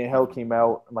Cold Day in Hell came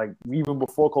out. Like even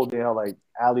before Cold Day in Hell, like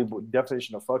Ali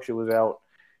Definition of Fuck Shit was out.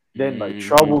 Then like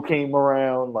Trouble came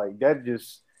around. Like I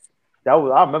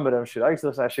remember them shit. I used to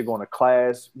listen to that shit going to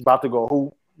class, about to go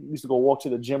hoop. Used to go walk to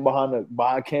the gym behind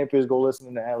campus, go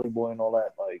listening to Alley Boy and all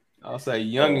that. Like I'll say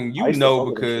young and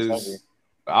because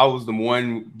I was the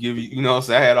one give you,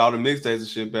 so I had all the mixtapes and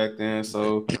shit back then.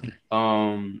 So,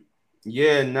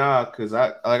 because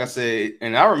like I said,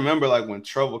 and I remember like when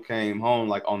Trouble came home,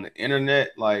 like on the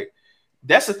internet, like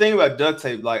that's the thing about Duct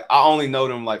Tape. Like I only know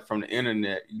them like from the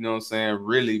internet, you know what I'm saying?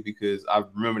 Really, because I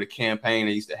remember the campaign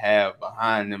they used to have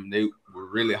behind them. They were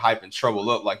really hyping Trouble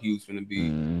up like he was going to be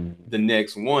the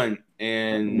next one.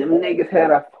 And them niggas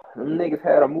had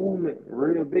a movement,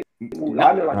 real big.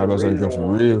 I was like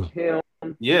for real.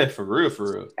 Yeah, for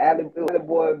real. Alley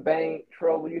Boy, Bank,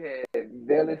 Trouble. You had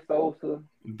Veli Sosa.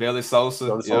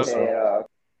 Yep. You had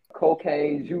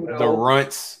Cocaine, Judo. The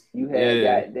Runts. You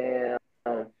had goddamn.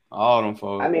 All them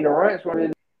folks. I mean, the Runts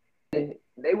weren't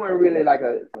really like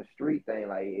a street thing.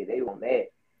 Like they were that.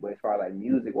 But as far as like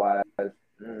music wise,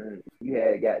 you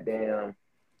had goddamn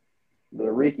Lil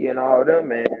Ricky and all them,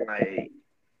 man.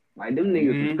 Like them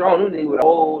niggas were strong. Them niggas with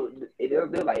old. They're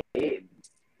like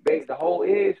the whole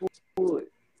edge wood.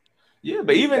 Yeah,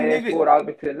 but even niggas forward all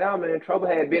until now, man. Trouble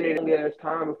had been in his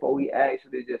time before he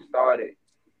actually just started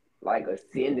like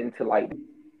ascending to like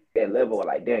that level.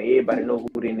 Like damn, everybody know who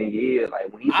the nigga is.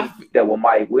 Like when he did that with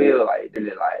Mike Will, like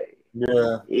they're like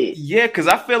yeah, because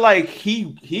I feel like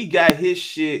he got his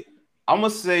shit. I'm gonna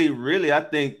say really. I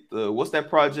think what's that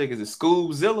project? Is it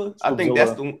Scoobzilla? I think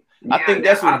that's the. I think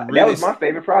that's what really. That was my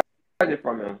favorite project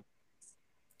from him.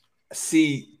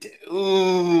 See,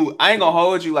 I ain't gonna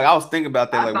hold you. Like I was thinking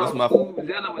about that. Like, what's my?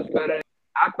 Scoobzilla was better.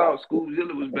 I thought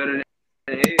Scoobzilla was better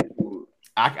than Edgewood.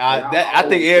 I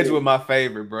think Edgewood my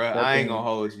favorite, bro. I ain't gonna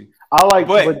hold you.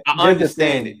 But I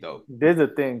understand it though. There's a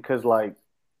thing because like,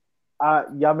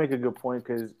 y'all make a good point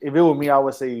because if it were me, I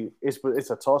would say it's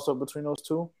a toss up between those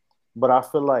two. But I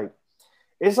feel like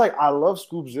it's like I love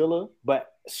Scoobzilla, but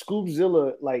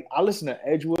Scoobzilla, like I listen to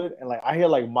Edgewood and like I hear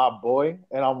like My Boy,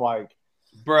 and I'm like,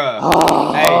 bruh.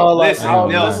 Hey, listen,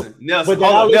 Nelson. But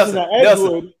then I listen to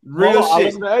Edgewood, real shit. I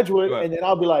listen to Edgewood, and then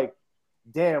I'll be like,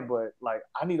 damn, but like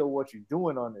I need to know what you're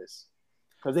doing on this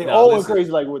because they all went crazy,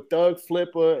 like with Thug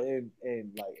Flipper and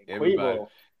like Quavo.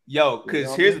 Yo,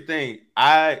 because here's the thing,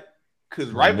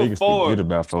 because right before forget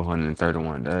about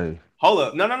 431 days. Hold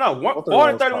up, no.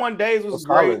 431 days was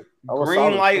great.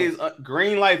 Green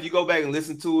Light. If you go back and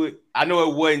listen to it, I know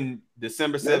it wasn't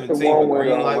December 17th, but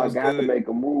Green Light was good. To make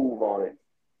a move on it.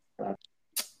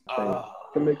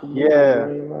 To make a move on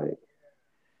Green Light.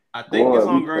 I think it's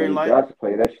on Green Light. Got to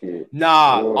play that shit.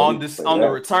 Nah, on the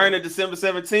return of December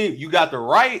 17th, you got the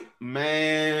right,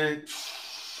 man.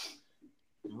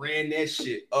 Ran that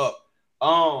shit up.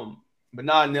 But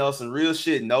nah, Nelson, real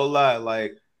shit, no lie.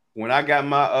 Like when I got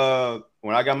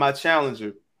my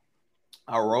Challenger,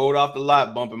 I rolled off the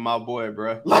lot bumping My Boy,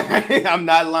 bro. Like I'm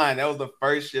not lying. That was the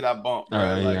first shit I bumped, bro.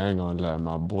 I ain't gonna lie,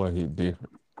 My Boy hit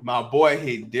different. My Boy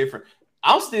hit different.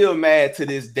 I'm still mad to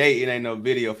this day. It ain't no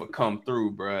video for Come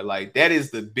Through, bro. Like that is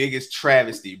the biggest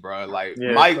travesty, bro. Like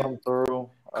Mike Come Through.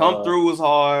 Come Through was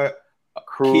hard.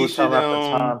 Cruise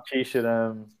Keisha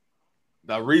them.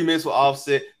 The remix with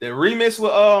Offset. The remix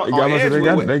with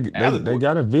they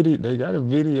got a video. They got a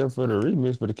video for the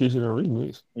remix for the Keisha them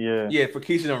remix. Yeah, for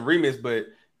Keisha them remix. But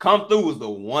Come Through was the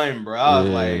one, bro. I was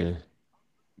like,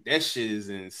 that shit is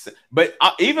insane. But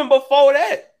even before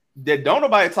that don't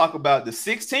nobody talk about the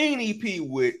 16 EP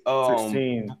with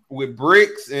with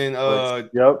Bricks and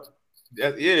and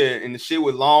the shit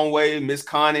with Long Way, Miss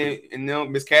Connie and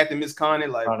them, Miss Kathy, Miss Connie,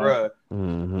 like bro.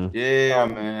 Man. He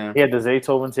had the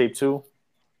Zaytoven tape too.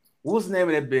 What was the name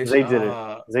of that bitch?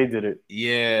 They did it.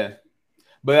 Yeah,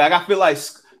 but like I feel like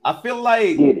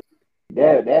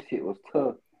that shit was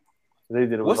tough. They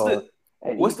did it. What's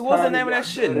the name of that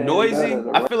shit? Noisy.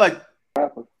 I feel like.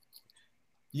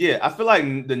 Yeah, I feel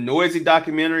like the Noisy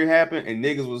documentary happened and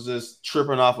niggas was just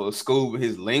tripping off of Scoob with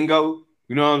his lingo.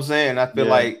 You know what I'm saying? I feel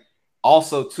like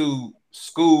also too,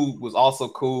 Scoob was also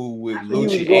cool with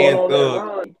Lucci and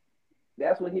Thug.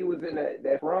 That's when he was in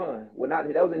that run. Well,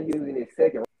 not that was he was in his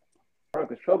second run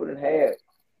because Trouble done had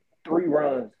 3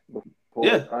 runs before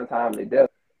Untimely Death.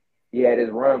 He had his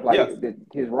run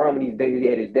his run when he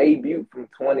had his debut from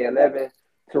 2011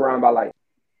 to around by like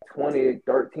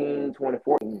 2013,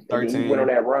 2014. And he went on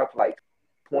that run for like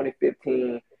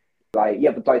 2015, but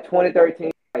like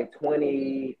 2013, like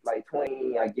 20,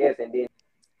 I guess, and then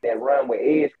that run with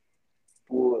Edge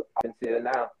pulled until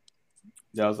now.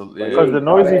 That was because the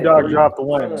Noisy Dog dropped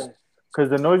when. Because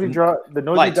the Noisy Dog,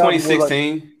 like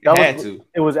 2016,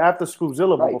 it was after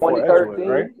Scoopzilla, but before Edgewood,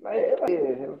 right?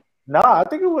 Nah, I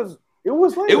think it was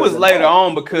later. It was later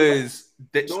on because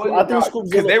I think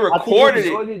Scoopzilla, they recorded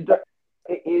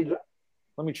it.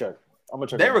 Let me check. I'm gonna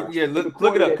check.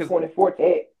 Look it up because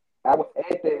 2014. I was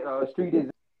at the Street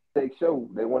Exec show.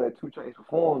 They wanted 2 Chainz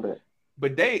perform that.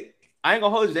 But I ain't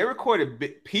gonna hold you. They recorded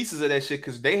pieces of that shit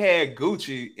because they had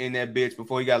Gucci in that bitch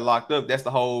before he got locked up. That's the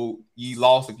whole "you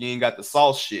lost again, got the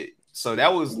sauce" shit. So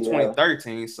that was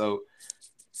 2013. So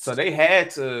they had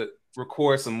to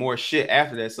record some more shit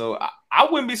after that. So I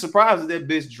wouldn't be surprised if that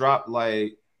bitch dropped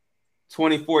like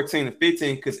 2014 to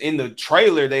 15 because in the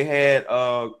trailer they had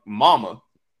Mama.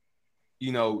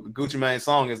 You know, Gucci Mane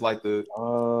song is like the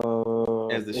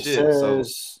as the shit.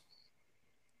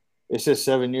 It says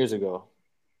 7 years ago.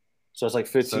 So it's like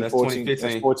 15, 14,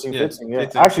 2015. 14, 15. Yeah.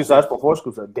 15. Actually, so that's before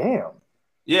Scoopzilla. Damn.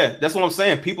 Yeah, that's what I'm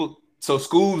saying. So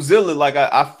Scoopzilla, like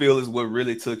I feel, is what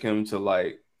really took him to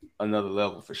like another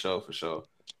level for sure.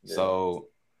 Yeah. So,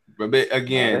 but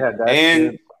again,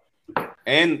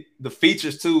 and the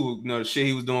features too. You know, the shit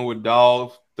he was doing with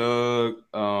Dolph, Thug.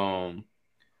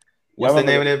 What's the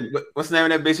name of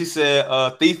that bitch? He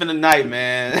said, "Thief in the Night,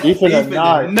 man." Thief in the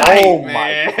night, man.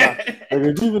 My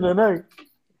God. Thief in the night.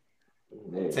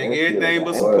 Take everything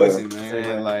but some pussy,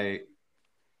 man. Like,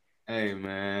 hey,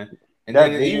 man. And that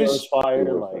then video was fire.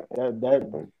 Like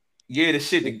that. Yeah, the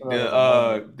shit,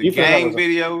 the gang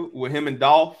video with him and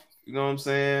Dolph. You know what I'm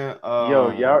saying?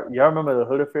 Y'all remember the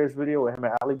Hood Affairs video with him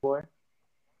and Alley Boy?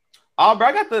 Oh, bro,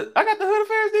 I got the Hood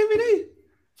Affairs DVD.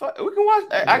 So we can watch.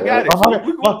 I got it.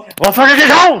 Motherfucker,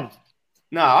 get home.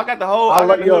 Nah, I got the whole.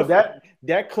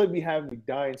 That clip be having me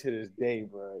dying to this day,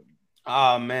 bro.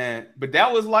 Oh man, but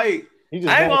that was like. I ain't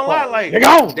gonna lie, like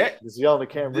just yell the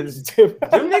camera. Them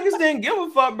niggas didn't give a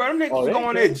fuck, bro. Them niggas was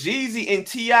going at Jeezy and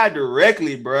T.I.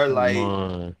 directly, bro. Like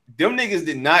them niggas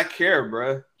did not care,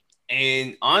 bro.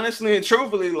 And honestly and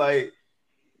truthfully, like,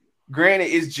 granted,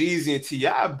 it's Jeezy and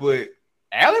T.I., but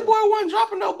Alley Boy wasn't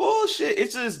dropping no bullshit.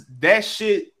 It's just that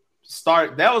shit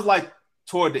started. That was like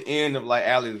toward the end of like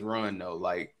Alley's run, though.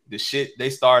 Like the shit they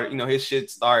started, his shit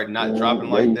started not dropping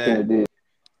like that.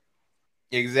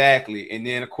 Exactly, and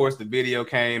then of course the video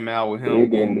came out with him.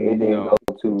 It didn't go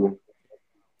to.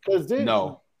 Because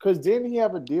didn't he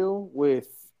have a deal with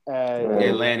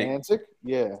Atlantic?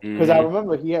 Yeah, because I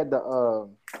remember he had the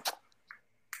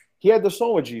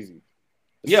song with Jeezy.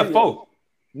 Foe.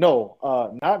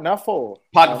 No, not Foe.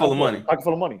 Pocket Full of Money. Pocket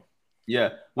Full of Money. Yeah,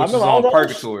 which is on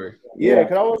Purgatory. Yeah,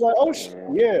 because I was like,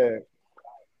 yeah.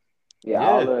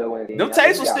 Them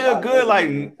tapes were still good,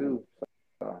 like.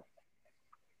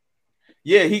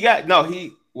 Yeah,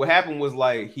 what happened was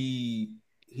like he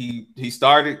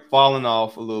started falling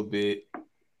off a little bit.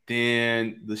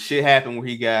 Then the shit happened where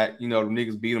he got, the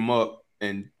niggas beat him up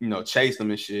and, chased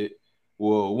him and shit.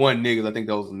 Well, one niggas, I think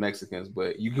those were Mexicans,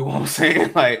 but you get what I'm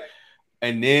saying? Like,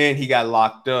 and then he got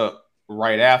locked up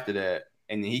right after that.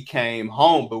 And then he came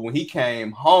home. But when he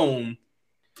came home,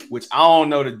 which I don't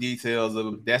know the details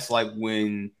of, that's like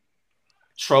when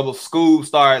Trouble School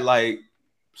started like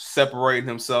separating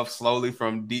himself slowly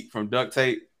from Duct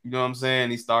Tape. You know what I'm saying?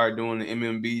 He started doing the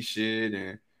MMB shit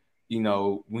and,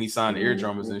 when he signed the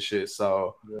Eardrummers and shit.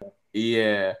 So,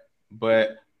 yeah.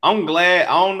 But I'm glad.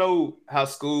 I don't know how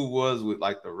School was with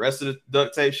like the rest of the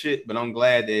Duct Tape shit, but I'm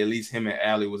glad that at least him and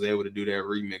Alley was able to do that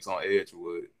remix on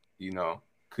Edgewood,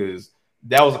 because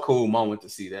that was a cool moment to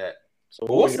see that. So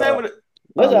what's the name of it?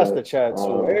 Let's ask the chat.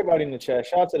 So everybody in the chat,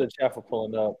 shout out to the chat for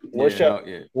pulling up.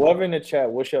 Whoever in the chat,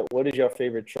 what is your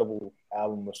favorite Trouble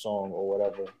album or song or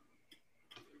whatever?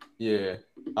 Yeah,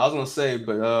 I was gonna say,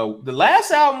 but the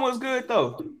last album was good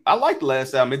though. I like the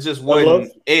last album. It just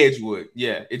wasn't Edgewood.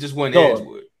 Yeah, it just wasn't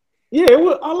Edgewood. Yeah, it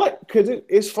was. I like because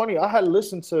it's funny. I had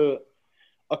listened to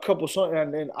a couple songs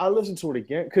and then I listened to it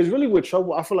again because really with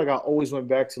Trouble, I feel like I always went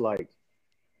back to like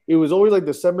it was always like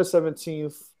December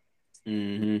 17th.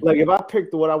 Mm-hmm. Like if I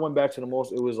picked what I went back to the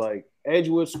most, it was like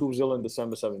Edgewood, Scoopzilla, and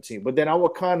December 17th. But then I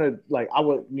would kind of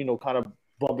kind of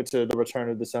bump into the return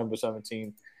of December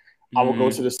 17th. I would go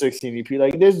to the 16 EP.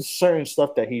 Like there's certain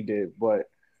stuff that he did, but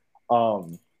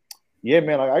yeah,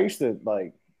 man. Like I used to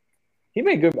like he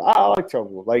made good. I like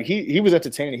Trouble. Like he was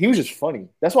entertaining. He was just funny.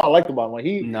 That's what I liked about him. Like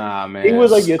he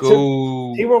was like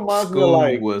he reminds me of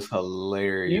like was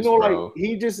hilarious. Like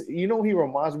he just he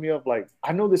reminds me of like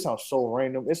I know this sounds so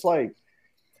random. It's like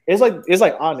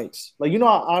Onyx. Like how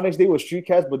Onyx they were street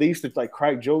cats, but they used to like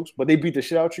crack jokes, but they beat the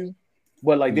shit out you.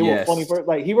 But like they were funny first.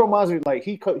 Like he reminds me like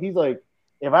he's like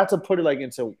if I had to put it like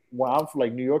into when I'm for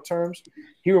like New York terms,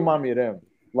 he remind me of them.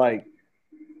 Like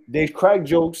they crack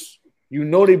jokes, you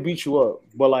know they beat you up,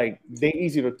 but like they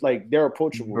easy to like they're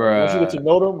approachable. Like, once you get to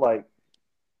know them, like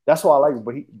that's why I like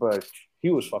it. But he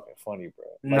was fucking funny, bro.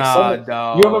 Like,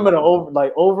 dog. You remember the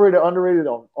overrated, underrated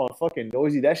on fucking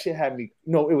Noisy? That shit had me.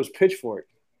 No, it was Pitchfork.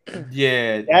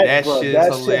 Yeah, that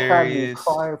shit's hilarious. Shit had me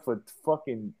crying for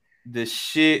fucking the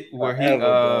shit where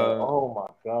oh my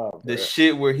god, the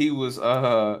shit where he was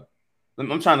I'm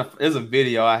trying to. There's a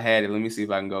video I had it. Let me see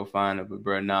if I can go find it. But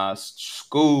bro,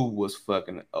 School was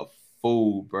fucking a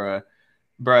fool, bro.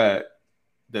 Bruh,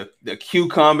 the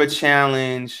cucumber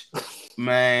challenge,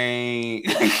 man.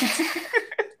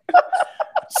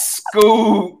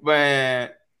 School,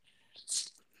 man.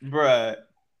 Bruh,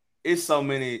 it's so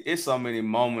many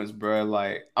moments, bruh.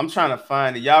 Like, I'm trying to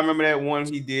find it. Y'all remember that one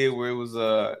he did where it was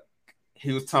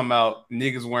he was talking about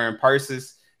niggas wearing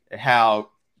purses and how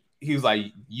he was like,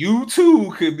 you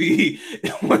too could be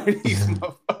one of these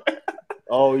motherfuckers.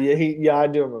 Oh yeah, I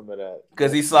do remember that.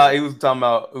 Cause he was talking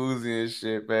about Uzi and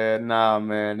shit, man. Nah,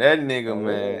 man, that nigga,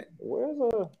 man. Where's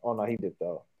Oh no, he did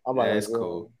though. I'm like, that's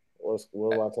cool.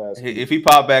 We're about to ask if he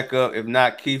popped back up, if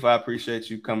not, Keith, I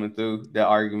appreciate you coming through. That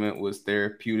argument was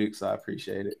therapeutic, so I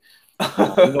appreciate it.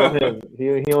 You know him.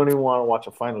 He don't even want to watch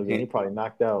a final game. He probably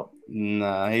knocked out.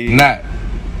 Nah, he not.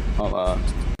 Hold on.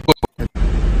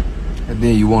 And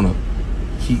then you wanna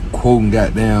keep quoting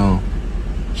goddamn.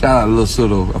 Shout out Lil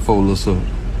Soto. I fuck with Lil Soto.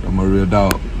 I'm a real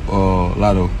dog.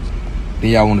 Lotto.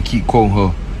 Then y'all wanna keep quoting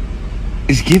her.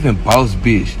 It's giving boss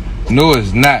bitch. No,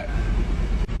 it's not.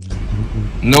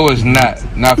 No, it's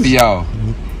not. Not for y'all.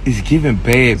 It's giving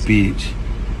bad bitch.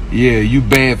 Yeah, you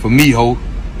bad for me, ho.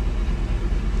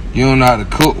 You don't know how to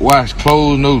cook, wash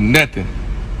clothes, no nothing.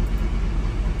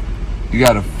 You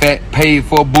got a fat, paid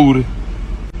for booty.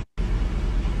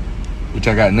 Which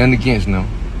I got nothing against now.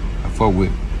 I fuck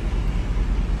with.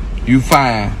 You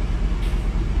fine.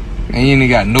 And you ain't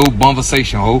got no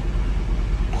conversation, ho.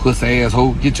 Pussy ass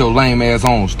ho. Get your lame ass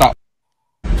on. Stop.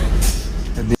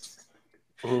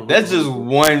 That's just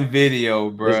one video,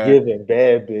 bro. It's giving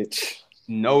bad bitch.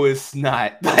 No, it's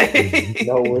not. No,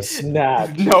 it's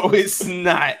not. No, it's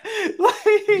not.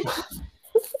 Like,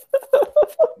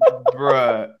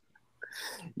 bruh.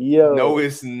 Yo. No,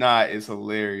 it's not. It's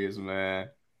hilarious, man.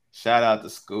 Shout out to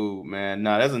School, man.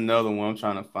 Nah, that's another one I'm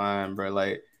trying to find, bro.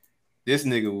 Like, this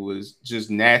nigga was just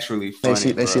naturally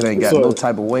funny. That shit ain't got no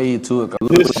type of weight to it.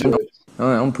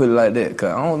 I'm gonna put it like that,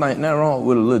 cause I don't think nothing wrong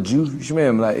with a little juice. You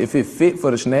smell me? Like, if it fit for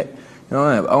the snack, you know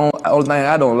what I mean? Only thing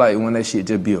I don't like when that shit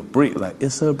just be a brick. Like,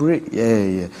 it's a brick,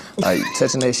 yeah. Like,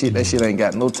 touching that shit ain't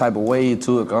got no type of weight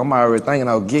to it. Cause I'm already thinking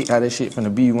I'll get how that shit finna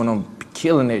be when I'm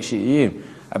killing that shit. Yeah,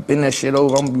 I bend that shit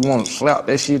over. I'm gonna be wanting to slap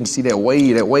that shit and see that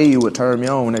wave. That wave would turn me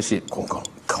on when that shit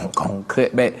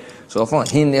cut back. So if I'm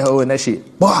hitting that hoe and that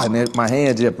shit, boy, and then my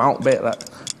hand just bounce back like.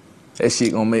 That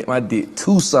shit gonna make my dick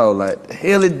too soft. Like, the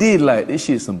hell it did. Like, this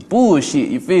shit some bullshit,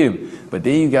 you feel me? But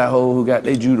then you got hoes who got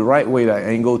they drew the right way. Like,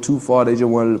 ain't go too far. They just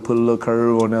wanted to put a little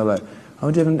curve on there. Like,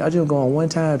 I just going one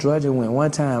time, Drew. I just went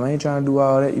one time. I ain't trying to do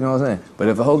all that, you know what I'm saying? But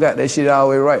if a hoe got that shit all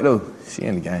the way right, though, she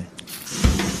in the game.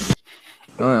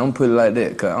 I'm gonna put it like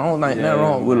that, cause I don't think nothing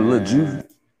wrong with a little juice.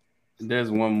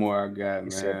 There's one more I got,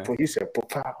 man. He said,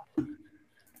 pow.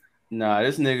 Nah,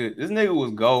 this nigga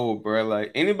was gold, bro.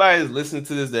 Like, anybody that's listening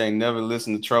to this that ain't never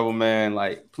listened to Trouble, man,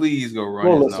 like, please go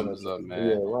run his numbers up, man.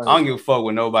 Yeah, I don't give a fuck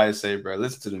what nobody say, bro.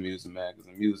 Listen to the music, man,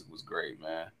 because the music was great,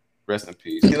 man. Rest in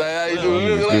peace. You like how you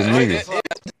doing?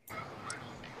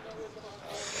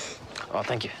 Oh,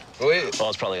 thank you. Go ahead. Oh,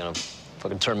 it's probably gonna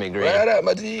fucking turn me green. Right up,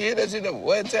 but you hit that shit up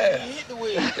one time. You hit the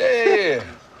wheel.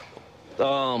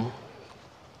 Yeah.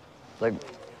 Like.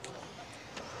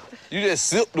 You just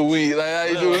sip the weed, like how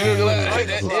you do it. Like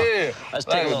that, yeah. Let's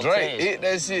like take a drink. Hit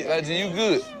that shit, like you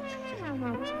good.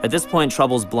 At this point,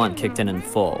 Trouble's blunt kicked in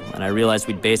full, and I realized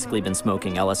we'd basically been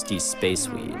smoking LSD space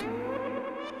weed.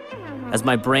 As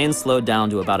my brain slowed down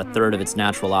to about a third of its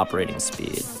natural operating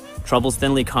speed, Trouble's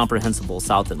thinly comprehensible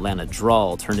South Atlanta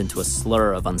drawl turned into a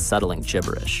slur of unsettling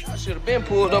gibberish. I should have been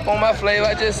pulled up on my flavor.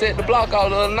 I just set the block out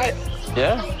the other night.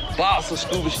 Yeah? Box of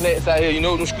scuba snacks out here. You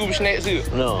know what them scuba snacks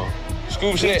is? No.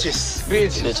 Scuba snacks.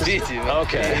 Bitches.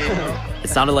 Okay. It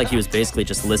sounded like he was basically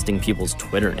just listing people's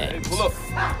Twitter names. Pull up.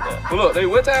 Hey,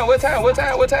 what time?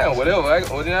 Whatever.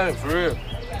 For real.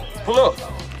 Pull up.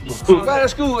 Right at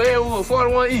school, Edwood,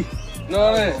 41E. Know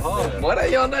what I mean? Boy,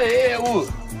 that young name, Edwood.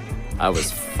 I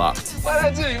was fucked. Why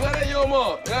that to you? Why that your mom? You know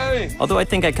what I mean? Although I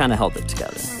think I kind of held it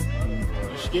together.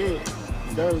 I'm scared.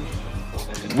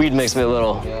 Weed makes me a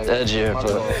little edgier, but...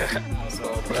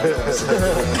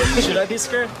 Should I be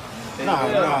scared?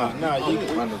 Nah.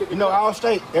 You know,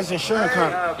 Allstate, that's insurance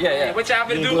company. Yeah. What y'all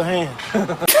finna do?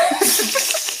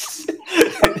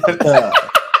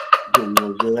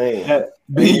 Good hand.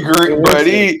 Be great,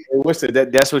 buddy. What's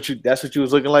that? That's what you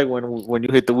was looking like when you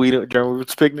hit the weed during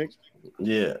Roots picnic.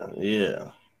 Yeah.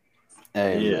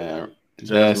 Hey man,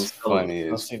 that's funny.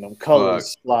 I've seen them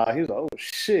colors fly. He was like, "Oh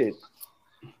shit!"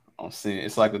 I'm seeing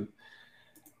it's like a.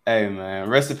 Hey man,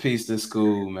 rest in peace to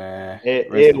school, man.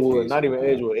 Edgewood, not even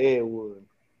Edgewood.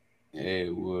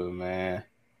 Edgewood, man.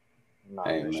 Nah,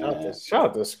 hey, man. Shout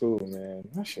out to school, man.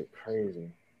 That shit crazy.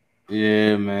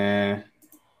 Yeah, man.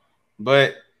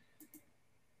 But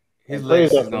his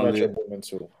legacy is gonna live.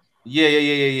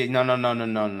 Yeah.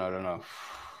 No.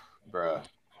 Bruh.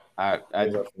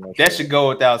 That should go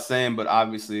without saying, but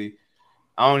obviously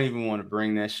I don't even want to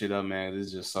bring that shit up, man. This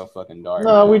is just so fucking dark.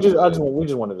 No, we just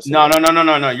wanted to say No.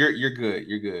 You're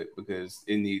good because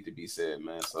it needed to be said,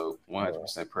 man. So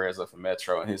 100% prayers up for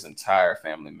Metro and his entire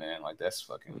family, man. Like that's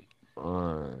fucking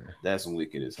that's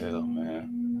wicked as hell,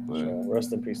 man. But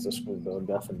rest in peace to school, though.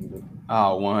 Definitely.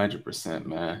 Oh, 100%,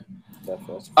 man.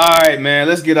 Definitely. All right, man.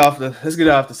 Let's get off the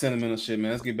sentimental shit, man.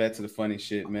 Let's get back to the funny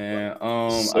shit, man.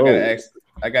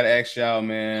 I gotta ask y'all,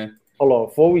 man. Hold on,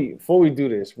 before we do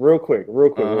this, real quick.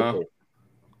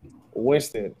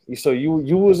 Winston, so you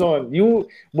was on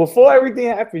before everything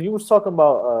happened. You was talking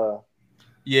about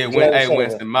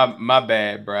Winston, my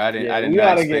bad, bro. I didn't. We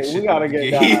gotta get. He was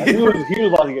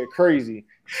about to get crazy.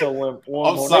 So when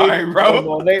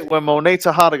when Monet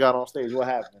Tejada got on stage, what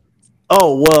happened?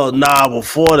 Oh well,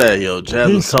 before that,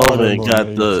 Jasmine Sullivan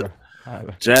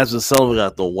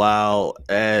got the wild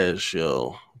ass,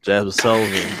 yo. Jasmine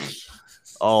Sullivan.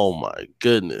 Oh my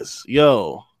goodness,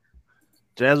 yo.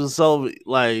 Jasmine Sullivan,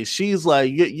 like she's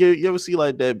like you ever see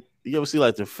like that? You ever see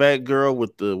like the fat girl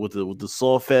with the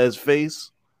soft ass face?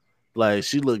 Like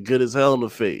she look good as hell in the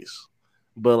face,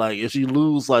 but like if she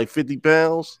lose like 50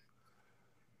 pounds,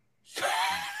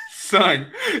 son.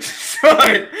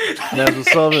 Jasmine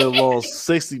Sullivan lost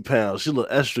 60 pounds. She look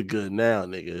extra good now,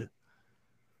 nigga.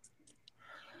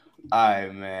 All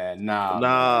right, man.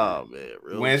 Nah,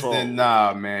 man. Winston,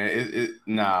 man.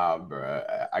 Nah, bro.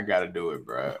 I gotta do it,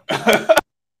 bro.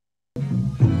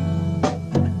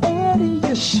 Eddie,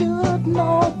 you should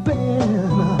know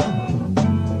better.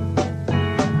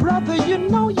 Brother, you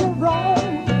know you're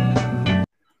wrong.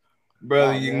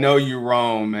 Brother, you know you're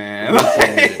wrong, man.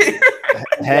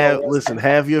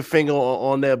 Have your finger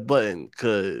on that button,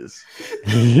 cause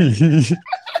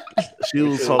she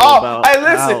was talking about. Hey,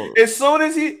 listen. As soon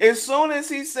as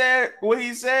he said what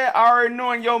he said, I already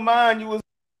knew in your mind you was.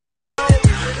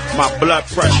 My blood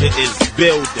pressure is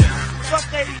building.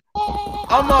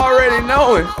 I'm already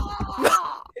knowing.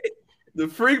 The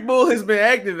freak bull has been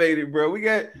activated, bro. We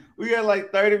got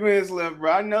like 30 minutes left, bro.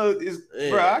 I know it's,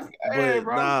 bro.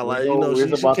 Nah, like you know, she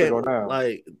can't.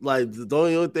 Like the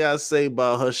only thing I say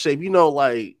about her shape, you know,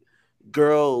 like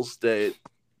girls that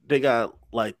they got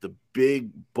like the big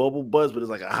bubble butts, but it's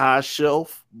like a high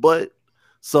shelf butt.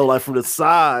 So like from the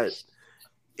side,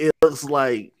 it looks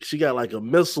like she got like a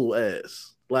missile ass.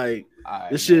 Like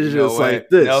this shit is just like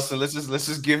this. Nelson, let's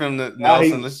just give him the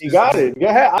Nelson. He got it. Go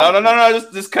ahead.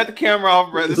 No. Just cut the camera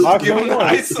off, bro. Just give him the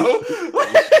ISO.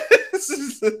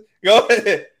 Go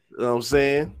ahead. You know what I'm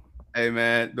saying? Hey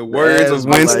man, the words of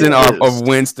Winston are of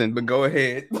Winston, but go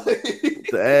ahead.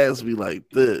 The ass be like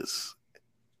this,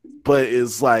 but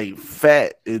it's like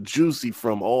fat and juicy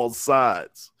from all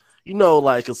sides. You know,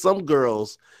 like 'cause some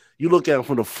girls, you look at them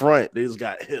from the front, they just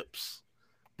got hips.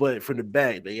 But from the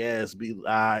back, they ass be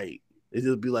like, it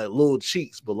just be like little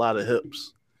cheeks, but a lot of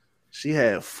hips. She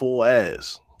had full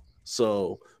ass.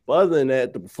 So, but other than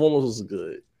that, the performance was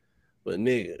good. But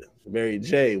nigga, Mary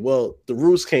J. Well, the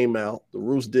Roots came out. The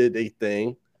Roots did their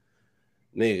thing.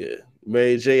 Nigga,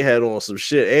 Mary J. had on some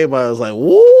shit. Everybody was like,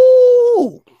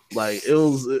 woo! Like it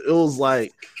was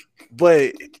like,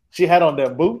 but she had on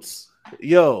them boots.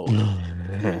 Yo,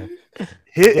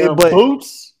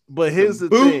 boots. But here's the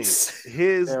thing.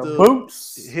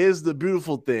 Here's the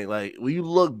beautiful thing. Like when you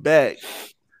look back,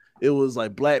 it was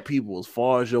like black people as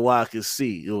far as your eye could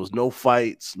see. It was no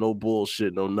fights, no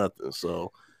bullshit, no nothing.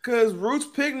 So Cause Roots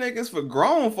Picnic is for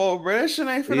grown folk, bro. That shit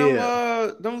ain't for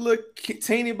them little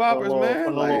teeny boppers, man.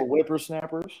 For like, little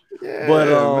whippersnappers. Yeah, but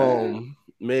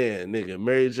man, nigga,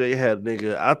 Mary J had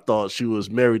I thought she was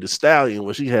Mary the Stallion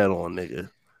when she had on, nigga.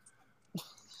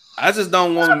 I just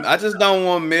don't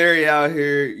want Mary out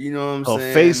here. You know what I'm saying?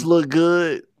 Her face look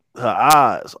good. Her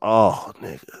eyes. Oh,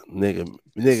 nigga.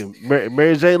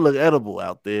 Mary J look edible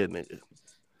out there, nigga.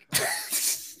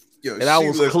 Yo, and I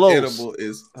was close. Edible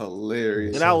is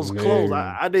hilarious. And I was close.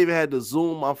 I didn't even had to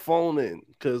zoom my phone in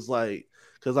because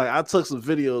Cause like I took some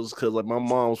videos because like my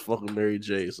mom's fucking Mary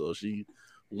J, so she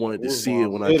wanted to see it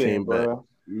when I came back.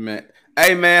 Man,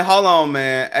 hey man, hold on,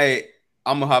 man. Hey,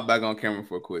 I'm gonna hop back on camera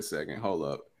for a quick second. Hold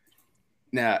up.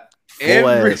 Now, full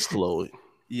ass Chloe.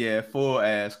 Yeah, full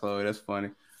ass Chloe. That's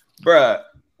funny, bruh.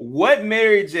 What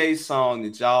Mary J song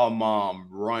did y'all mom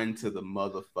run to the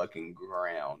motherfucking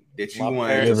ground that you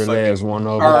wanted to every last one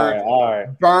of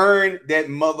them? Burn that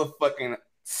motherfucking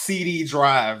CD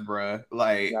drive, bruh.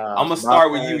 Like, I'm gonna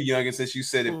start with you, youngin, since you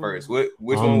said it first. Which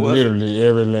one was literally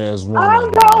every last one.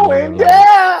 I'm going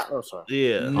down. Oh, sorry.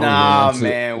 Yeah. Nah,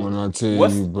 man. When I tell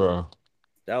you, bro,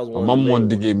 that was my mom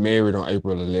wanted to get married on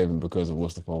April 11th because of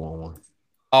What's the 411.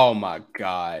 Oh my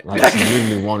God! Like she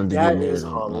really wanted to get married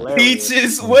on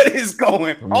Peaches. What is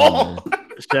going on?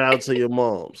 Shout out to your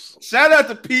moms. Shout out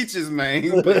to Peaches,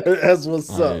 man. That's what's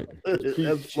up.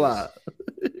 That's fly.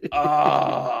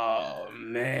 Oh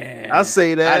man, I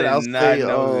say that. I I'll did not say,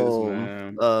 know this,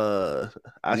 man.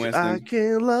 I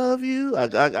can love you. I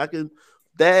can.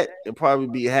 That and probably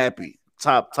be happy.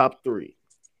 Top 3.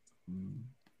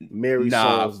 Mary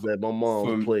songs that my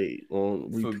mom played on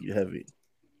repeat heavy.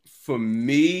 For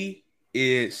me,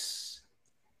 it's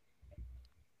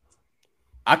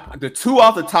the two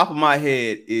off the top of my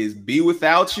head is Be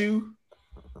Without You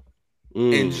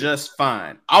and Just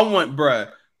Fine. I want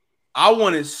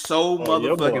it so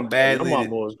motherfucking badly.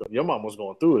 Your mom was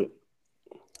going through it.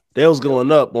 They was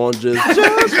going up on just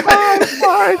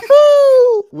fine.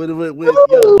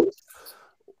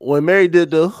 When Mary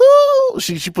did the whoo,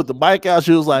 she put the mic out.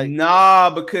 She was like, nah,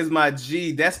 because my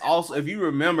G, that's also, if you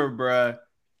remember, bruh,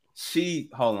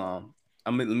 hold on.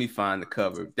 Let me find the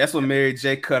cover. That's when Mary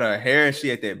J cut her hair and she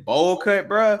had that bowl cut,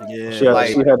 bro. Yeah, she had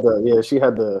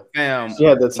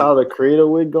the Tyler Creator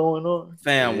wig going on.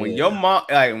 Fam, when your mom,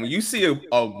 like when you see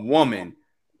a woman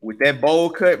with that bowl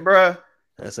cut, bro,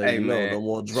 that's how you know, no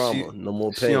more drama, no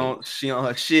more pain. She on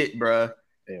her shit, bro.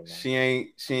 Yeah, she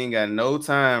ain't got no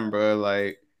time, bro.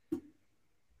 Like.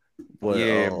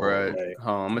 But, bro. Like,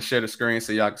 I'm gonna share the screen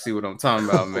so y'all can see what I'm talking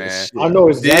about, man. I know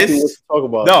exactly what you're talking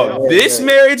about. No, this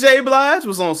Mary J. Blige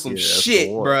was on some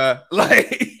shit, bro.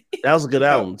 Like that was a good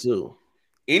album too.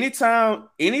 Anytime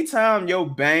your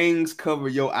bangs cover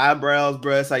your eyebrows,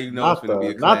 bro, that's how you know it's gonna be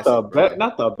a classic.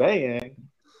 Not the bang.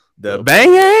 The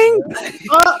bang.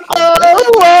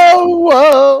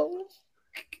 Whoa.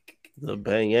 The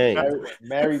Bang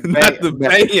Mary Not the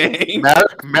Bang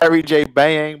Mary J.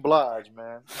 Bang Blige,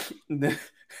 man.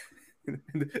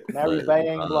 Mary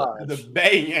Bang Blige. The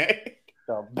Bang.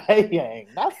 The Bang,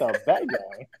 not the Bang.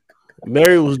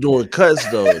 Mary was doing cuts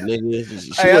though,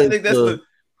 nigga. I think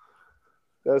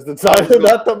that's the title,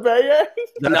 not the Bang.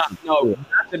 No,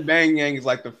 not the Bang Yang is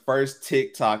like the first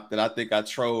TikTok that I think I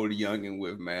trolled Youngin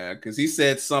with, man, because he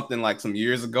said something like some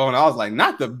years ago, and I was like,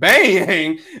 not the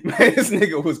Bang. Man, this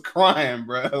nigga was crying,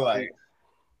 bro. Like,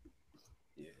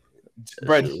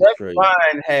 bro, Just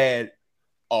Fine had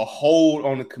a hold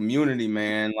on the community,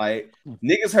 man. Like,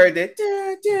 niggas heard that,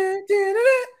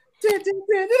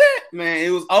 man, it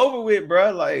was over with,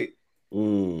 bro. Like,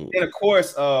 and of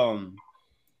course,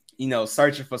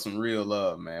 searching for some real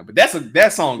love, man. But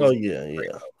that song. Oh yeah.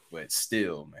 But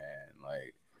still, man,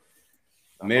 like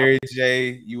Mary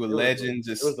J, you a legend.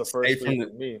 Just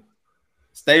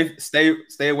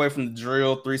stay away from the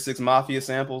drill 3 6 Mafia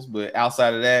samples. But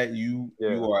outside of that, you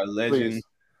are a legend. Please.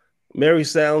 Mary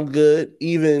sound good,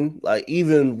 even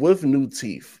with new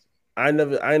teeth. I ain't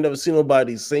never seen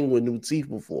nobody sing with new teeth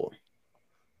before.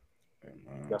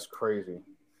 That's crazy.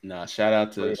 Nah, shout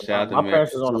out to my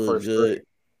parents is on the first grade.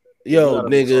 Yo,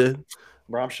 nigga.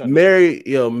 Bro,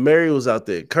 Mary was out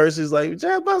there. Curses like,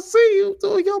 Jab, I see you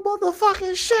doing your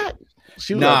motherfucking shit.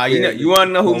 You want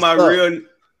to know who my real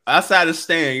outside of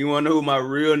Stan? You want to know who my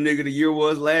real nigga of the year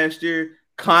was last year?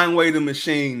 Conway the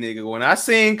Machine, nigga. When I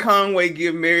seen Conway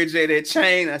give Mary J that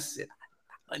chain, I said,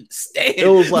 I understand. It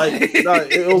was like the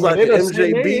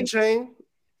MJB chain.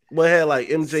 What had like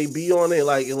MJB on it,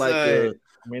 like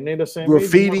the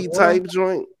graffiti type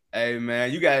joint. Hey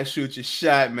man, you gotta shoot your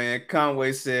shot, man.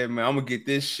 Conway said, "Man, I'm gonna get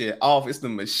this shit off. It's the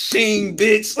machine,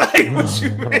 bitch." Like what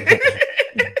you mean?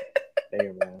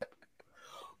 Hey man.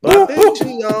 But I think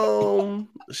them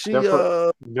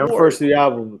first three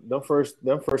albums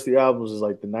is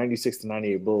like the 96 to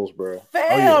 98 Bulls, bro.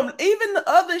 Fam, even the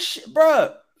other shit,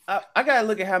 bro. I gotta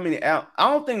look at how many albums.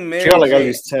 I don't think Mary J got like at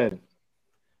least 10.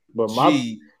 But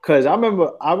because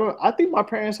I think my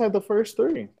parents had the first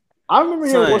 3. I remember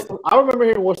hearing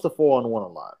what's the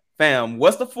 411 a lot. Fam,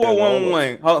 what's the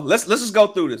 411? Let's just go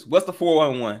through this. What's the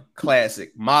 411?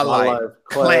 Classic. My life.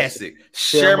 Classic.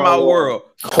 Share my world.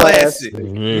 Classic.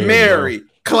 Mary.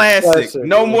 Classic.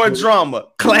 No more drama.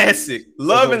 Classic.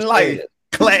 Love and life.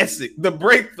 classic. The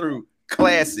Breakthrough,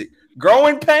 classic.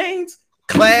 Growing Pains,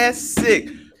 classic.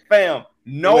 Fam,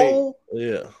 no. Wait,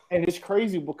 yeah. And it's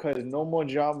crazy because No More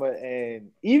Drama and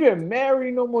even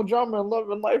Mary, No More Drama and Love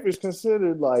and Life is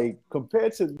considered like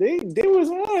compared to they was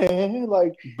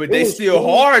like, but they still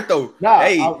hard though. Nah,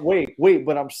 hey, wait,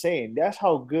 but I'm saying that's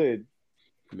how good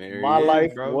Mary My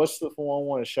Life, bro. What's the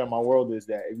 411 and Share My World is.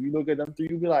 That if you look at them three,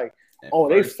 you be like, oh,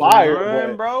 they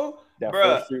fired, bro. That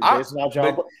Bruh, first three, it's not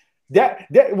John. That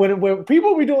when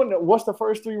people be doing what's the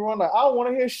first three run, like I don't want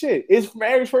to hear shit. It's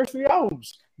Mary's first three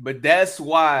albums. But that's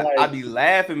why I be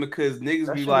laughing because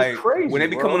niggas be like, crazy, when they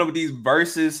be coming up with these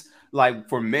verses, like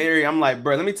for Mary, I'm like,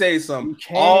 bro, let me tell you something.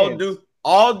 You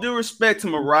All due respect to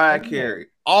Mariah Carey.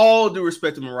 All due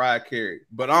respect to Mariah Carey.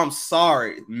 But I'm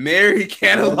sorry, Mary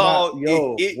catalog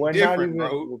is different,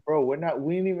 bro.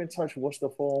 We didn't even touch What's the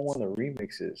 411, the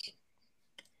remixes.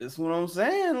 That's what I'm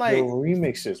saying. Like the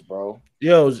remixes, bro.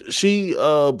 Yo, she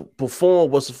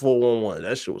performed What's the 411.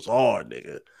 That shit was hard,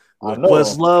 nigga. I know.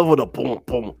 Questlove with a boom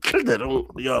boom.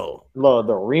 Yo. Lord,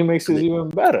 the remix is even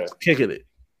better. Kicking it.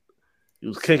 He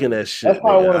was kicking that shit. That's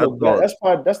probably one of the best.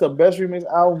 That's the best remix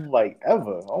album like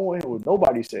ever. I don't want to hear what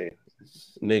nobody say.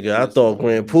 Nigga, I thought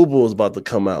Grand Poobah was about to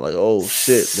come out. Like, oh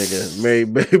shit,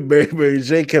 nigga. Mary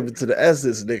J kept it to the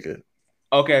essence, nigga.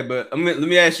 Okay, but let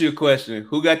me ask you a question.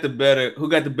 Who got the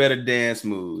better dance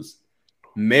moves?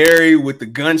 Mary with the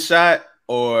gunshot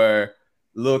or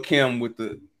Lil' Kim with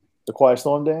the Quiet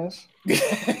Storm dance?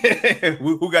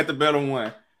 Who got the better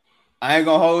one? I ain't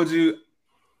gonna hold you.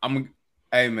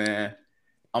 Hey man,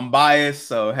 I'm biased,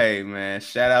 so hey man,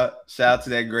 shout out to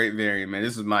that great variant, man.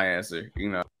 This is my answer, you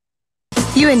know.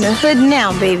 You in the hood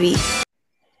now, baby.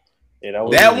 Yeah,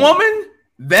 that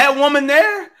woman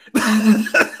there.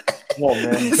 Come on,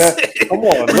 man. Come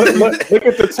on. Look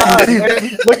at the time,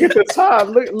 man. Look at the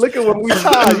time. Look at when we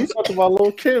tied. You talking about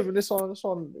Lil' Kim and it's on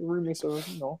remix of,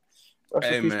 you know.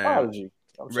 Rest in peace, Prodigy.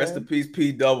 Rest in peace,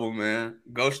 P Double, man.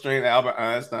 Go stream Albert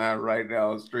Einstein right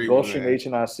now on stream. Go stream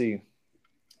HNIC.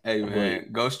 Hey man,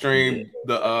 go stream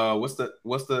the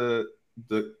what's the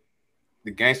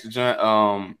gangster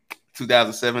joint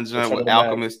 2007 joint with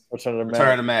Alchemist. Return of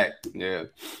the Mac. Yeah.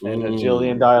 And the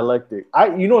Jillian Dialectic.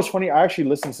 You know what's funny? I actually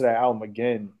listened to that album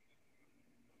again.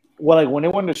 Well, like when they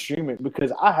wanted to stream it,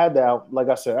 because I had that, like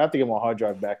I said, I have to get my hard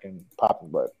drive back and popping,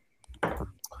 but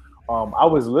I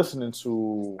was listening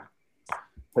to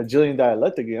the Jillian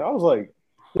Dialectic again. I was like,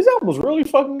 this album was really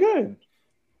fucking good.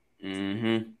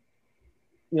 Mm-hmm.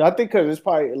 You know, I think because it's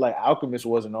probably like Alchemist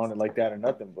wasn't on it like that or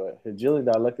nothing, but the Jillian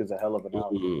Dialectic is a hell of an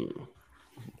album. Mm-hmm.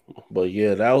 But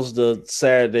yeah, that was the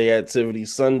Saturday activity.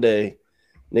 Sunday,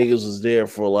 niggas was there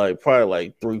for probably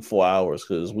like 3-4 hours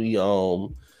because we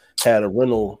had a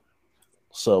rental,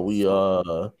 so we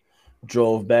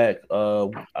drove back.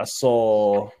 I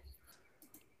saw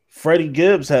Freddie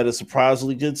Gibbs had a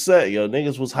surprisingly good set. Yo,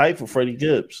 niggas was hyped for Freddie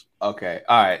Gibbs. Okay,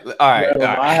 all right.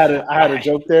 I had a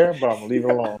joke there, but I'm gonna leave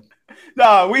it alone.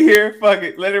 Nah, we here. Fuck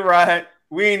it, let it ride.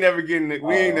 We ain't never getting it.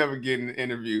 We ain't never getting an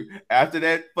interview after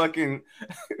that fucking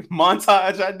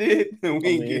montage I did. We ain't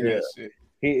getting that shit.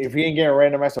 If he ain't getting a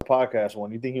Random Acts of Podcast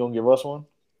one, you think he gonna give us one?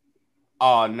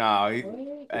 Oh no!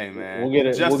 Hey man, we'll get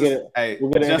it.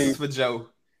 Justice for Joe.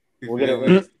 We'll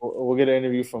get an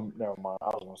interview from. Never mind. I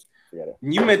was gonna forget it.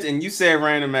 You mentioned you said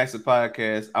Random Acts of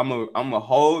Podcast. I'm a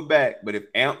hold back, but if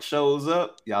Amp shows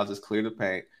up, y'all just clear the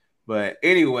paint. But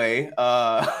anyway,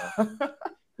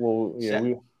 well,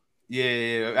 yeah.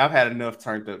 Yeah, I've had enough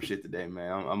turned up shit today,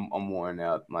 man. I'm worn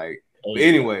out. Like, but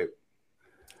anyway,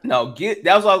 no, that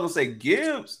was what I was gonna say.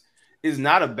 Gibbs is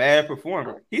not a bad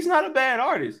performer. He's not a bad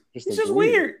artist. He's just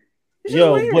weird.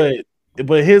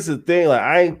 But here's the thing. Like,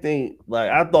 I ain't think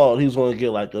I thought he was gonna get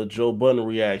like a Joe Budden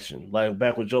reaction. Like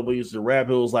back when Joe Budden used to rap,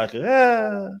 it was like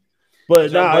But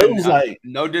Budden, it was like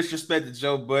no disrespect to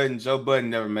Joe Budden. Joe Budden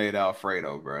never made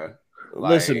Alfredo, bro.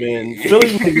 Listen, man,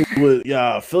 Philly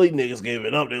niggas gave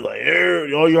it up. They're like,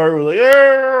 all you heard was like,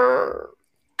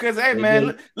 because hey,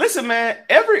 man, listen, man,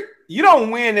 you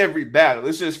don't win every battle.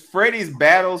 It's just Freddie's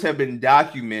battles have been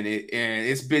documented and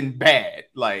it's been bad.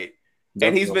 Like,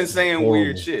 and he's been saying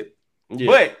weird shit. Yeah.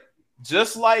 But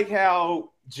just like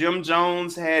how Jim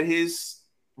Jones had his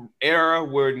era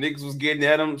where niggas was getting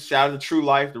at him, shout out to True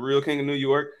Life, the real king of New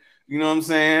York. You know what I'm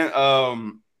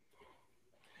saying?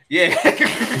 Yeah.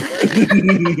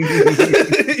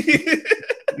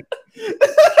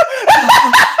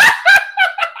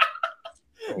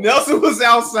 Nelson was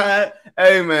outside.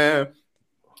 Hey man.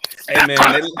 Hey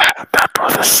man,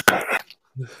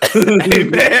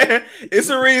 it's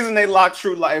a reason they locked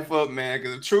True Life up, man.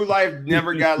 Because if True Life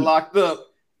never got locked up,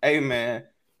 hey man,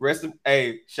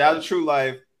 shout out to True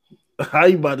Life. How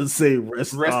you about to say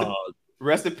rest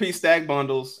in peace, Stack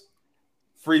Bundles.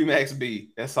 Free Max B.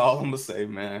 That's all I'm gonna say,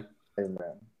 man. Hey,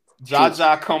 man.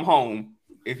 Jaja, come home.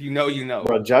 If you know, you know.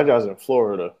 Bro, Jaja's in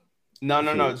Florida. No.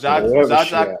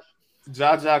 Jaja,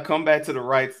 come back to the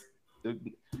right.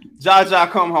 Jaja,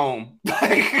 come home.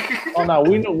 Oh no,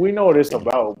 we know what it's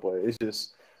about, but it's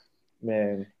just,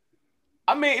 man.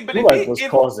 I mean, but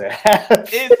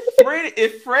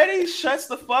if Freddie shuts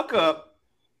the fuck up,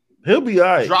 he'll be all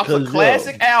right. Drops a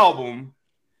classic album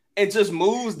and just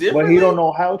moves differently. But he don't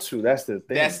know how to. That's the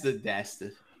thing.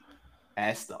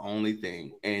 That's the only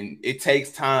thing. And it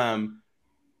takes time.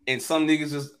 And some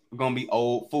niggas just gonna be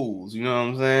old fools. You know what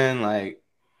I'm saying? Like,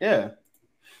 yeah.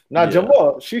 Now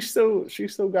Jamal, she still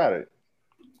got it.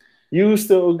 You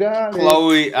still got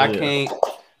Chloe, it. I can't.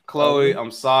 Chloe, I'm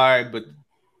sorry, but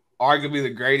arguably the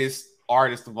greatest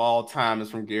artist of all time is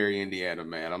from Gary, Indiana,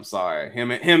 man. I'm sorry. Him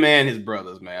and his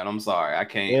brothers, man. I'm sorry. I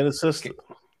can't. And his sister.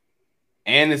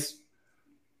 And his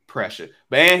Pressure.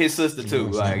 But and his sister too.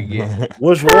 Like, yeah.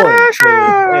 Which one? Hey,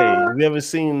 have you ever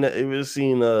seen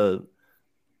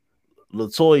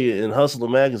LaToya in Hustler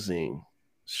magazine?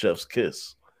 Chef's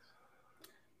Kiss.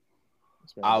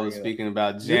 I was speaking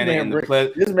about Janet and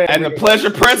the pleasure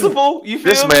principle. You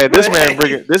feel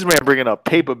this man bringing up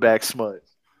paperback smut.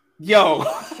 Yo,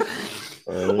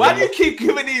 why do you keep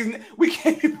giving these? We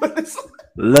can't put this.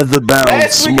 Leather-bound smut.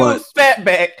 Last week it was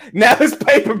fatback. Now it's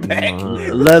paperback.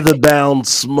 Leather-bound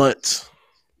smut.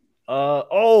 Let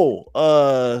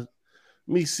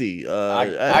me see. We've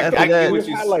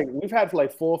had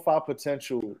like 4 or 5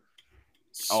 potential.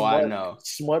 I know.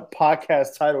 Smut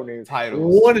podcast title names.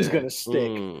 One is gonna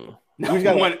stick. We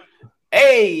got one.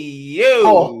 Hey you!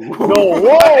 Oh, no!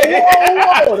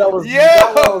 Whoa! That was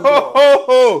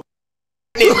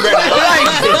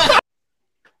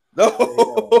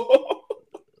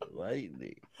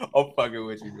lightning. I'm fucking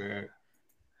with you, man.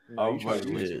 I'm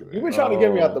fucking with you. You've been trying to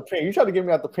get me out the paint. You tried to get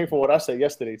me out the paint for what I said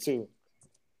yesterday too.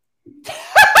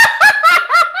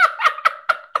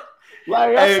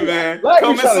 Like, hey man,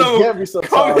 coming soon.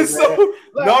 Coming soon.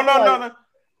 No.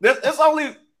 It's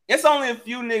only a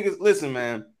few niggas. Listen,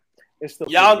 man.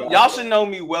 Y'all should know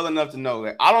me well enough to know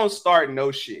that I don't start no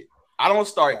shit. I don't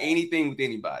start anything with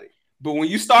anybody. But when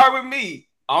you start with me,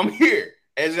 I'm here.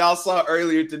 As y'all saw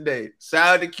earlier today.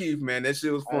 Shout out to Keith, man. That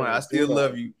shit was fun. I still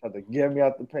love you. Have to get me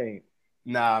out the paint.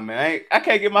 Nah, man. I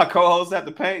can't get my co-host out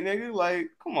the paint, nigga. Like,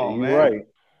 come on, man. You're right.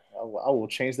 I will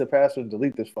change the password and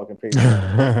delete this fucking page.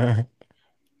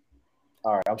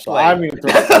 All right, I'm sorry. I mean,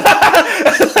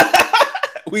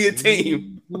 we a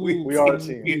team. We are a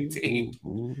team. We a team.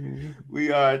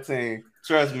 We are a team.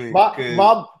 Trust me. My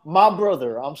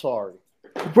brother. I'm sorry,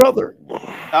 brother.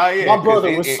 Yeah, my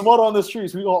brother was smut on the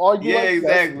streets. We gonna argue? Yeah,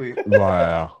 exactly.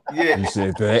 Wow. Yeah, you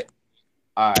said that.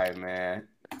 All right, man.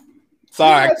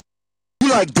 Sorry. You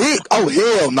like dick? Oh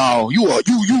hell no! You one of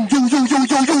them,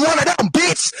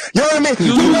 bitch. You know what I mean?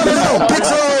 You one of them,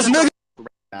 bitch ass nigga.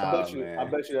 I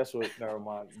bet you that's what. Never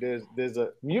mind. There's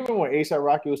a. You remember when ASAP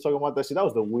Rocky was talking about that shit? That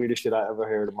was the weirdest shit I ever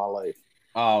heard in my life.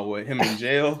 Oh, what, him in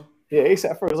jail? Yeah,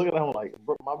 ASAP first looking at him like,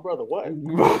 my brother, what?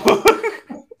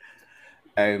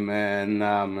 Hey man,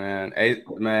 nah man. Hey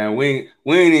man, we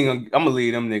ain't even. I'm gonna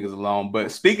leave them niggas alone.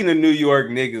 But speaking of New York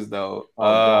niggas though,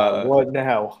 what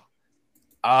now?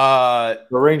 The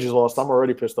Rangers lost. I'm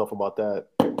already pissed off about that.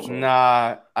 So.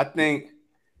 Nah, I think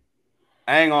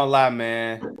I ain't gonna lie,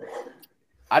 man.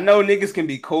 I know niggas can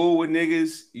be cool with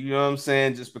niggas, you know what I'm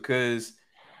saying, just because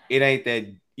it ain't that,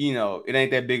 it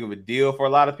ain't that big of a deal for a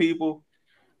lot of people.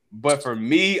 But for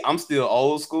me, I'm still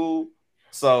old school.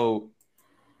 So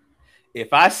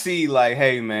if I see like,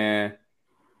 hey man,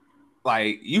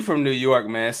 like you from New York,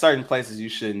 man, certain places you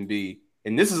shouldn't be.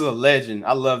 And this is a legend.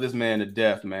 I love this man to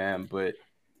death, man. But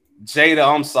Jada,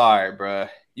 I'm sorry, bro.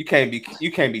 You can't be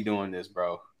doing this,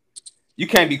 bro. You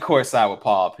can't be courtside with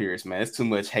Paul Pierce, man. It's too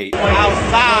much hate.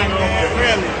 Outside, man,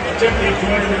 really.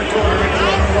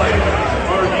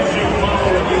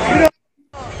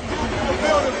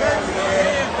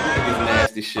 This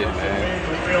nasty shit, man.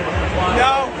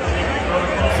 Yo.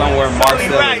 Somewhere Marcel is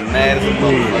mad as a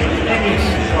motherfucker.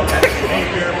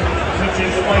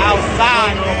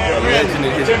 Outside, man. The legend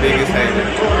is his biggest hater.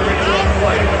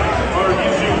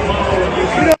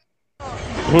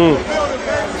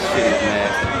 Shit is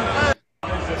nasty.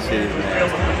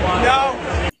 Yo.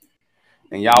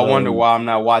 And y'all wonder why I'm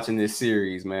not watching this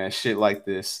series, man. Shit like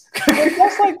this.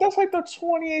 That's like the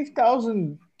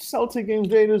 28,000 Celtic games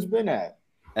Jada's been at.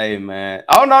 Hey man.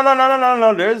 Oh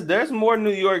no. There's more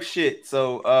New York shit.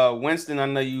 So Winston, I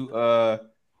know you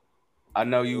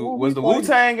was the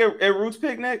Wu-Tang at Roots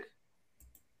Picnic?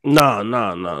 Nah.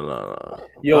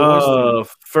 Yo,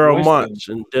 Pharoah Winston, Monch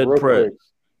and Dead real Prez. quick.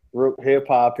 Real hip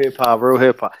hop, real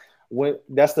hip hop. When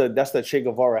that's the Che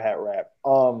Guevara hat rap.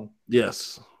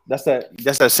 Yes, that's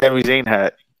that Sami Zayn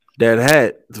hat. That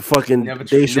hat, the fucking Never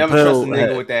Dave trust a Chappelle nigga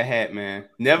hat. with that hat, man.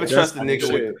 Never trust a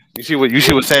nigga with. You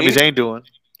see what Sami Zayn doing?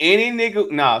 Any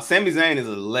nigga, Sami Zayn is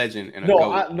a legend and a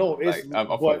goat. It's that's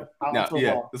what what I'm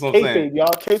saying. Kayfabe,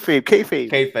 y'all.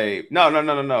 Kayfabe. Kayfabe.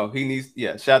 No. He needs,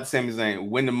 shout out to Sami Zayn,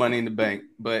 win the Money in the Bank.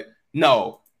 But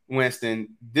no, Winston,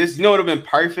 this, would have been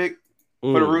perfect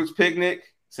for the Roots picnic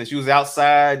since you was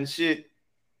outside and shit.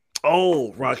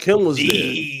 Oh, Rakim was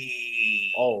there.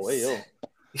 Oh, hey, yo.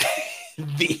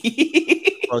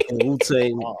 Fucking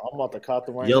Wu-Tang. I'm about to cop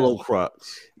the right Yellow now.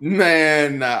 Crocs.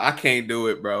 Man, nah, I can't do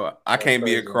it, bro. I can't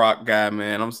be a Croc guy,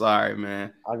 man. I'm sorry,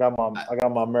 man. I got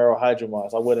my Merrill Hydro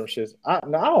Mods. I wear them shits. I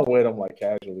don't wear them like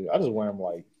casually. I just wear them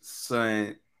like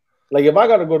son. Like if I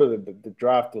gotta go to the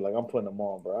drive through, like I'm putting them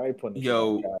on, bro. I ain't putting them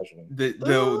on casually.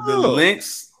 The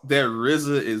lengths that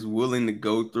RZA is willing to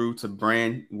go through to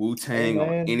brand Wu-Tang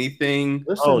on anything.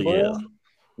 Listen, bro,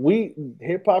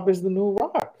 hip hop is the new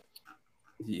rock.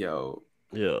 Yo,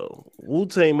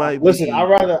 Wu-Tang might listen. be. I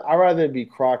rather it be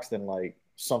Crocs than like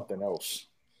something else.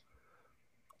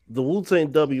 The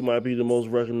Wu-Tang W might be the most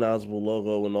recognizable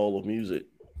logo in all of music.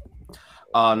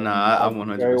 Oh no, I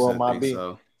 100% think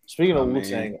so. Speaking of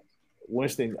Wu-Tang,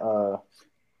 Winston,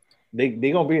 they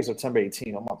gonna be here September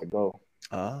 18th. I'm about to go.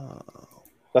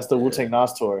 That's the Wu-Tang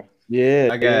Nas tour. Yeah,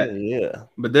 I got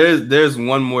But there's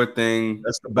one more thing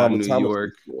that's about New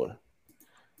York.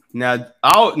 Now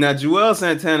Joel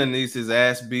Santana needs his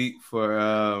ass beat for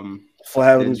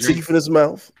having teeth in his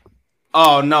mouth.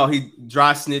 Oh no, he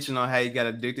dry snitching on how he got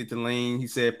addicted to lean. He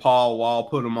said Paul Wall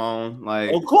put him on.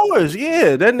 Like, of course,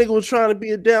 yeah, that nigga was trying to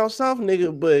be a down south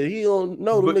nigga, but he don't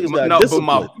know the niggas got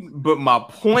discipline. But my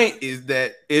point is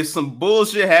that if some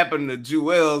bullshit happened to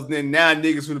Joel's, then now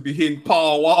niggas gonna be hitting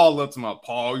Paul Wall up to my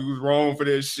Paul. You was wrong for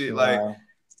that shit. Like,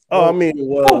 I mean,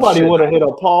 nobody would have hit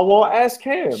a Paul Wall. Ask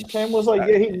Cam. Cam was like,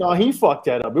 he fucked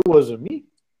that up. It wasn't me.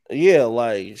 Yeah,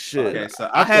 like shit. Okay, so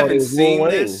I haven't seen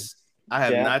this. I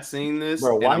have not seen this.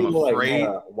 Bro, why I'm afraid.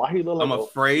 Why he look like I'm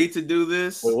afraid to do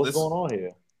this. Wait, what's going on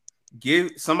here? Give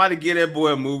that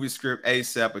boy a movie script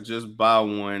ASAP or just buy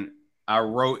one. I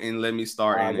wrote and let me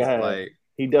start in it. Like,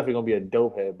 he definitely gonna be a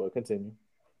dope head, but continue.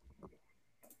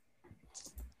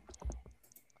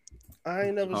 I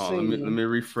ain't never seen. Let me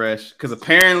refresh because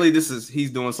apparently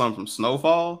he's doing something from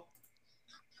Snowfall.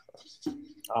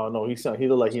 I don't know. He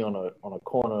look like he on a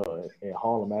corner in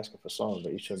Harlem asking for something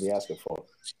that he shouldn't be asking for.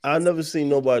 I never seen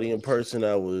nobody in person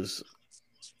that was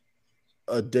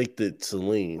addicted to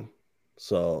lean,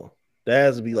 so that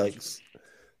has to be like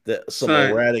some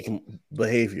erratic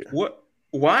behavior. What?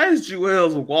 Why is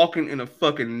Joel's walking in a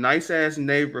fucking nice ass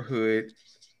neighborhood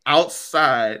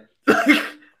outside?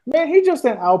 Man, he just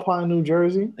in Alpine, New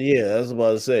Jersey. Yeah, I was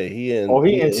about to say he in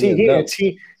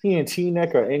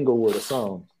Teaneck or Englewood or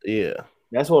something. Yeah.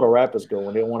 That's where the rappers go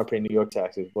when they want to pay New York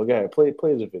taxes. But go ahead, play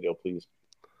the video, please.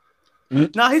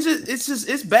 No,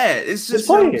 it's bad. It's just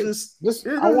I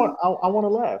want to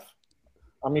laugh.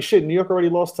 I mean, shit, New York already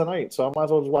lost tonight, so I might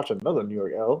as well just watch another New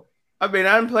York L. I mean,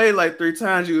 I done played like 3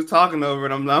 times. You was talking over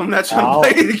it. I'm not trying to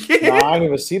play it again. Nah, I didn't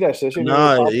even see that shit.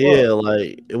 Like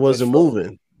it wasn't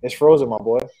moving. It's frozen, my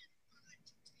boy.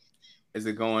 Is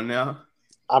it going now?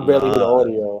 I barely hear the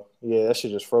audio. Yeah, that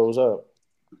shit just froze up.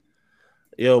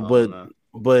 Yo,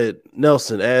 but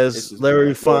Nelson, as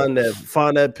Larry find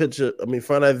that picture,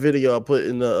 find that video I put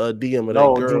in the DM of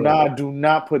that girl. No, do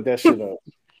not put that shit up.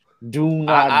 Do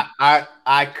not.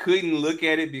 I couldn't look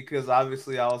at it because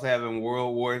obviously I was having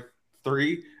World War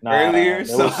III earlier,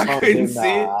 so I couldn't see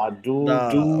it.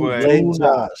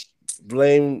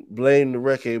 Blame the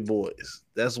Reggae Boys.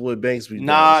 That's what Banks be doing.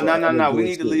 No. We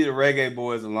need to leave the Reggae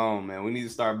Boys alone, man. We need to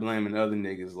start blaming other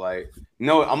niggas. Like, I'm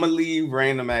gonna leave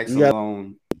Random Acts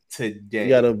alone today. You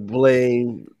gotta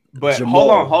blame. But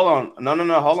Jamal. hold on. No,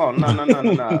 hold on. No.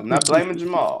 I'm not blaming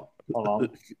Jamal. Hold on.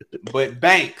 But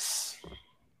Banks.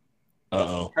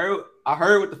 Uh-oh. I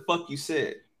heard what the fuck you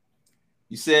said.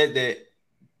 You said that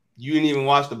you didn't even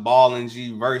watch the Ball and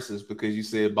G verses because you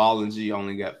said Ball and G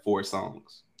only got 4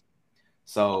 songs.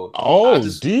 So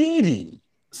did he?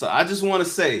 So I just want to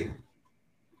say,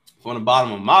 from the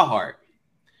bottom of my heart,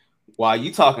 while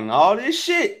you talking all this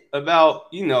shit about,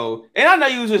 and I know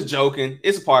you was just joking.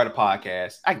 It's a part of the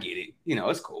podcast. I get it.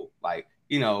 It's cool. Like,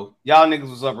 y'all niggas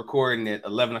was up recording at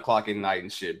 11 o'clock at night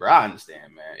and shit, bro. I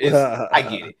understand, man.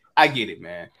 I get it,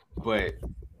 man. But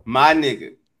my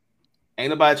nigga,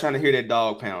 ain't nobody trying to hear that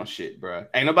dog pound shit, bro.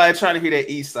 Ain't nobody trying to hear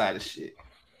that east side of shit.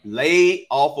 Lay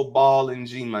off a ball in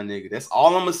G, my nigga. That's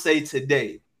all I'm gonna say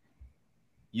today.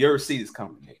 Your receipt is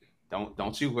coming, nigga.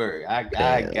 Don't you worry. I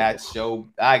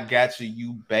got you,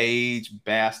 you beige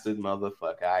bastard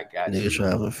motherfucker. I got you. Nigga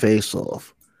trying to have a face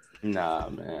off. Nah,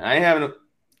 man. I ain't having a.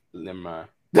 Never mind.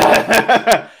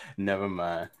 Never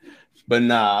mind. But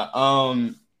nah.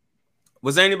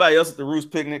 Was there anybody else at the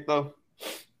Roost picnic though?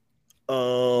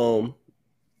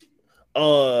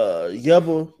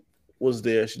 Yebba was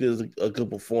there. She did a good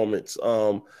performance.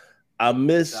 I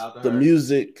missed the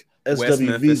music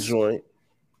SWV joint.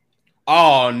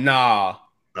 Oh nah.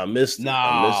 I missed it.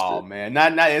 Man.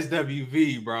 Not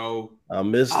SWV, bro. I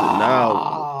missed it.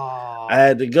 Now I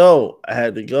had to go.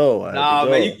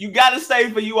 Man, you gotta stay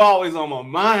for you always on my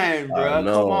mind, bro. Come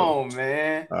on,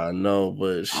 man. I know,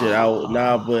 but shit, I was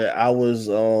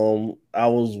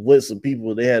with some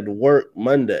people. They had to work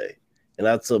Monday, and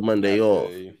I took Monday off.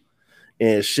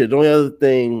 And shit, the only other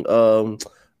thing,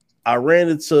 I ran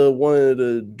into one of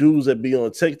the dudes that be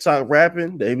on TikTok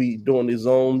rapping. They be doing his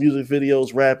own music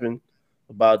videos, rapping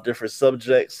about different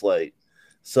subjects like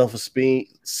self-esteem,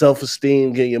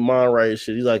 getting your mind right and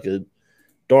shit. He's like a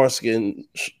dark-skinned,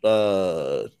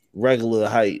 regular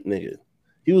height nigga.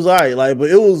 He was all right, like, but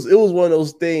it was one of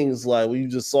those things like when you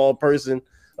just saw a person,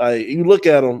 like you look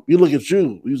at him, you look at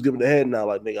you. He was giving the head now,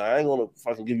 like, nigga, I ain't gonna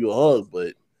fucking give you a hug,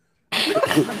 but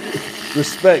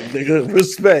respect, nigga,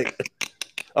 respect.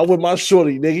 I'm with my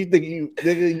shorty, nigga. You think you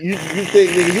think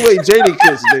nigga, you ain't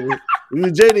Jadakiss, nigga. You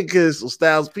Jadakiss or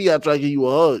Styles P, I try to give you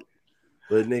a hug.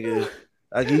 But nigga,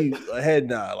 I give you a head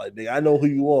nod. Like, nigga, I know who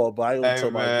you are, but I ain't gonna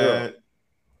tell my girl.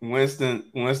 Winston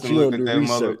looked at that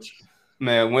mother.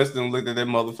 Man, Winston looked at that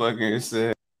motherfucker and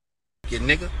said, "You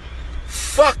nigga,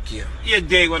 fuck you. You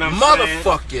dig what I'm saying?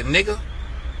 Motherfuck you, nigga."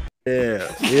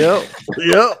 Yeah.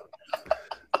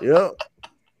 Yep.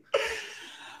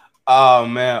 Oh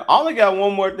man, I only got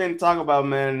one more thing to talk about,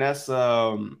 man. That's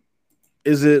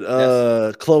is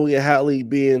it Chloe and Halle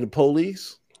being the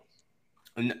police?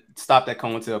 Stop that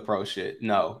COINTELPRO shit.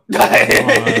 No. No.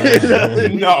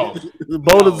 The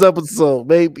bonus episode,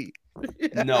 maybe.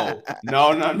 No.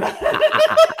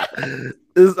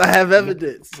 I have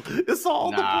evidence. It's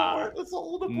all the board. It's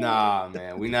all the board. Nah,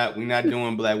 man. We not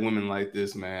doing black women like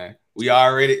this, man. We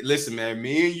already listen, man.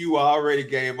 Me and you already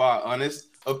gave our honest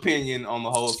opinion on the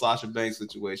whole Sasha Banks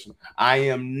situation. I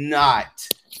am not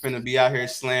gonna be out here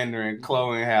slandering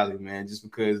Chloe and Halle, man, just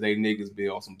because they niggas be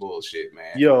on some bullshit,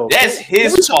 man. Yo, that's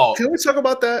his fault. Can we talk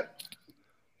about that?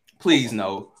 Please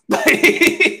no. Go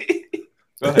ahead.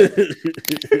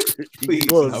 Please,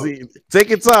 no. Take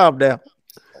your time now.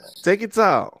 Take your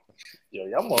time. Yo,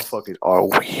 y'all motherfuckers are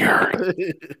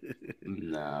weird.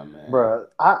 Nah, man. Bruh,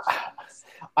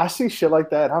 I see shit like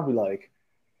that, and I'll be like,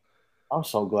 I'm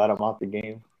so glad I'm out the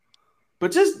game.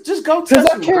 But just go touch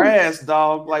some grass,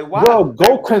 dog. Like, why? Bro,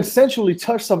 go consensually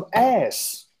touch some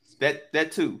ass.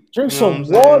 That too. Drink some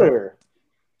water.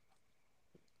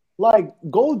 Like,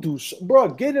 go do, bro.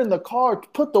 Get in the car,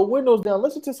 put the windows down,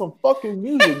 listen to some fucking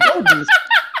music. Go do.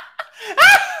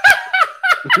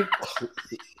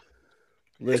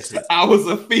 Listen, I was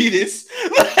a fetus.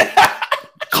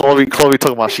 Chloe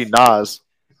talking about she Nas.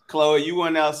 Chloe, you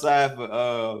went outside for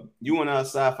I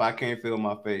Can't Feel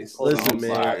My Face. Listen,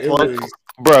 man,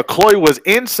 bro, Chloe was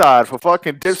inside for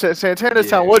fucking Dipset Santana's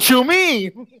time. What you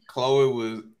mean? Chloe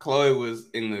was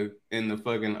in the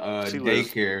fucking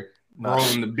daycare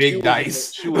rolling the big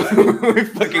dice. She was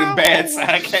fucking bad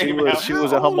side. She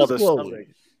was at her mother's stomach.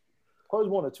 Chloe's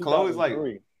born in 2003. Chloe's like,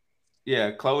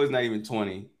 yeah, Chloe's not even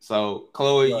 20. So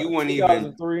Chloe, you weren't even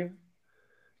 2003.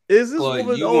 Is this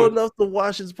woman old enough to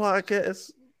watch his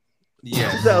podcast?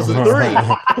 Yeah, 2003.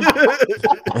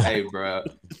 Hey, bro,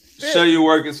 show your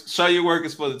work is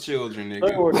for the children,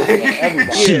 nigga.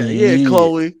 Yeah,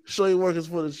 Chloe, show your work is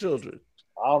for the children.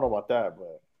 I don't know about that,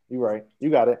 but you're right.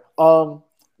 You got it. Nah,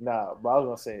 but I was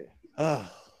gonna say,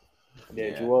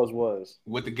 Jewels was.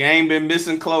 With the game been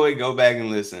missing, Chloe, go back and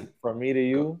listen. From me to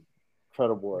you,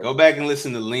 incredible. Go back and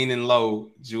listen to Leaning Low,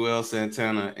 Joel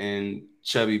Santana, and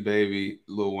Chubby Baby,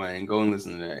 Lil Wayne. Go and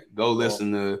listen to that. Go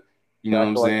listen to. You know what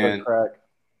I'm saying?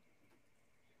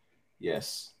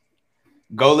 Yes.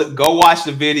 Go watch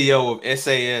the video of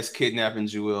SAS kidnapping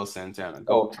Joel Santana.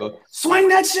 Go swing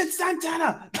that shit,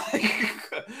 Santana.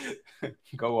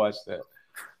 Go watch that.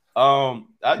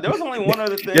 There was only one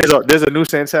other thing. There's a new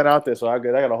Santana out there, so I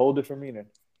got a whole different meaning.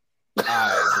 All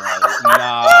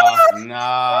right, bro.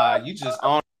 Nah. You just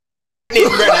on.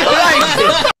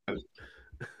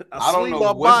 I don't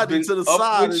know what's been to the up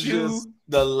side with you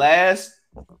the last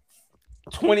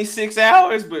 26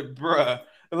 hours, but bruh,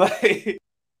 like,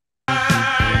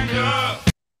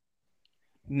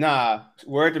 Nah,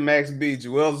 word to Max B.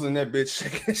 Joel's in that bitch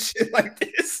shaking shit like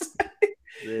this.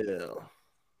 Yeah.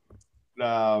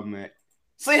 Nah, man.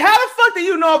 See, how the fuck do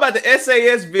you know about the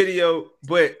SAS video?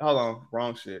 But hold on,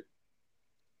 wrong shit.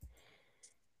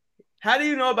 How do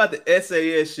you know about the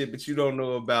SAS shit, but you don't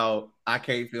know about I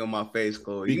can't feel my face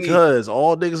clothes? Because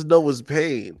all niggas know is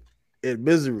pain and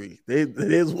misery. They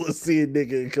just want to see a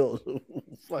nigga go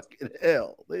fucking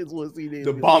hell. They just want to see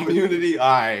the bomb immunity. All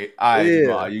right, Yeah.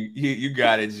 Ma, you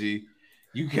got it, G.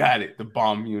 You got it. The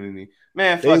bomb immunity,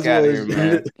 man. Fuck out of here,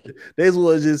 man. They just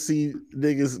want to just see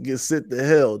niggas get sent to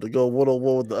hell to go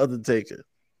 1-on-1 with the Undertaker.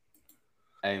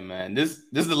 Hey man, this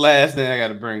is the last thing I got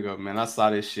to bring up, man. I saw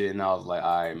this shit and I was like,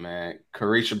 all right, man.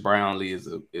 Carisha Brownlee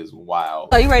is wild.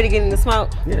 So you ready to get in the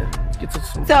smoke? Yeah, get to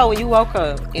some. So when you woke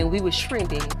up and we was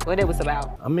shrinking, what it was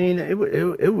about? I mean,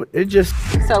 it just.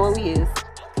 So what we is?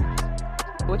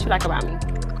 What you like about me?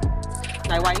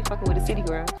 Like why you fucking with a city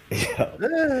girl?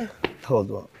 Yeah. Hold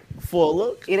on. For a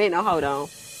look. It ain't no hold on.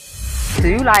 Do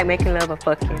you like making love or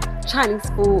fucking? Chinese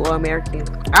food or American?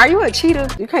 Are you a cheater?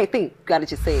 You can't think. You gotta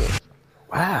just say it.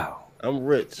 Wow. I'm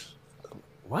rich.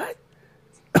 What?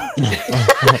 I'm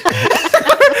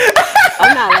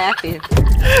not laughing.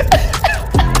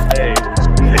 Hey,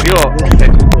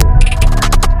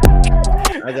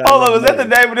 hold on, was that the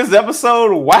name of this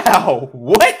episode? Wow,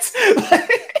 what?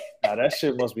 Nah, that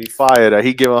shit must be fire. That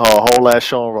he giving her a whole ass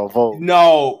show on Revolt.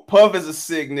 No, Puff is a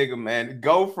sick nigga, man. To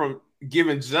go from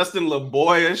giving Justin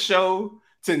LaBoy a show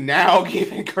to now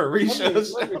giving Carisha a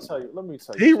show. Let me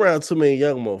tell you. He around too many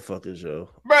young motherfuckers, yo.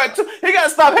 Bro, he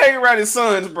gotta stop hanging around his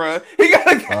sons, bro. He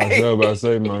gotta. I was about to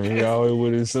say, man, he always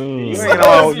with his sons. You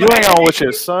ain't on with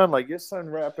your son. Like your son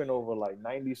rapping over like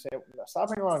 90 cent. Stop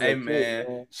hanging around. Hey your man,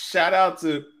 kid, man. shout out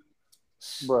to,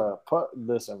 bro.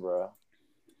 Listen, bro.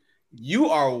 You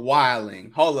are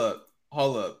wilding. Hold up.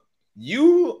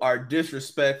 You are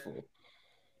disrespectful.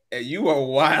 And you are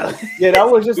wild. Yeah,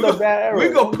 that was just a bad error. We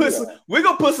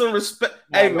gonna put some respect.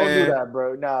 Nah, hey don't man, do that,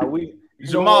 bro. Nah,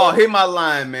 Jamal, hit my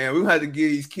line, man. We gonna have to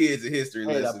give these kids a history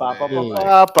lesson. Come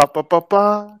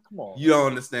on. You don't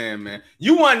understand, man.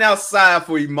 You went outside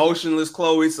for emotionless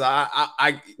Chloe, so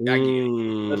I get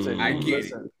it. I get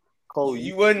it. Chloe,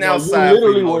 you wasn't outside.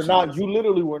 You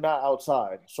literally were not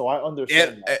outside, so I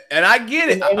understand. And I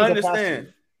get it. I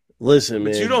understand. Listen,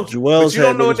 man. But you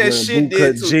don't know what that shit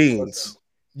did to jeans.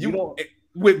 You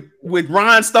with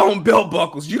rhinestone belt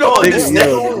buckles. You don't understand.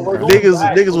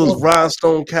 Niggas was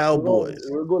rhinestone cowboys.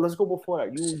 Let's go before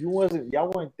that. You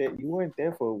weren't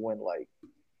there for when like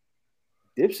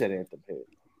Dipset anthem hit.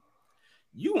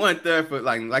 You weren't there for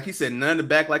like he said, none of the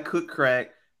back like cook crack,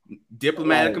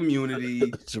 diplomatic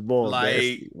immunity, Jamal,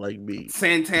 like me,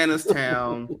 Santana's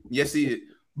town. Yes, he did,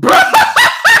 bro.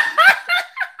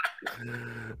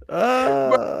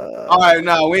 All right,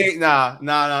 nah, we ain't nah.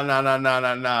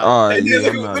 All right,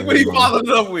 look what he followed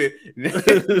up with.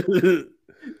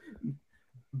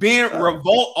 Being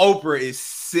Revolt Oprah is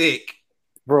sick.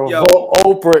 Revolt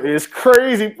Oprah is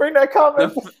crazy. Bring that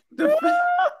comment.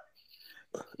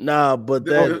 Nah, but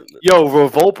that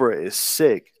Revolt Oprah is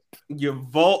sick.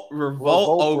 Revolt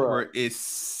Oprah is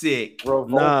sick.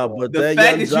 Nah, but the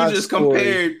fact that you just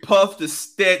compared Puff to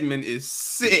Stedman is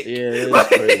sick. Yeah, that's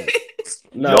crazy.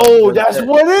 That's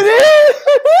what it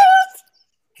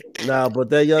is. Nah, but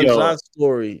that Young Jock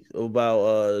story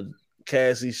about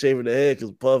Cassie shaving her head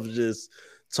because Puff just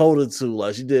told her to,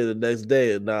 like she did the next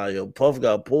day, and Puff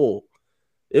got pulled.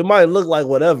 It might look like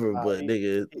whatever, but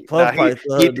nigga, Puff might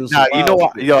tell her to do some you know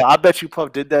what? I bet you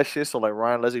Puff did that shit. So like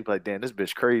Ryan Leslie be like, damn, this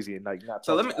bitch crazy, and like not.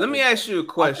 So let me ask you a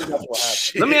question.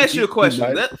 Let me ask you a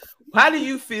question. How do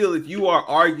you feel if you are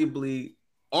arguably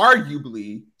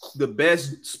the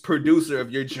best producer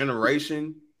of your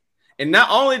generation, and not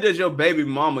only does your baby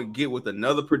mama get with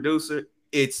another producer,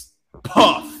 it's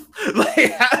Puff.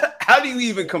 Like, how do you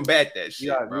even combat that shit?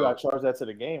 You gotta charge that to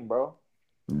the game, bro.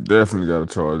 Definitely gotta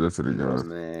charge that to the game.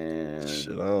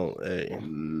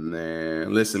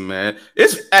 Man, listen, man.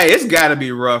 It's gotta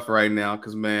be rough right now,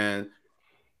 cause man,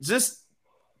 just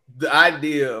the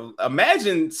idea of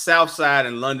imagine Southside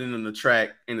and London on the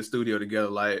track in the studio together,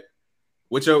 like.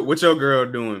 What your girl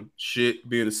doing? Shit,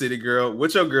 being a city girl.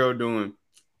 What your girl doing?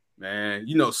 Man,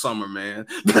 Summer, man.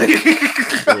 But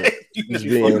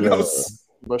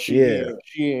she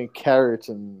in carrots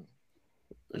and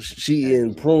she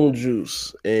in prune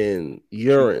juice and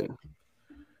urine.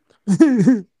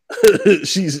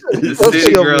 She's the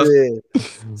city girl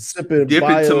sipping. Dip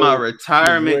into my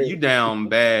retirement. You down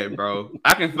bad, bro.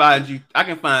 I can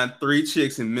find 3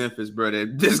 chicks in Memphis, bro,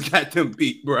 that just got them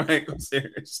beat, bro. I ain't gonna say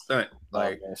her stunt.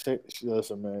 Like,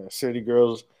 listen, man. City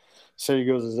girls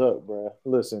is up, bro.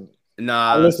 Listen,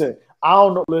 Nah, listen. I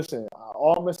don't know. Listen,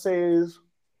 all I'm gonna say is,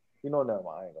 never mind.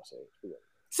 I ain't gonna say it.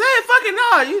 Say it, fucking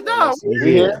no. You know.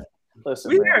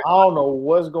 Listen, man, I don't know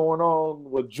what's going on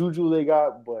with Juju they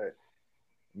got, but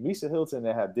Misa Hilton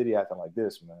they have Diddy acting like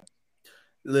this, man.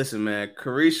 Listen, man,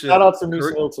 Carisha. Shout out to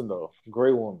Misa Hilton though,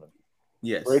 great woman.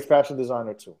 Yes, great fashion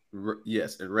designer too.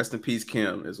 Yes, and rest in peace,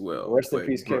 Kim as well. Rest in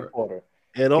peace, Kim Porter,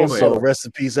 and also rest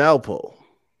in peace, Alpo.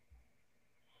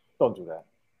 Don't do that.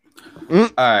 All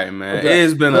right, man. Okay. It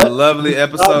has been a lovely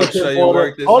episode. Show your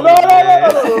work this week.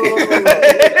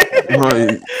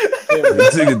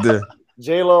 Take it there.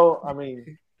 J-Lo, I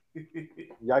mean,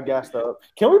 y'all gassed up.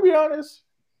 Can we be honest?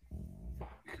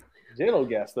 J-Lo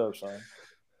gassed up, son.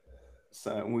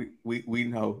 We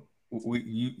know.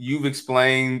 You've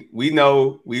explained. We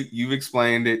know. You've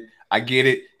explained it. I get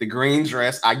it. The green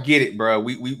dress. I get it, bro.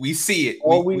 We see it.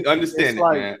 We understand it,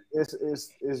 man. It's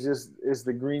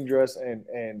the green dress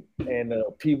and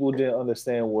people didn't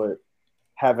understand what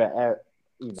having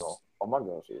oh my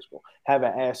God, school having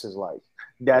ass is like.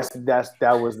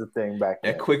 That was the thing back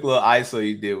then. That quick little ISO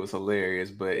you did was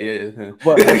hilarious, but yeah.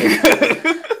 But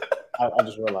I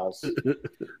just realized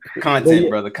content,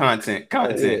 brother. Content.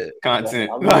 Yeah.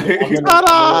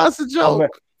 That's a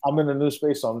joke. I'm in a new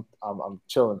space, so I'm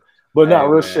chilling. But not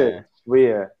real shit. But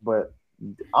yeah, but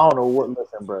I don't know what.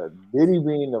 Listen, bro. Diddy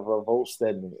being the Revolt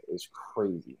Stedman is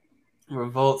crazy.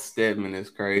 Revolt Stedman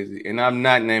is crazy, and I'm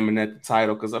not naming that the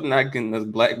title because I'm not getting this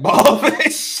blackball for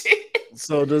that shit.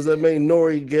 So does that make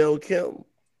Nori Gail Kim?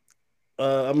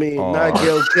 Not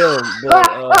Gail Kim, but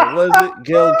what is it?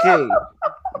 Gail King.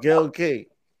 Gail King.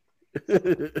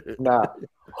 Nah.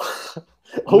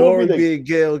 Nori being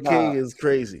Gail King is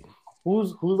crazy.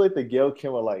 Who's like the Gail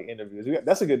Kim of like interviews?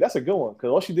 That's a good one because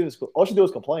all she did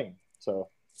was complain. So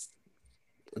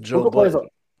Joe Budden.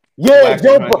 Yeah,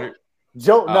 Joe Budden.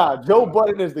 Joe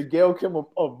Budden is the Gail Kim of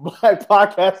black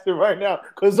podcasting right now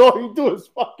because all he do is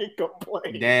fucking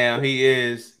complain. Damn, he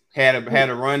is. Had a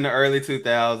run the early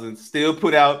 2000s. Still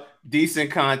put out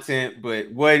decent content, but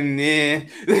wasn't in.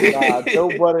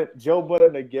 Joe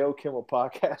Budden and Gail Kim of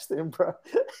podcasting, bro.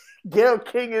 Gail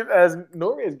King is as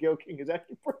Nori as Gail King is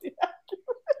actually pretty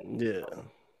accurate.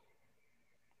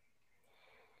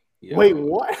 Yeah. Wait,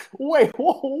 what?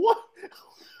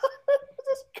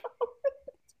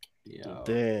 Yo.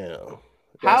 Damn.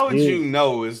 How would you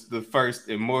know is the first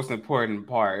and most important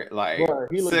part? Like, bro,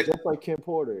 he looks just like Kim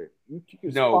Porter. You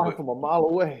can spot him from a mile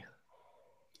away.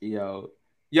 Yo,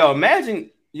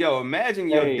 imagine your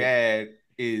dad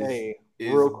is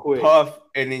real quick. Puff,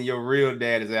 and then your real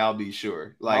dad is Al B.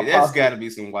 Sure. Like, that's got to be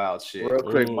some wild shit. Real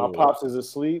quick, my pops is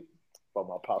asleep, but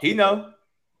my pops. He know.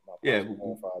 Yeah.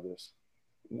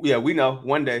 Yeah, we know.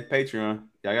 One day, Patreon.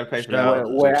 Y'all got to pay for that.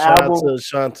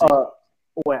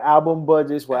 When album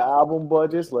budgets,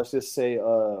 let's just say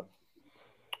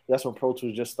that's when Pro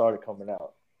Tools just started coming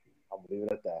out. I'm gonna leave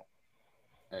it at that.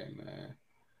 Hey man.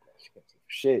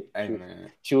 Shit. Hey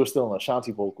man. She was still in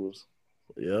Ashanti vocals.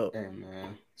 Yep. Hey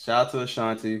man. Shout out to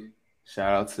Ashanti.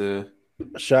 Shout out to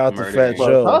Fat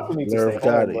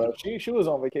Joe. She was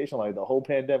on vacation like the whole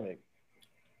pandemic.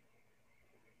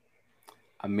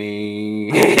 I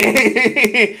mean,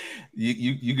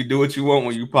 you can do what you want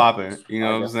when you popping. You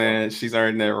know what I'm saying? She's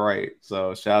earned that right.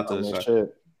 So shout out to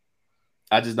Ashanti.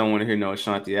 I just don't want to hear no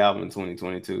Ashanti album in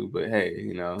 2022. But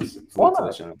hey,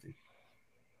 Ashanti.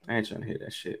 I ain't trying to hear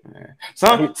that shit, man.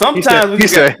 Sometimes he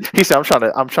said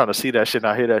I'm trying to see that shit,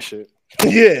 not hear that shit.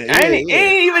 Ain't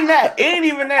even that.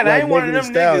 Like I ain't one of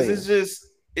them niggas.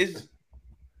 It's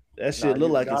that shit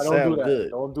look like it sound good.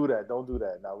 Don't do that.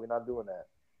 No, we're not doing that.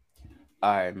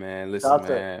 All right, man. Listen,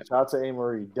 shout out to A.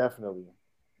 Marie, definitely.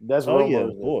 That's of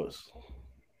course.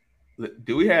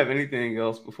 Do we have anything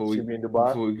else before we? Be in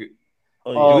Dubai?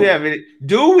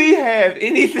 Do we have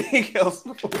anything else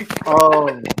before we?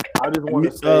 I just want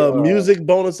to say music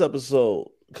bonus episode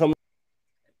coming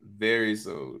very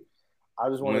soon. I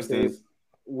just want to say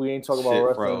we ain't talking about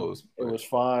wrestling. Pros, it was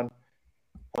fine.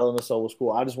 Hell in a Cell was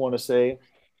cool. I just want to say,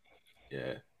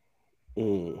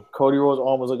 Cody Rhodes'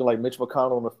 arm was looking like Mitch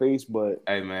McConnell in the face, but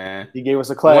hey man, he gave us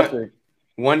a classic.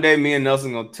 One day, me and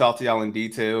Nelson gonna talk to y'all in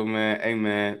detail, man. Hey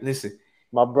man, listen,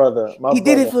 my brother,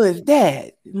 did it for his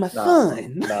dad, my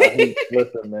son.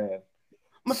 Listen, man,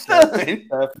 my son.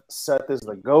 Seth is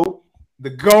the GOAT. The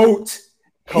GOAT.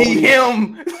 He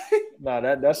him.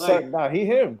 That's Seth. He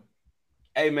him.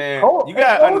 Hey man, you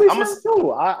got.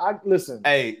 I listen.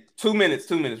 Hey, 2 minutes,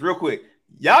 real quick.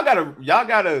 Y'all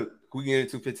gotta. We get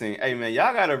into 15. Hey man,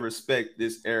 y'all gotta respect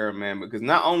this era, man, because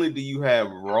not only do you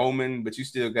have Roman, but you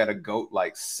still got a GOAT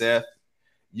like Seth.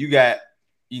 You got,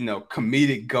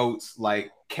 comedic GOATs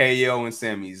like KO and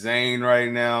Sami Zayn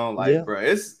right now. Like,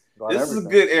 bro, this is a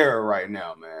good era right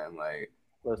now, man. Like,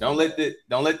 don't let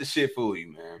the shit fool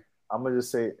you, man. I'm gonna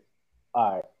just say,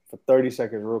 all right, for 30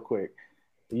 seconds, real quick.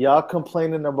 Y'all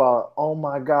complaining about, oh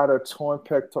my God, a torn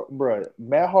pectoral, bro.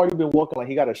 Matt Hardy been walking like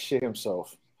he got to shit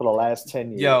himself for the last 10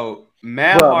 years. Yo,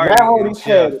 Matt Hardy's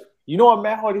head. You know what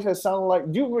Matt Hardy's head sounded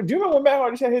like? Do you remember when Matt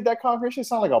Hardy's head hit that concrete? Shit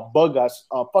sounded like a bug got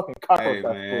fucking cockroach.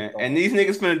 Hey, man. And these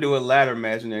niggas finna do a ladder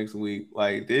match next week.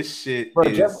 Like, this shit bro,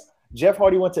 is... Jeff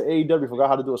Hardy went to AEW, forgot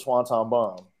how to do a swanton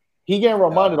bomb. He getting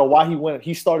reminded of why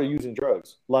he started using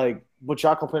drugs. Like, but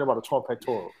y'all complaining about a torn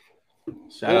pectoral.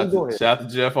 Shout out to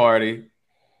Jeff Hardy.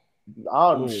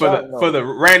 For the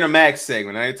random acts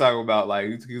segment. I ain't talking about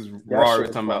like he's raw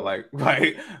talking about like y'all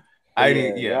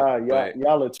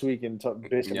are tweaking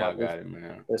bitching y'all about got it,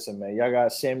 man. Listen, man, y'all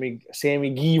got Sammy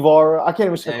Guevara. I can't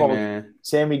even say call him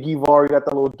Sammy Guevara. You got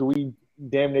that little dweeb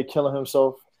damn near killing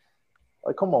himself.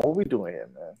 Like, come on, what we doing here,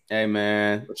 man? Hey,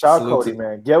 man. Shout out Cody,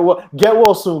 man. Get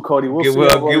well soon, Cody.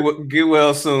 Get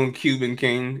well soon, Cuban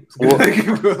King.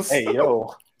 Hey,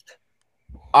 yo.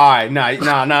 All right, nah. Hey,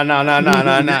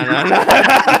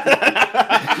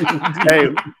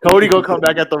 Cody gonna come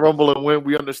back at the Rumble and win.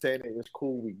 We understand it. It's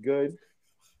cool. We good.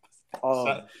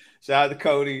 Shout out to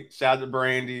Cody. Shout out to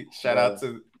Brandy. Shout out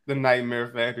to the Nightmare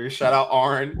Factory. Shout out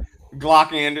Arn.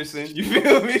 Glock Anderson. You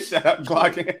feel me? Shout out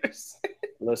Glock Anderson.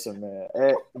 Listen, man.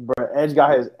 Edge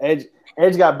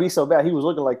got beat so bad he was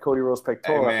looking like Cody Rhodes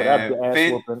pectoral after that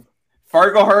ass whooping.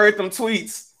 Fergal heard them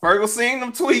tweets. Fergal seen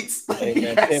them tweets.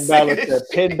 Hey, man,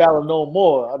 Penn Balor no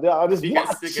more. I just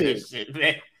watch shit,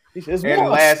 man.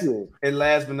 And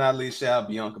last but not least, shout out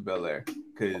Bianca Belair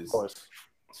because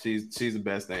she's the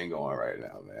best thing going right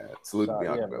now, man. Salute to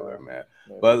Bianca Belair, man.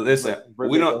 But listen,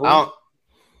 I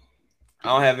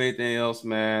don't have anything else,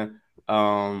 man.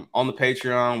 On the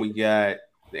Patreon, we got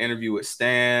the interview with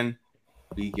Stan.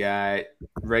 We got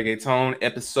reggaeton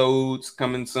episodes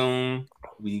coming soon.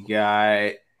 We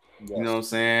got, you know what I'm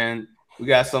saying? We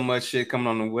got so much shit coming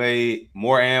on the way.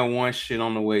 More and one shit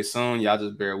on the way soon. Y'all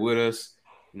just bear with us.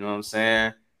 You know what I'm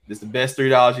saying? This is the best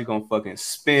 $3 you're gonna fucking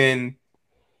spend.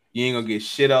 You ain't gonna get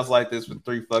shit else like this for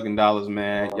 $3 fucking,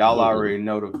 man. Y'all already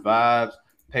know the vibes.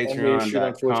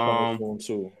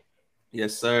 Patreon.com.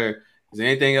 Yes, sir. Is there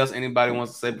anything else anybody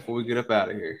wants to say before we get up out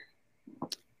of here?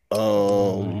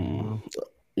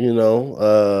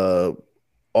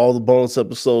 All the bonus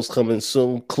episodes coming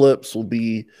soon. Clips will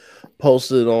be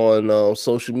posted on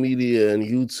social media and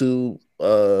YouTube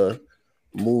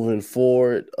moving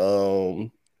forward.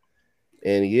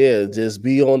 And yeah, just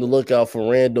be on the lookout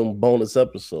for random bonus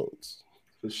episodes.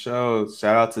 For sure.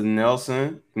 Shout out to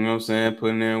Nelson. You know what I'm saying?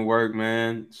 Putting in work,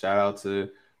 man. Shout out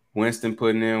to Winston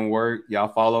putting in work. Y'all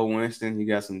follow Winston. He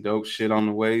got some dope shit on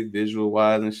the way,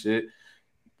 visual-wise and shit.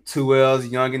 2L's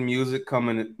Youngin Music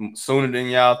coming sooner than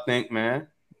y'all think, man.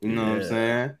 You know what I'm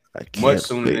saying? Much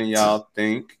sooner than y'all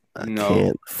think. I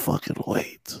can't fucking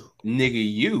wait. Nigga,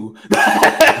 you.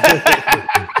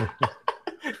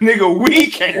 Nigga, we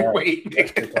can't wait.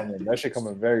 That shit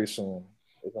coming very soon.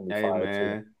 It's gonna be fire,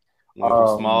 man.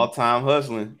 Small time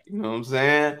hustling. You know what I'm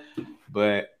saying?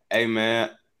 But, hey, man,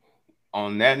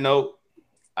 on that note,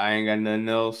 I ain't got nothing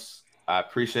else. I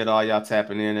appreciate all y'all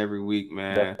tapping in every week,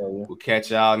 man. Definitely. We'll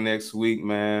catch y'all next week,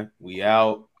 man. We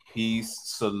out. Peace.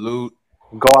 Salute.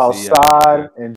 Go outside and